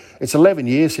 7, and it's 11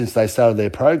 years since they started their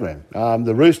program.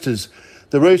 The Roosters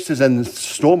and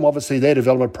Storm, obviously their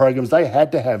development programs, they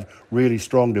had to have really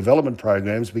strong development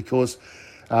programs because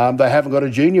they haven't got a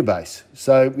junior base.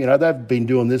 So, they've been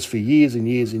doing this for years and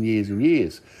years and years and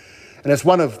years. And it's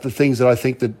one of the things that I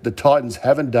think that the Titans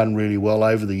haven't done really well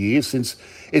over the years since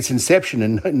its inception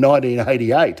in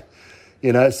 1988.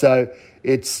 So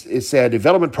it's our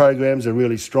development programs are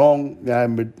really strong.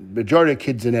 Majority of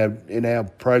kids in our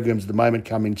programs at the moment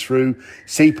coming through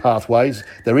see pathways.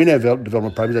 They're in our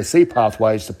development programs. They see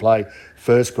pathways to play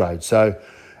first grade. So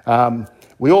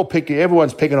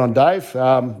everyone's picking on Dave,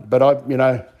 but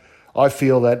I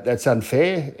feel that that's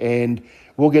unfair and.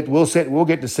 We'll get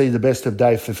to see the best of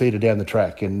Dave Fifita down the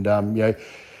track, and and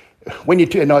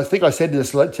I think I said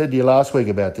to you last week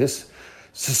about this.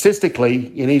 Statistically,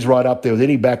 and he's right up there with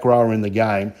any back rower in the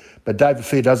game. But Dave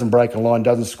Fifita doesn't break a line,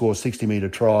 doesn't score 60-metre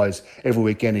tries every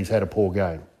weekend. He's had a poor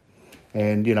game,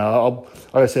 and like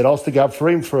I said, I'll stick up for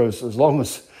him for as long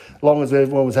as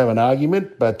everyone was having an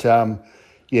argument. But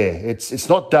it's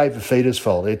not Dave Fifita's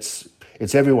fault. It's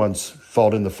everyone's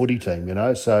fault in the footy team,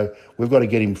 So we've got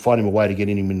to find him a way to get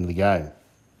him into the game.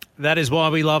 That is why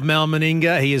we love Mal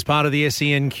Meninga. He is part of the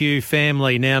SENQ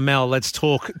family. Now, Mal, let's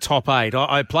talk top 8.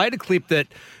 I played a clip that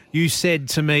you said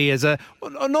to me as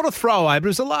not a throwaway, but it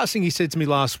was the last thing you said to me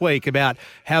last week about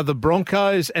how the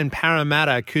Broncos and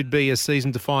Parramatta could be a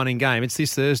season-defining game. It's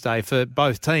this Thursday for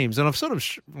both teams, and I've sort of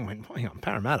went, hang on,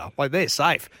 Parramatta, they're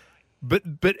safe, but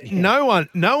no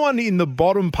one in the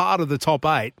bottom part of the top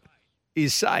 8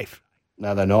 is safe.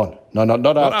 No, they're not. Not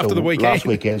after the weekend. Last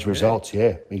weekend's results.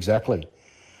 Yeah, exactly.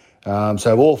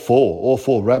 So all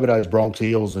four, Rabbitohs, Bronx,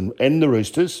 Eels and the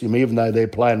Roosters, even though they're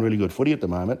playing really good footy at the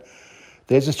moment,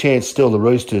 there's a chance still the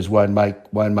Roosters won't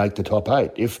make the top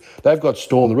 8. If they've got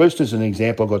Storm, the Roosters, an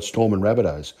example, got Storm and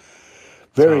Rabbitohs.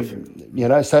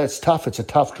 So it's tough. It's a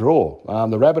tough draw.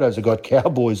 The Rabbitohs have got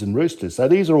Cowboys and Roosters. So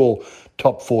these are all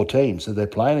top 4 teams that they're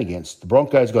playing against. The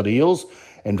Broncos got Eels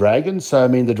and Dragons. So,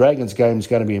 the Dragons game is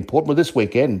going to be important. Well, this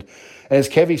weekend, as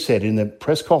Kevy said in the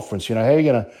press conference, how are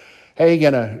you how are you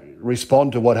going to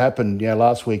respond to what happened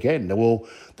last weekend? Well,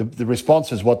 the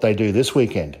response is what they do this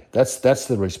weekend. That's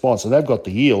the response. And they've got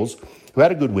the Eels, who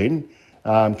had a good win,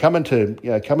 coming to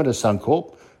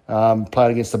Suncorp,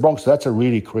 playing against the Bronx. So that's a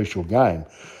really crucial game.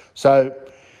 So,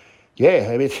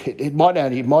 yeah, I mean, it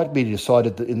might be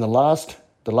decided in the last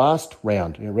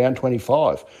round, round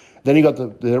 25. Then you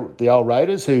got the old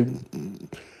Raiders, who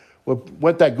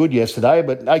weren't that good yesterday,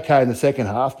 but okay in the second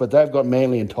half. But they've got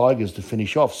Manly and Tigers to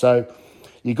finish off. So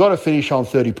you've got to finish on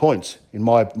 30 points, in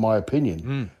my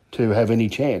opinion, to have any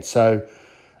chance. So,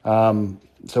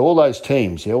 all those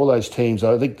teams,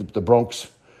 I think the Bronx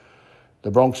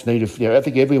need to. I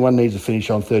think everyone needs to finish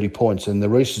on 30 points, and the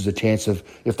Roosters a chance of,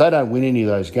 if they don't win any of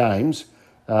those games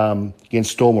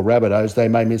against Storm or Rabbitohs, they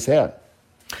may miss out.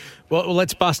 Well,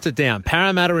 let's bust it down.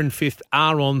 Parramatta in fifth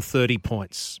are on 30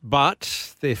 points,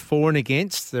 but they're for and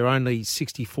against. They're only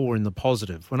 64 in the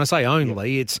positive. When I say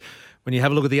only, it's when you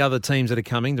have a look at the other teams that are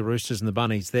coming, the Roosters and the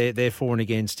Bunnies, their for and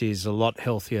against is a lot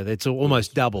healthier. It's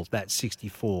almost double that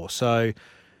 64. So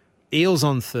Eels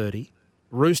on 30,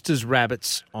 Roosters,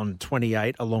 Rabbits on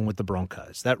 28, along with the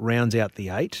Broncos. That rounds out the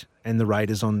 8, and the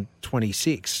Raiders on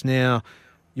 26. Now,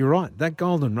 you're right, that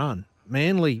golden run,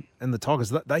 Manly and the Tigers,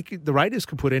 the Raiders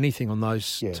could put anything on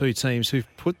those two teams who've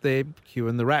put their cue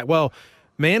in the rack. Well,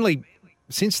 Manly,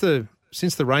 since the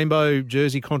rainbow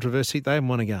jersey controversy, they haven't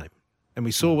won a game. And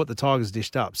we saw what the Tigers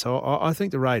dished up. So I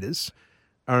think the Raiders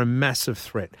are a massive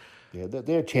threat. Yeah,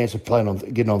 they're a chance of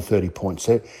getting on 30 points.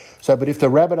 So, but if the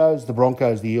Rabbitohs, the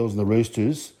Broncos, the Eels and the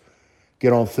Roosters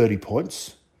get on 30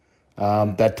 points,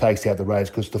 that takes out the Raiders,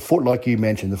 because like you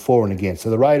mentioned, the for and against. So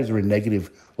the Raiders are in negative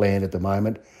land at the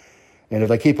moment. And if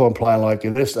they keep on playing like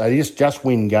this, they just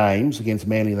win games against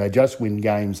Manly, they just win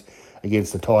games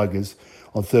against the Tigers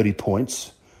on 30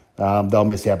 points, they'll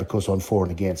miss out because on for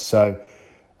and against. So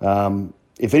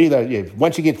if any of those,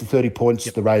 once you get to 30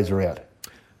 points, the Raiders are out.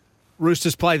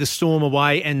 Roosters play the Storm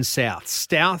away and Souths.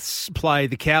 Souths play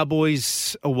the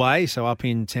Cowboys away, so up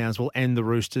in Townsville, and the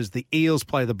Roosters. The Eels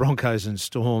play the Broncos and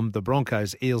Storm. The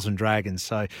Broncos, Eels and Dragons.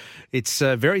 So it's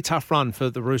a very tough run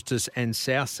for the Roosters and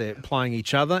Souths. They're playing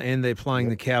each other, and they're playing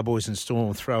the Cowboys and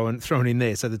Storm thrown in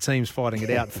there. So the team's fighting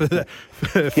it out for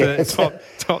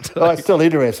top two. Oh, it's still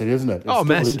interesting, isn't it? It's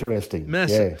massive. Interesting.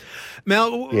 Massive. Yeah.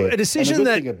 Mel, a decision and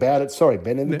the good thing about it, sorry,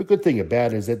 Ben, and the good thing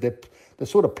about it is that they're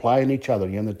sort of playing each other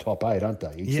in the top 8, aren't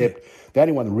they? Except the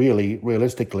only one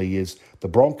realistically is the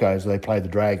Broncos. They play the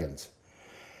Dragons,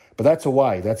 but that's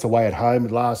away. That's away at home,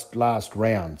 last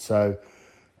round. So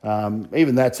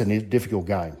even that's a difficult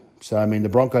game. So I mean, the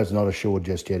Broncos are not assured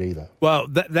just yet either. Well,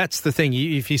 that's the thing.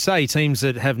 If you say teams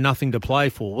that have nothing to play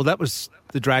for, well, that was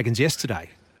the Dragons yesterday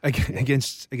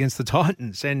against the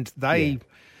Titans, and they.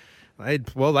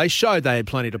 They showed they had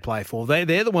plenty to play for. They're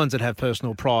the ones that have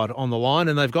personal pride on the line,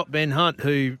 and they've got Ben Hunt,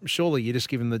 who surely you just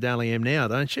give him the Dally M now,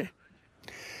 don't you?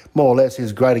 More or less. He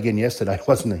was great again yesterday,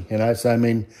 wasn't he? So I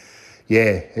mean,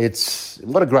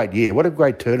 what a great year. What a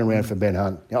great turnaround for Ben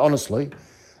Hunt. Honestly,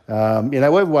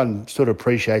 everyone sort of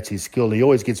appreciates his skill. He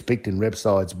always gets picked in rep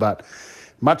sides, but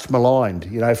much maligned,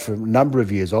 for a number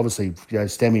of years, obviously,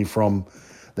 stemming from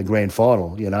the grand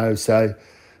final, so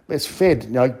it's fair,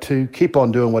 to keep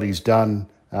on doing what he's done,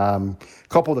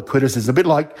 cop all the criticism, a bit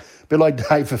like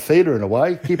Dave Fafita in a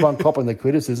way, keep on copping the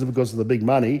criticism because of the big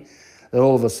money, then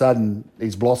all of a sudden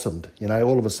he's blossomed,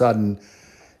 all of a sudden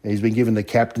he's been given the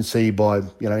captaincy by,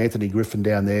 Anthony Griffin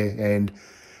down there and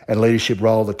leadership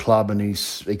role of the club, and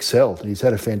he's excelled. He's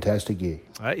had a fantastic year.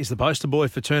 He's the poster boy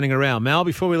for turning around. Mal,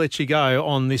 before we let you go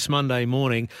on this Monday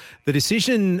morning, the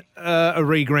decision, a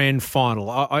re-grand final,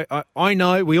 I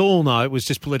know, we all know it was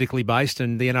just politically based,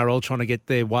 and the NRL trying to get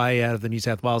their way out of the New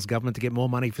South Wales government to get more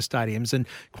money for stadiums, and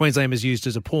Queensland was used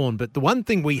as a pawn. But the one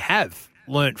thing we have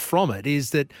learnt from it is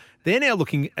that they're now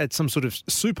looking at some sort of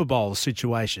Super Bowl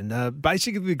situation.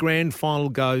 Basically, the grand final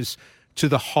goes to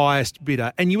the highest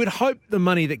bidder. And you would hope the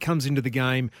money that comes into the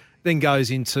game then goes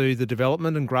into the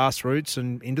development and grassroots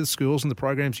and into the schools and the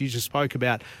programs you just spoke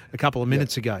about a couple of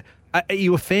minutes ago. Are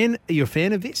you a fan? Are you a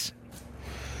fan of this?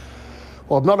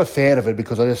 Well, I'm not a fan of it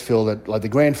because I just feel that the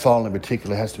grand final in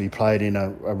particular has to be played in a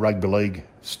rugby league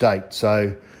state.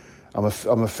 So I'm a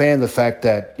fan of the fact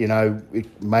that,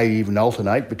 it may even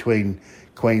alternate between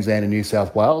Queensland and New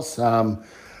South Wales.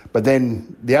 But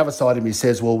then the other side of me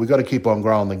says, well, we've got to keep on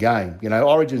growing the game.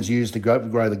 Origin's used to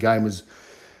grow the game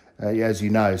as you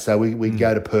know. So we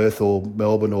go to Perth or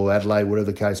Melbourne or Adelaide,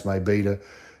 whatever the case may be,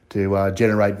 to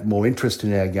generate more interest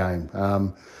in our game.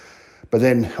 But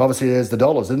then obviously there's the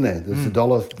dollars, isn't there? There's the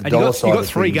dollar side. You've got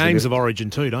 3 games of Origin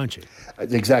too, don't you?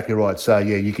 Exactly right. So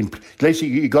you can at least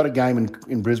you got a game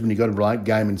in Brisbane, you got a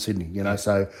game in Sydney.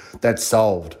 So that's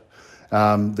solved.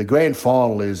 The grand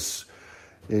final is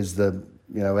the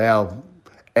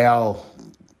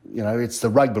it's the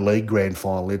rugby league grand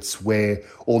final. It's where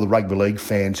all the rugby league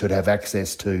fans should have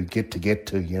access to get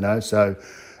to. So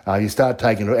you start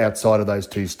taking it outside of those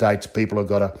two states, people have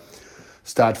got to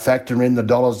start factoring in the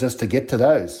dollars just to get to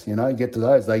those.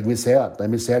 They miss out. They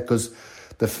miss out because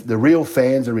the real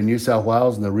fans are in New South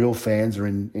Wales and the real fans are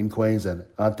in Queensland,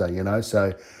 aren't they?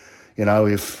 So,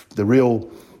 if the real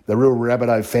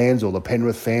Rabbitoh fans or the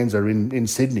Penrith fans are in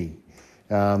Sydney,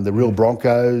 the real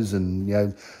Broncos and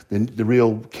the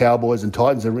real Cowboys and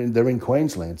Titans they're in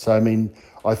Queensland. So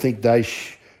I think they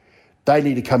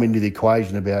need to come into the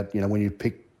equation about when you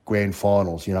pick grand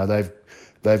finals.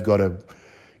 They've got to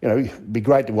it'd be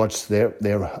great to watch their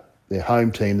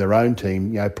home team, their own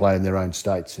team, play in their own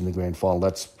states in the grand final.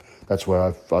 That's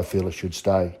where I feel it should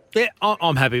stay. Yeah,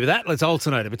 I'm happy with that. Let's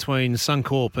alternate it between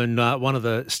Suncorp and one of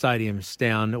the stadiums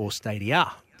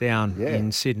stadia down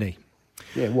in Sydney.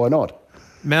 Yeah, why not?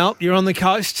 Mal, you're on the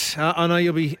coast. I know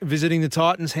you'll be visiting the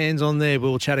Titans. Hands on there.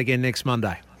 We'll chat again next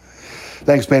Monday.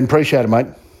 Thanks, Ben. Appreciate it, mate.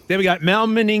 There we go. Mal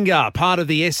Meninga, part of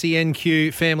the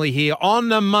SENQ family here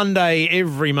on a Monday,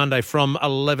 every Monday from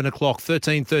 11 o'clock,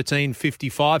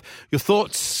 13:55. Your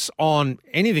thoughts on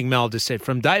anything Mal just said,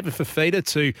 from David Fafita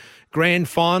to grand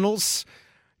finals.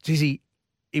 Geez, he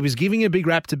was giving a big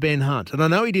rap to Ben Hunt, and I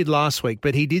know he did last week,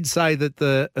 but he did say that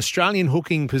the Australian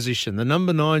hooking position, the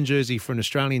number 9 jersey for an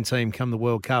Australian team come the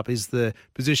World Cup, is the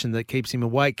position that keeps him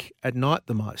awake at night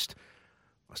the most.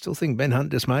 I still think Ben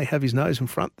Hunt just may have his nose in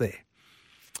front there.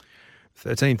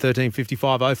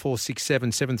 13:55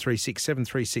 0467 736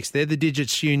 736. They're the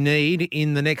digits you need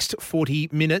in the next 40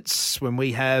 minutes when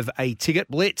we have a ticket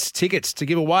blitz. Tickets to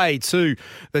give away to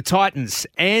the Titans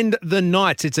and the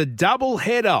Knights. It's a double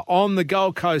header on the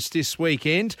Gold Coast this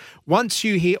weekend. Once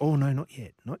you hear... Oh, no, not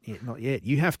yet.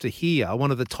 You have to hear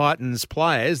one of the Titans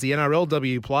players, the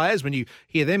NRLW players, when you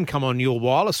hear them come on your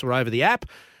wireless or over the app.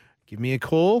 Give me a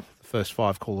call. The first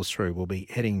 5 callers through will be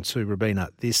heading to Robina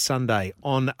this Sunday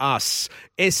on Us.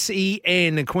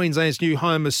 SEN, Queensland's new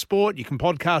home of sport. You can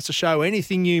podcast the show,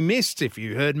 anything you missed. If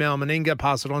you heard Mal Meninga,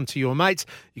 pass it on to your mates.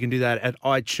 You can do that at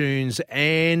iTunes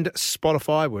and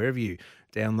Spotify, wherever you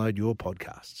download your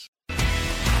podcasts.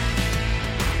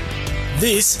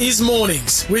 This is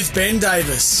Mornings with Ben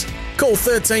Davis. Call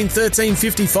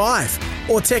 1355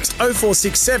 or text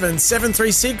 0467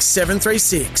 736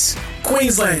 736.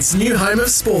 Queensland's new home of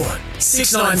sport.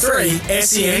 693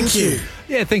 SENQ.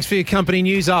 Yeah, thanks for your company.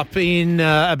 News up in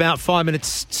about 5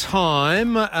 minutes'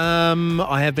 time.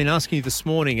 I have been asking you this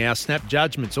morning our Snap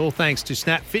judgments, all thanks to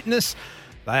Snap Fitness.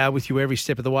 They are with you every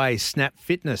step of the way.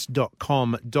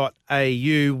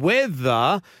 snapfitness.com.au.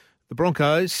 Whether the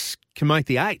Broncos can make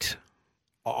the 8.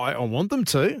 I want them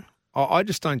to. I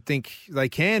just don't think they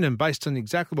can, and based on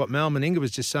exactly what Mal Meninga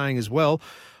was just saying as well,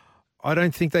 I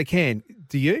don't think they can.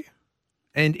 Do you?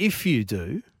 And if you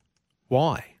do,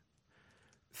 why?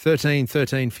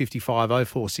 13:55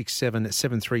 0467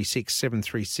 736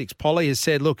 736. Polly has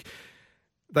said, look,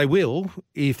 they will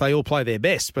if they all play their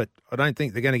best, but I don't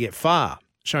think they're going to get far.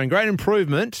 Showing great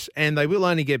improvement, and they will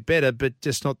only get better, but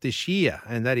just not this year.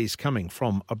 And that is coming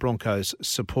from a Broncos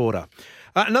supporter.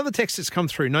 Another text that's come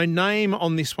through, no name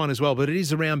on this one as well, but it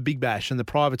is around Big Bash and the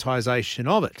privatisation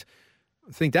of it.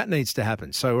 I think that needs to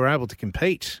happen so we're able to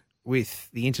compete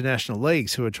with the international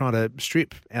leagues who are trying to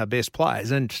strip our best players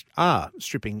and are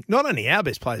stripping not only our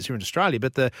best players here in Australia,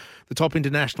 but the top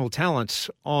international talent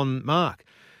on mark.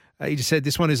 He just said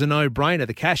this one is a no-brainer.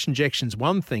 The cash injection's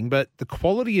one thing, but the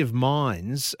quality of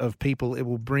minds of people it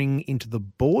will bring into the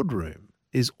boardroom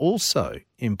is also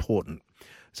important.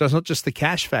 So it's not just the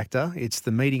cash factor, it's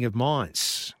the meeting of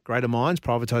minds. Greater minds,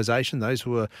 privatisation, those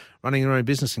who are running their own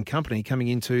business and company coming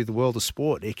into the world of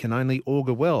sport. It can only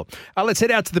augur well. Let's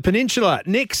head out to the peninsula.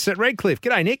 Nick's at Redcliffe.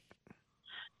 G'day, Nick.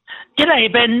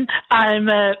 G'day, Ben. I'm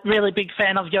a really big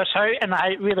fan of your show, and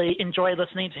I really enjoy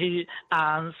listening to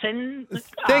Sen.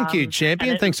 Thank you,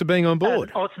 champion. Thanks for being on board.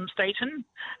 An awesome station.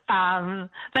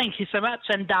 Thank you so much.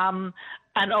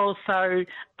 And also,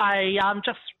 I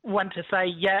just want to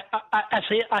say,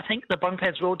 I think the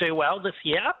Broncos will do well this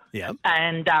year. Yeah.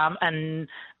 And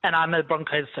I'm a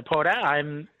Broncos supporter.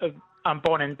 I'm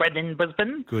born and bred in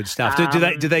Brisbane. Good stuff.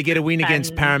 Do they get a win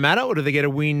against Parramatta, or do they get a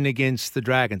win against the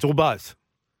Dragons, or both?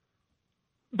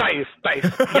 Both.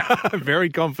 Yeah. Very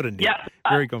confident. Yeah.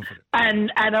 Very confident. And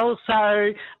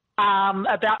also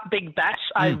about Big Bash,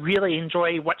 I really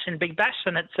enjoy watching Big Bash,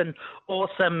 and it's an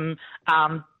awesome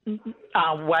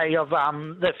way of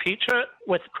the future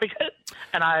with cricket,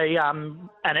 and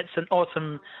it's an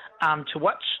awesome to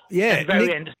watch. Yeah, and very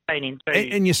Nick, entertaining too.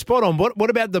 And you're spot on. What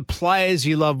about the players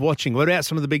you love watching? What about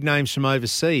some of the big names from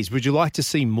overseas? Would you like to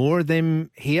see more of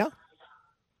them here?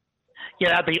 Yeah,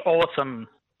 that'd be awesome.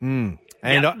 And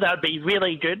that'd be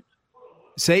really good.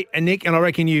 See, and Nick, and I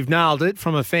reckon you've nailed it.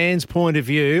 From a fan's point of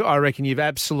view, I reckon you've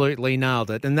absolutely nailed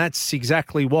it. And that's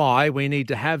exactly why we need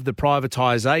to have the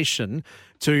privatisation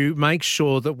to make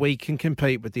sure that we can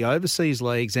compete with the overseas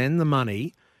leagues and the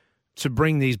money to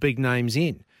bring these big names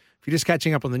in. If you're just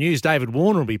catching up on the news, David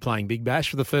Warner will be playing Big Bash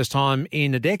for the first time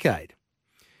in a decade.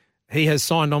 He has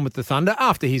signed on with the Thunder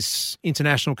after his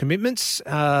international commitments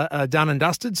are done and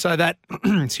dusted. So that,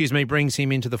 brings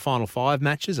him into the final 5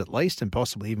 matches at least and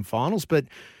possibly even finals. But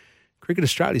Cricket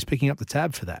Australia is picking up the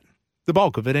tab for that. The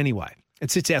bulk of it anyway.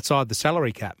 It sits outside the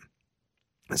salary cap.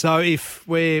 So if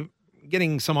we're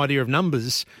getting some idea of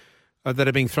numbers that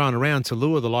are being thrown around to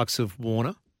lure the likes of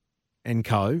Warner and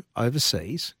co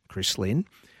overseas, Chris Lynn,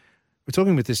 we're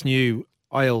talking with this new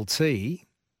ILT,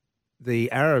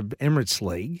 the Arab Emirates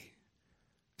League,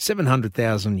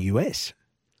 $700,000 US.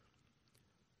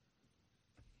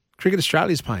 Cricket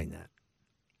Australia is paying that.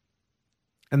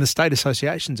 And the state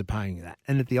associations are paying that.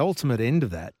 And at the ultimate end of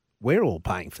that, we're all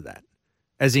paying for that.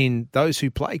 As in those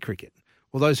who play cricket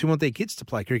or those who want their kids to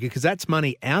play cricket, because that's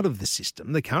money out of the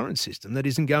system, the current system, that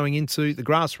isn't going into the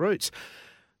grassroots.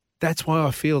 That's why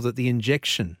I feel that the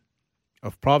injection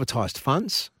of privatised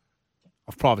funds,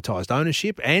 of privatised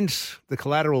ownership, and the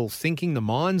collateral thinking, the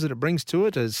minds that it brings to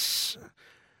it, as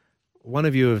one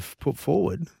of you have put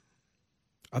forward,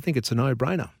 I think it's a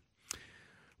no-brainer.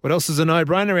 What else is a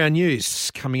no-brainer? Our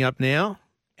news coming up now,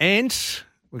 and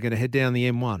we're going to head down the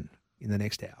M1 in the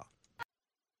next hour.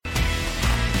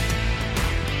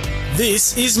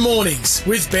 This is Mornings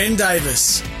with Ben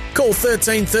Davis. Call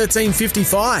 13 13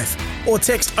 55 or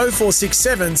text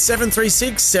 0467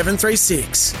 736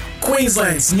 736.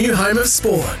 Queensland's new home of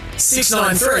sport.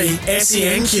 693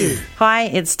 SENQ. Hi,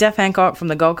 it's Steph Hancock from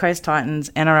the Gold Coast Titans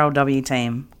NRLW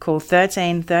team. Call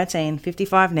 13 13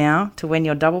 55 now to win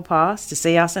your double pass to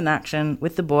see us in action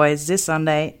with the boys this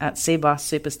Sunday at Seabus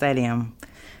Super Stadium.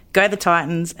 Go the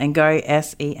Titans and go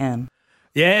SEN.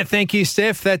 Yeah, thank you,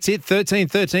 Steph. That's it, 13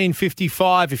 13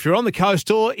 55. If you're on the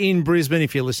coast or in Brisbane,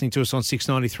 if you're listening to us on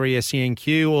 693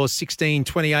 SENQ or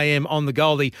 1620 AM on the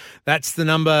Goldie, that's the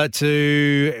number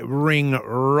to ring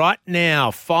right now.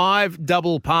 5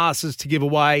 double passes to give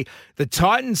away. The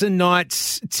Titans and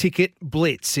Knights Ticket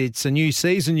Blitz. It's a new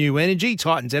season, new energy.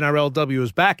 Titans NRLW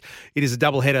is back. It is a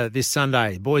doubleheader this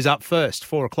Sunday. Boys up first,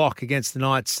 4 o'clock against the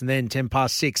Knights, and then 10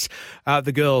 past 6.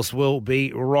 The girls will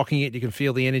be rocking it. You can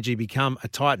feel the energy become a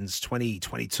Titans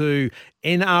 2022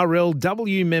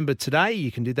 NRLW member today.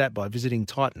 You can do that by visiting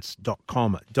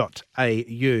titans.com.au.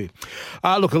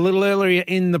 Look, a little earlier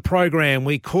in the program,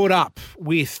 we caught up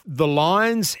with the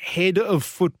Lions head of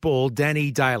football, Danny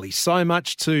Daly. So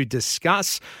much to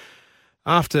discuss.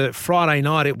 After Friday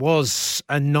night, it was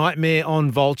a nightmare on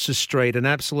Vulture Street, an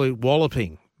absolute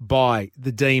walloping by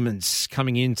the Demons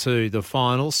coming into the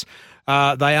finals.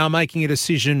 They are making a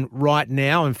decision right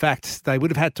now. In fact, they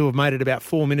would have had to have made it about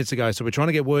 4 minutes ago. So we're trying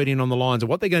to get word in on the lines of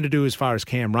what they're going to do as far as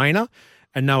Cam Rayner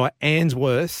and Noah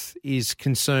Answorth is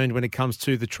concerned when it comes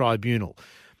to the tribunal.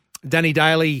 Danny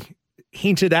Daly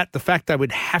hinted at the fact they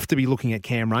would have to be looking at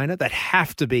Cam Rayner. They'd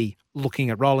have to be looking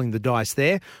at rolling the dice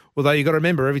there. Although you've got to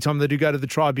remember, every time they do go to the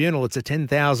tribunal, it's a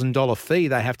 $10,000 fee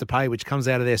they have to pay, which comes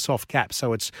out of their soft cap.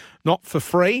 So it's not for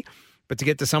free. But to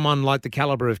get to someone like the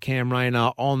calibre of Cam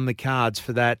Rayner on the cards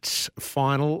for that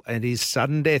final and his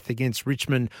sudden death against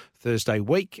Richmond Thursday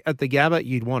week at the Gabba,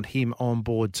 you'd want him on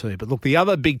board too. But look, the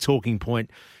other big talking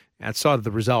point outside of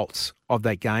the results of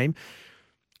that game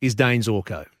is Dane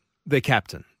Zorko, their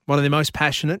captain, one of their most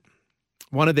passionate,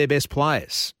 one of their best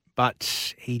players.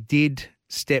 But he did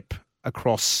step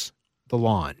across the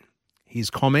line. His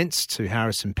comments to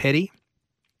Harrison Petty,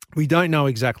 we don't know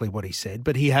exactly what he said,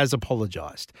 but he has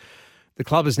apologised. The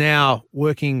club is now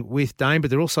working with Dane, but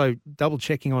they're also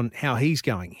double-checking on how he's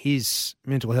going, his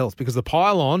mental health, because the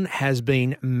pile-on has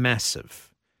been massive.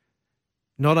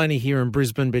 Not only here in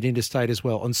Brisbane, but interstate as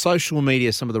well. On social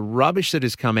media, some of the rubbish that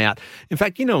has come out. In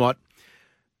fact, you know what?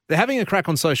 They're having a crack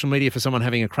on social media for someone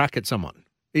having a crack at someone.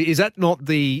 Is that not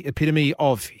the epitome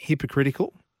of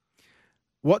hypocritical?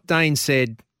 What Dane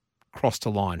said crossed a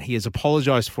line. He has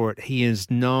apologised for it. He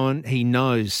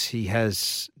knows he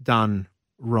has done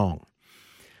wrong.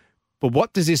 But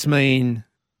what does this mean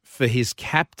for his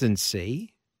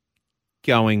captaincy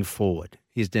going forward?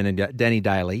 Here's Danny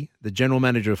Daly, the general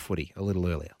manager of footy, a little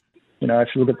earlier. You know, if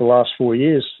you look at the last 4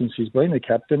 years since he's been the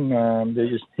captain,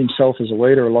 himself as a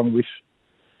leader, along with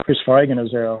Chris Fagan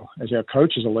as our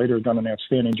coach, as a leader, has done an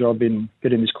outstanding job in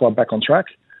getting this club back on track.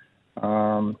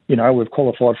 We've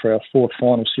qualified for our 4th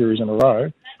final series in a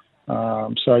row.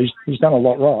 So he's done a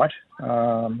lot right.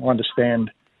 I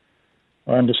understand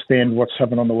what's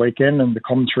happened on the weekend and the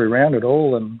commentary around it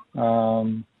all. And,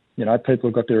 people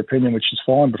have got their opinion, which is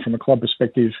fine. But from a club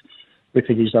perspective, we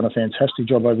think he's done a fantastic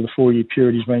job over the 4-year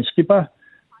period he's been skipper.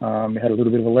 We had a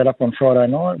little bit of a let-up on Friday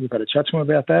night. We've had a chat to him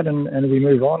about that, and we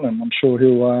move on. And I'm sure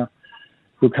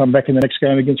he'll come back in the next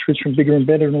game against Richmond bigger and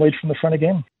better and lead from the front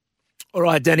again. All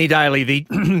right, Danny Daly, the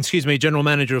general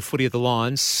manager of footy of the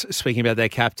Lions, speaking about their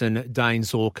captain, Dane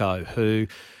Zorko, who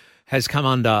has come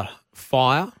under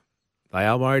fire. They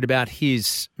are worried about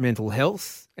his mental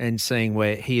health and seeing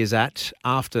where he is at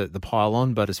after the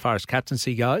pile-on. But as far as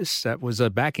captaincy goes, that was a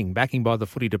backing by the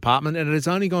footy department. And it has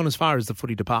only gone as far as the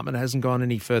footy department. It hasn't gone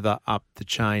any further up the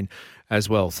chain as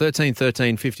well.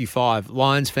 13-13-55.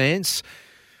 Lions fans,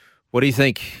 what do you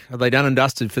think? Are they done and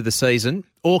dusted for the season?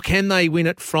 Or can they win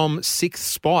it from 6th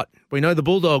spot? We know the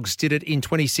Bulldogs did it in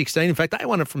 2016. In fact, they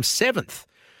won it from 7th.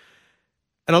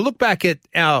 And I look back at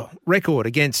our record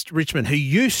against Richmond, who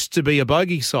used to be a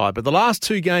bogey side, but the last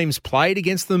 2 games played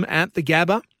against them at the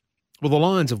Gabba, well, the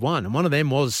Lions have won, and one of them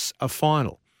was a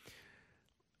final.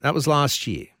 That was last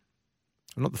year.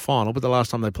 Not the final, but the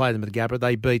last time they played them at the Gabba,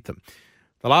 they beat them.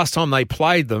 The last time they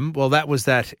played them, well, that was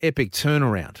that epic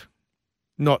turnaround.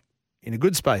 Not in a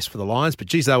good space for the Lions, but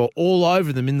geez, they were all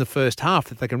over them in the first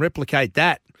half. If they can replicate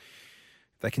that,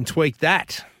 if they can tweak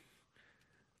that,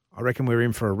 I reckon we're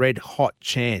in for a red-hot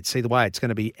chance. Either way, it's going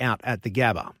to be out at the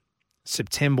Gabba.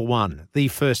 September 1, the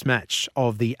first match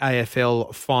of the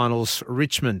AFL Finals,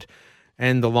 Richmond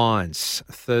and the Lions,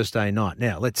 Thursday night.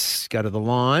 Now, let's go to the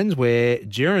Lions, where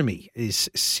Jeremy is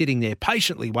sitting there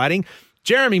patiently waiting.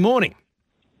 Jeremy, morning.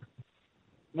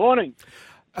 Morning.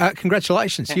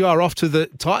 Congratulations. You are off to the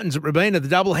Titans at Robina,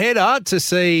 the doubleheader, to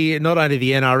see not only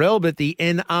the NRL but the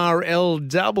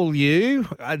NRLW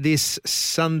this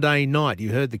Sunday night.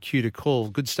 You heard the cue to call.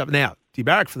 Good stuff. Now, do you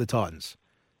barrack for the Titans?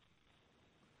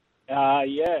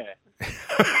 Yeah.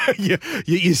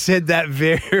 You said that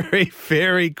very,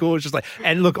 very cautiously.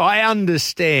 And look, I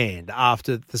understand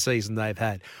after the season they've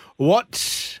had.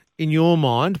 What, in your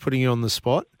mind, putting you on the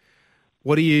spot,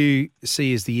 what do you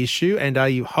see as the issue, and are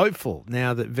you hopeful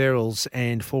now that Verrills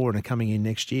and Foran are coming in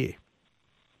next year?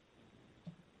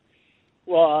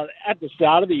 Well, at the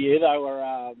start of the year, they were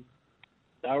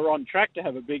on track to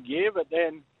have a big year, but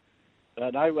then I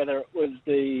don't know whether it was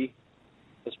the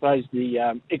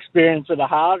experience of the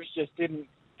halves just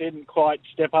didn't quite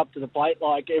step up to the plate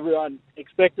like everyone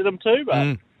expected them to.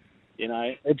 But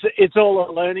it's all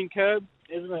a learning curve,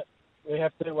 isn't it? We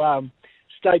have to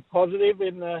stay positive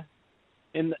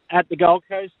at the Gold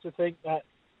Coast to think that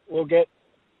we'll get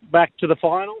back to the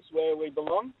finals where we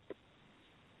belong.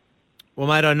 Well,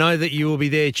 mate, I know that you will be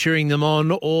there cheering them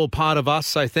on, all part of us,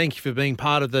 so thank you for being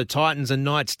part of the Titans and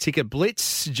Knights Ticket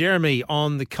Blitz. Jeremy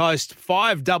on the coast,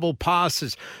 5 double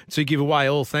passes to give away,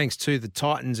 all thanks to the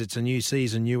Titans. It's a new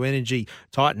season, new energy.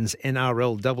 Titans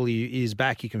NRLW is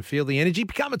back. You can feel the energy.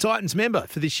 Become a Titans member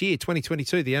for this year,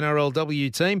 2022, the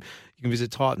NRLW team. You can visit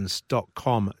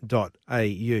titans.com.au.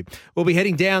 We'll be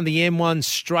heading down the M1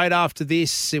 straight after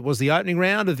this. It was the opening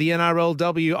round of the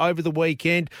NRLW over the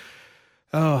weekend.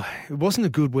 Oh, it wasn't a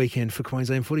good weekend for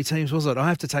Queensland footy teams, was it? I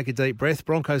have to take a deep breath.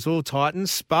 Broncos or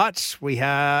Titans, but we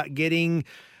are getting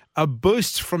a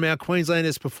boost from our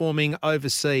Queenslanders performing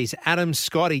overseas. Adam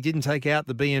Scott, he didn't take out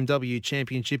the BMW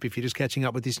Championship. If you're just catching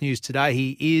up with this news today,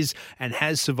 he is and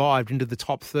has survived into the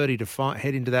top 30 to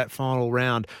head into that final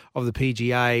round of the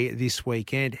PGA this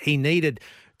weekend. He needed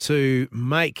to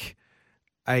make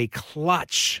a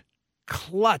clutch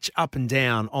up and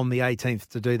down on the 18th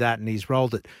to do that, and he's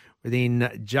rolled it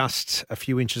within just a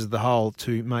few inches of the hole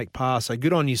to make par. So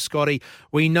good on you, Scotty.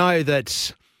 We know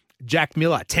that Jack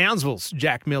Miller, Townsville's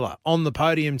Jack Miller, on the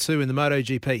podium too in the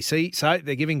MotoGP. See, so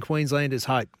they're giving Queenslanders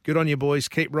hope. Good on you, boys.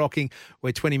 Keep rocking.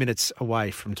 We're 20 minutes away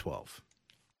from 12.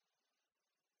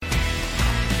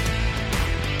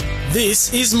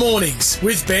 This is Mornings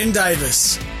with Ben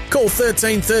Davis. Call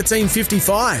 13 13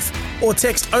 55 or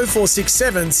text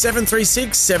 0467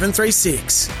 736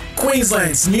 736.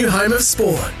 Queensland's new home of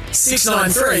sport.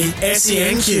 693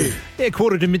 SENQ. Yeah,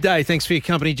 11:45. Thanks for your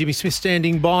company. Jimmy Smith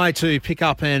standing by to pick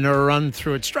up and run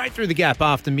through it straight through the gap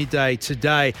after midday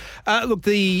today. Look,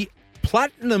 the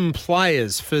platinum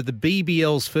players for the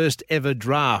BBL's first ever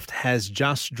draft has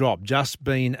just dropped, just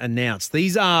been announced.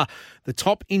 These are the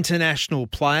top international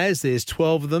players. There's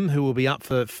 12 of them who will be up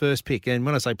for first pick. And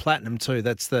when I say platinum too,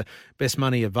 that's the best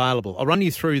money available. I'll run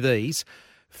you through these.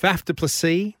 Faf du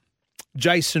Plessis,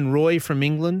 Jason Roy from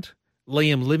England,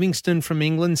 Liam Livingston from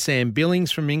England, Sam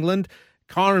Billings from England,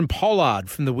 Kyron Pollard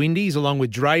from the Windies, along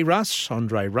with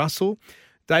Andre Russell,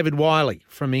 David Wiley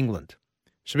from England,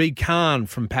 Shabib Khan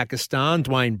from Pakistan,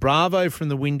 Dwayne Bravo from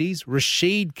the Windies,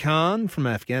 Rashid Khan from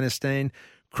Afghanistan,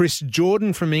 Chris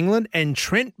Jordan from England, and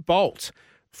Trent Bolt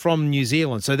from New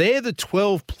Zealand. So they're the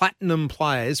 12 platinum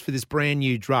players for this brand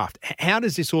new draft. How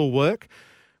does this all work?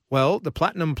 Well, the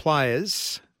platinum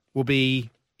players will be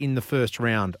in the first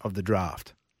round of the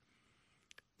draft.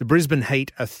 The Brisbane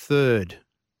Heat are third.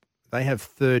 They have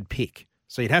third pick.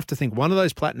 So you'd have to think one of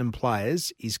those platinum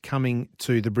players is coming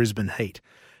to the Brisbane Heat.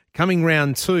 Coming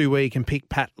round 2, where you can pick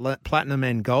platinum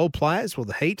and gold players, well,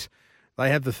 the Heat, they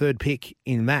have the third pick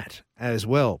in that as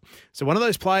well. So one of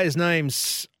those players'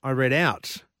 names I read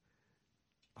out,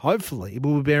 hopefully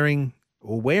will be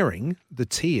wearing the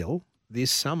teal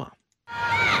this summer.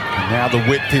 And now the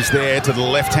width is there to the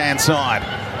left-hand side.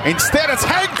 Instead, it's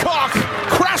Hancock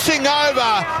crashing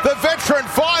over. The veteran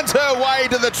finds her way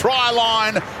to the try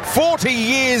line. 40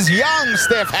 years young,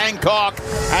 Steph Hancock,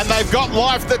 and they've got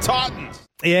life, the Titans.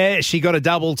 Yeah, she got a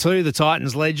double too, the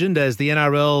Titans legend, as the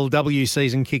NRLW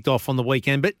season kicked off on the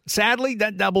weekend. But sadly,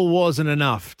 that double wasn't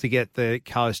enough to get the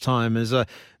Coast home. As I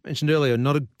mentioned earlier,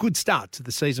 not a good start to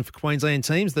the season for Queensland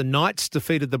teams. The Knights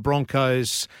defeated the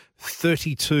Broncos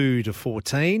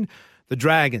 32-14. The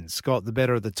Dragons got the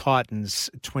better of the Titans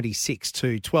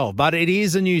 26-12. But it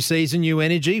is a new season, new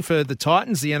energy for the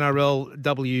Titans. The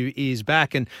NRLW is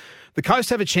back, and the Coast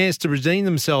have a chance to redeem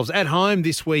themselves at home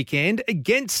this weekend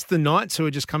against the Knights, who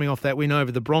are just coming off that win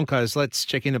over the Broncos. Let's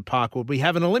check in at Parkwood. We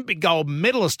have an Olympic gold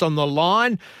medalist on the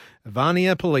line,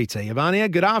 Ivania Politi. Ivania,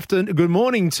 good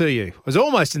morning to you. It was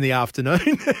almost in the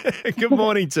afternoon. Good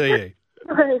morning to you.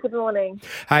 Good morning.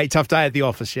 Hey, tough day at the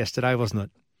office yesterday, wasn't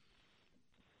it?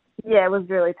 Yeah, it was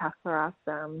really tough for us,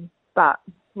 but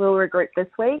we'll regroup this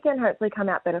week and hopefully come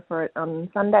out better for it on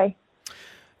Sunday.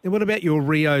 And what about your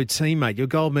Rio teammate, your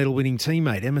gold medal winning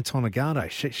teammate, Emma Tonegado?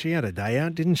 She had a day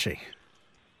out, didn't she?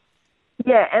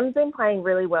 Yeah, Em's been playing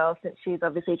really well since she's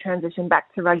obviously transitioned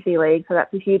back to rugby league, so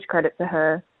that's a huge credit to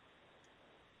her.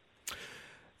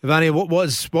 Ivania, what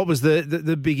was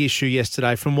the big issue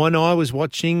yesterday? From when I was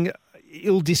watching,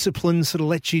 ill discipline sort of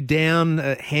let you down,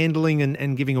 handling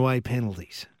and giving away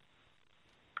penalties.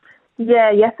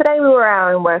 Yeah, yesterday we were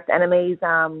our own worst enemies.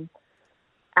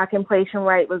 Our completion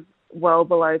rate was well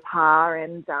below par,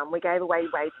 and we gave away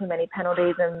way too many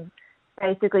penalties and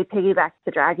basically piggybacked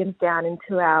the Dragons down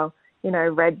into our,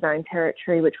 red zone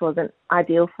territory, which wasn't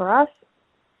ideal for us.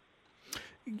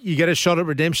 You get a shot at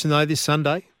redemption, though, this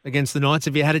Sunday against the Knights.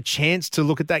 Have you had a chance to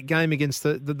look at that game against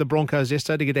the Broncos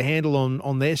yesterday to get a handle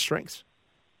on their strengths?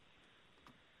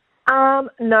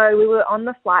 No, we were on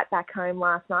the flight back home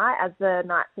last night as the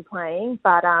Knights were playing,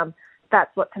 but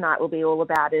that's what tonight will be all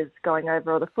about, is going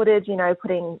over all the footage,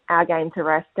 putting our game to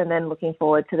rest and then looking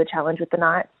forward to the challenge with the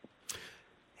Knights.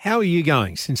 How are you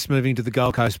going since moving to the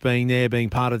Gold Coast, being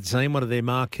part of the team, one of their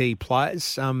marquee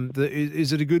players?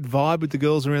 Is it a good vibe with the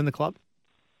girls around the club?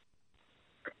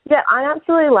 Yeah, I'm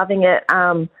absolutely loving it.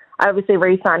 I obviously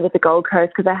re-signed with the Gold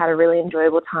Coast because I had a really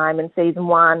enjoyable time in season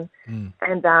one.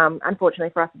 And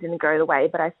unfortunately for us, it didn't go the way,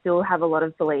 but I still have a lot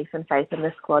of belief and faith in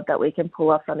this squad that we can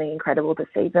pull off something incredible this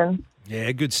season. Yeah,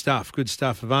 good stuff.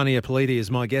 Ivania Politi is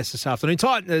my guest this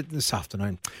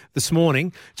afternoon. This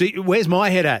morning. Gee, where's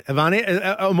my head at,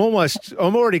 Ivania? I'm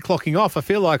already clocking off. I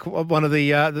feel like one of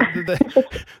the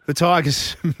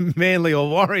Tigers, Manly or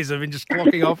Warriors have been just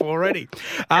clocking off already.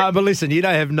 But listen, you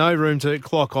don't have no room to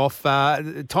clock off.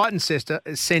 Titans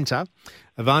Centre,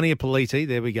 Ivania Politi,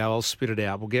 there we go. I'll spit it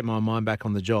out. We'll get my mind back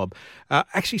on the job.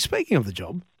 Actually, speaking of the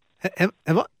job, have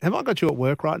I got you at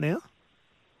work right now?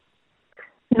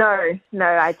 No.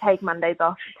 I take Mondays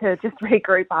off to just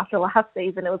regroup after last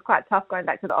season. It was quite tough going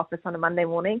back to the office on a Monday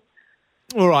morning.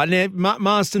 All right. Now,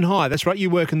 Marsden High, that's right. You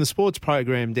work in the sports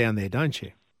program down there, don't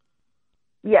you?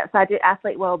 Yes, I do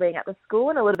athlete wellbeing at the school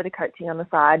and a little bit of coaching on the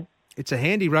side. It's a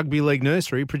handy rugby league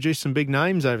nursery. Produced some big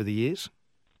names over the years.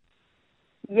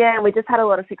 Yeah, we just had a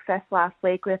lot of success last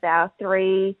week with our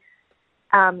 3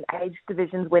 age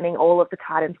divisions winning all of the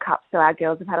Titans Cup. So our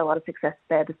girls have had a lot of success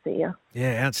there this year.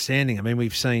 Yeah, outstanding. I mean,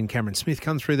 we've seen Cameron Smith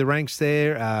come through the ranks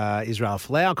there, Israel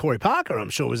Folau, Corey Parker, I'm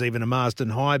sure, was even a Marsden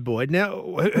High boy. Now,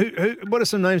 what are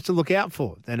some names to look out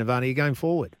for then, Ivania, going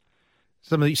forward?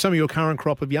 Some of your current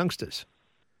crop of youngsters.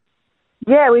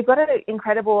 Yeah, we've got an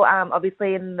incredible,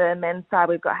 obviously in the men's side,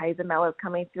 we've got Hazel Mellors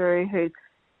coming through, who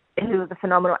was a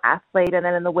phenomenal athlete. And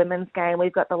then in the women's game,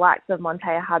 we've got the likes of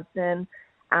Montea Hudson,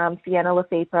 Sienna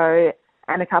Lafipo,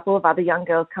 and a couple of other young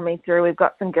girls coming through. We've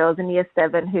got some girls in Year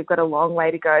 7 who've got a long way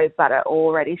to go, but are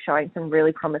already showing some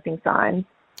really promising signs.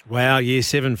 Wow, year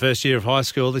 7, first year of high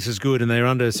school. This is good, and they're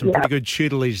under some pretty good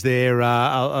tutelage there,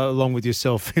 along with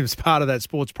yourself as part of that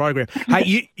sports program.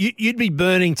 Hey, you'd be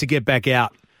burning to get back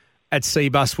out at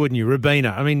Seabus, wouldn't you,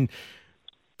 Rabina? I mean,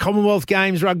 Commonwealth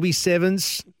Games, Rugby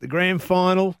Sevens, the grand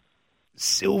final,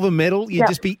 silver medal. You'd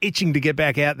just be itching to get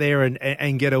back out there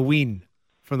and get a win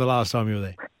from the last time you were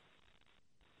there.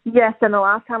 Yes, and the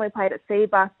last time we played at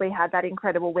Seabus, we had that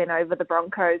incredible win over the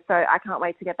Broncos, so I can't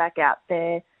wait to get back out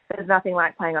there. There's nothing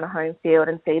like playing on a home field,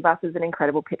 and Seabus is an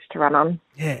incredible pitch to run on.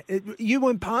 Yeah, you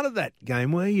weren't part of that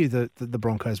game, were you, the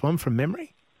Broncos one, from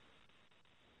memory?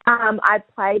 I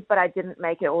played, but I didn't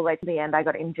make it all the way to the end. I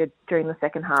got injured during the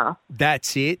second half.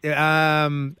 That's it.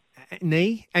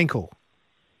 Knee? Ankle?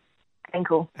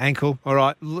 Ankle. All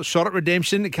right. Shot at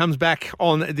redemption. It comes back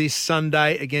on this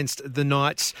Sunday against the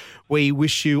Knights. We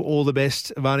wish you all the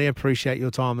best, Ivania. Appreciate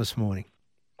your time this morning.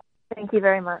 Thank you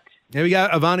very much. There we go.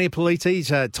 Ivania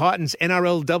Politis, Titans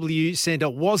NRLW Centre.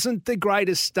 Wasn't the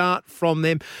greatest start from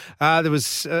them. There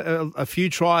was a few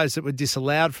tries that were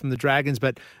disallowed from the Dragons,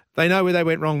 but they know where they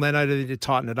went wrong. They know they need to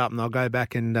tighten it up, and they'll go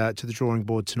back and to the drawing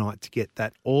board tonight to get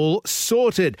that all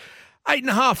sorted.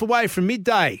 8.5 away from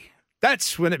midday.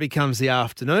 That's when it becomes the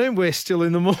afternoon. We're still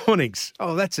in the mornings.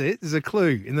 Oh, that's it. There's a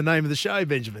clue in the name of the show,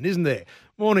 Benjamin, isn't there?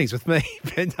 Mornings with me,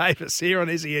 Ben Davis, here on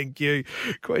SENQ,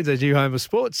 Queensland's new home of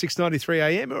sport, 6:93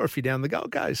 a.m, or if you're down the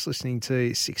Gold Coast, listening to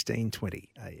 16:20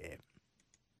 a.m.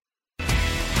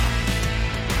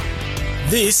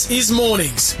 This is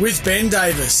Mornings with Ben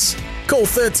Davis. Call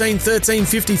 13 13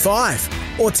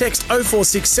 55 or text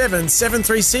 0467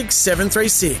 736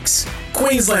 736.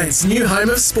 Queensland's new home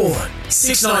of sport,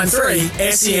 693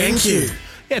 SENQ.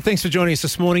 Yeah, thanks for joining us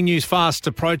this morning. News fast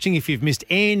approaching. If you've missed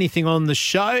anything on the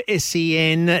show,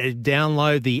 SEN,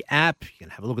 download the app. You can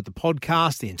have a look at the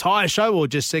podcast, the entire show, or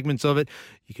just segments of it.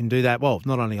 You can do that. Well,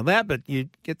 not only on that, but you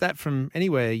get that from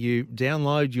anywhere you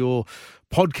download your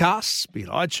podcasts, be it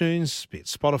iTunes, be it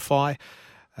Spotify.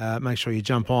 Make sure you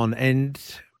jump on and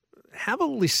have a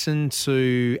listen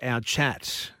to our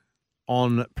chat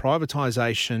on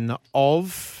privatisation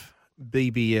of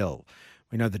BBL.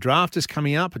 We know the draft is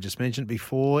coming up. I just mentioned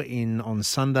before on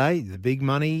Sunday, the big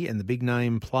money and the big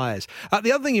name players.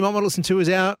 The other thing you might want to listen to is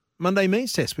our Monday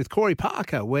Means Test with Corey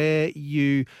Parker, where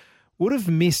you would have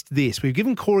missed this. We've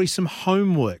given Corey some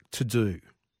homework to do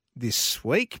this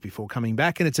week before coming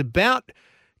back, and it's about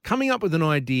coming up with an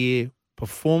idea,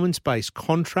 performance-based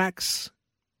contracts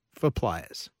for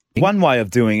players. One way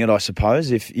of doing it, I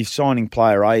suppose, if you're signing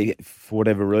player A for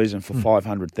whatever reason for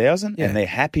 $500,000 and they're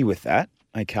happy with that,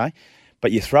 okay,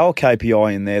 but you throw a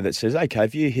KPI in there that says, okay,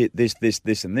 if you hit this,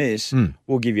 and this,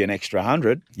 we'll give you an extra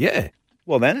 100. Yeah.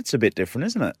 Well, then it's a bit different,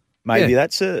 isn't it? Maybe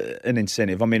that's an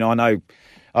incentive. I mean, I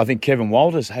think Kevin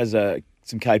Walters has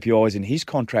some KPIs in his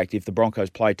contract. If the Broncos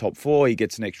play top 4, he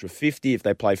gets an extra 50. If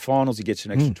they play finals, he gets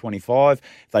an extra 25.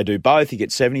 If they do both, he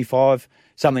gets 75,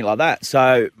 something like that.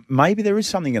 So maybe there is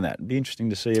something in that. It'd be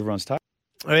interesting to see everyone's take.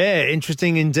 Oh, yeah,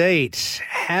 interesting indeed.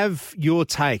 Have your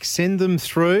take. Send them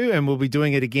through, and we'll be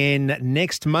doing it again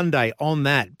next Monday on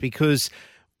that, because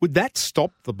would that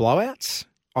stop the blowouts?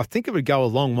 I think it would go a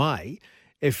long way.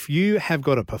 If you have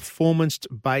got a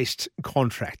performance-based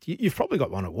contract, you've probably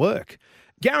got one at work.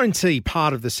 Guarantee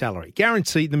part of the salary.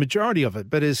 Guarantee the majority of it.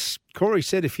 But as Corey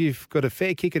said, if you've got a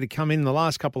fair kicker to come in the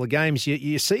last couple of games,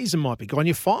 your season might be gone,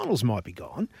 your finals might be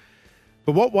gone.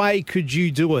 But what way could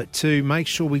you do it to make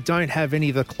sure we don't have any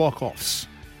of the clock-offs?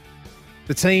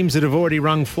 The teams that have already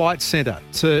rung Flight Centre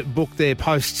to book their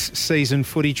post-season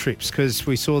footy trips, because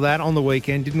we saw that on the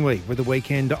weekend, didn't we, with the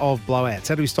weekend of blowouts.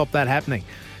 How do we stop that happening?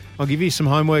 I'll give you some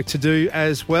homework to do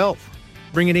as well.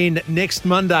 Bring it in next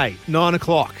Monday, 9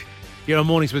 o'clock. You're on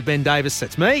Mornings with Ben Davis.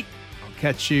 That's me. I'll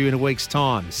catch you in a week's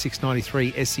time.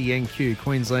 693 SENQ,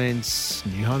 Queensland's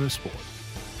new home of sport.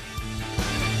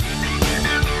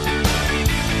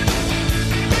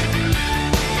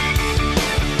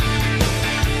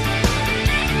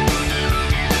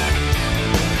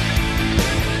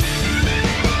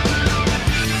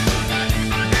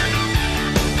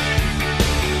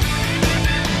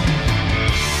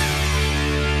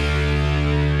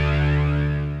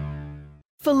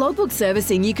 For logbook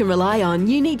servicing you can rely on,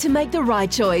 you need to make the right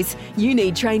choice. You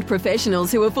need trained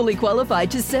professionals who are fully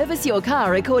qualified to service your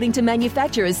car according to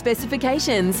manufacturer's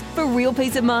specifications. For real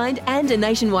peace of mind and a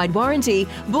nationwide warranty,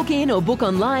 book in or book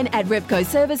online at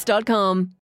repcoservice.com.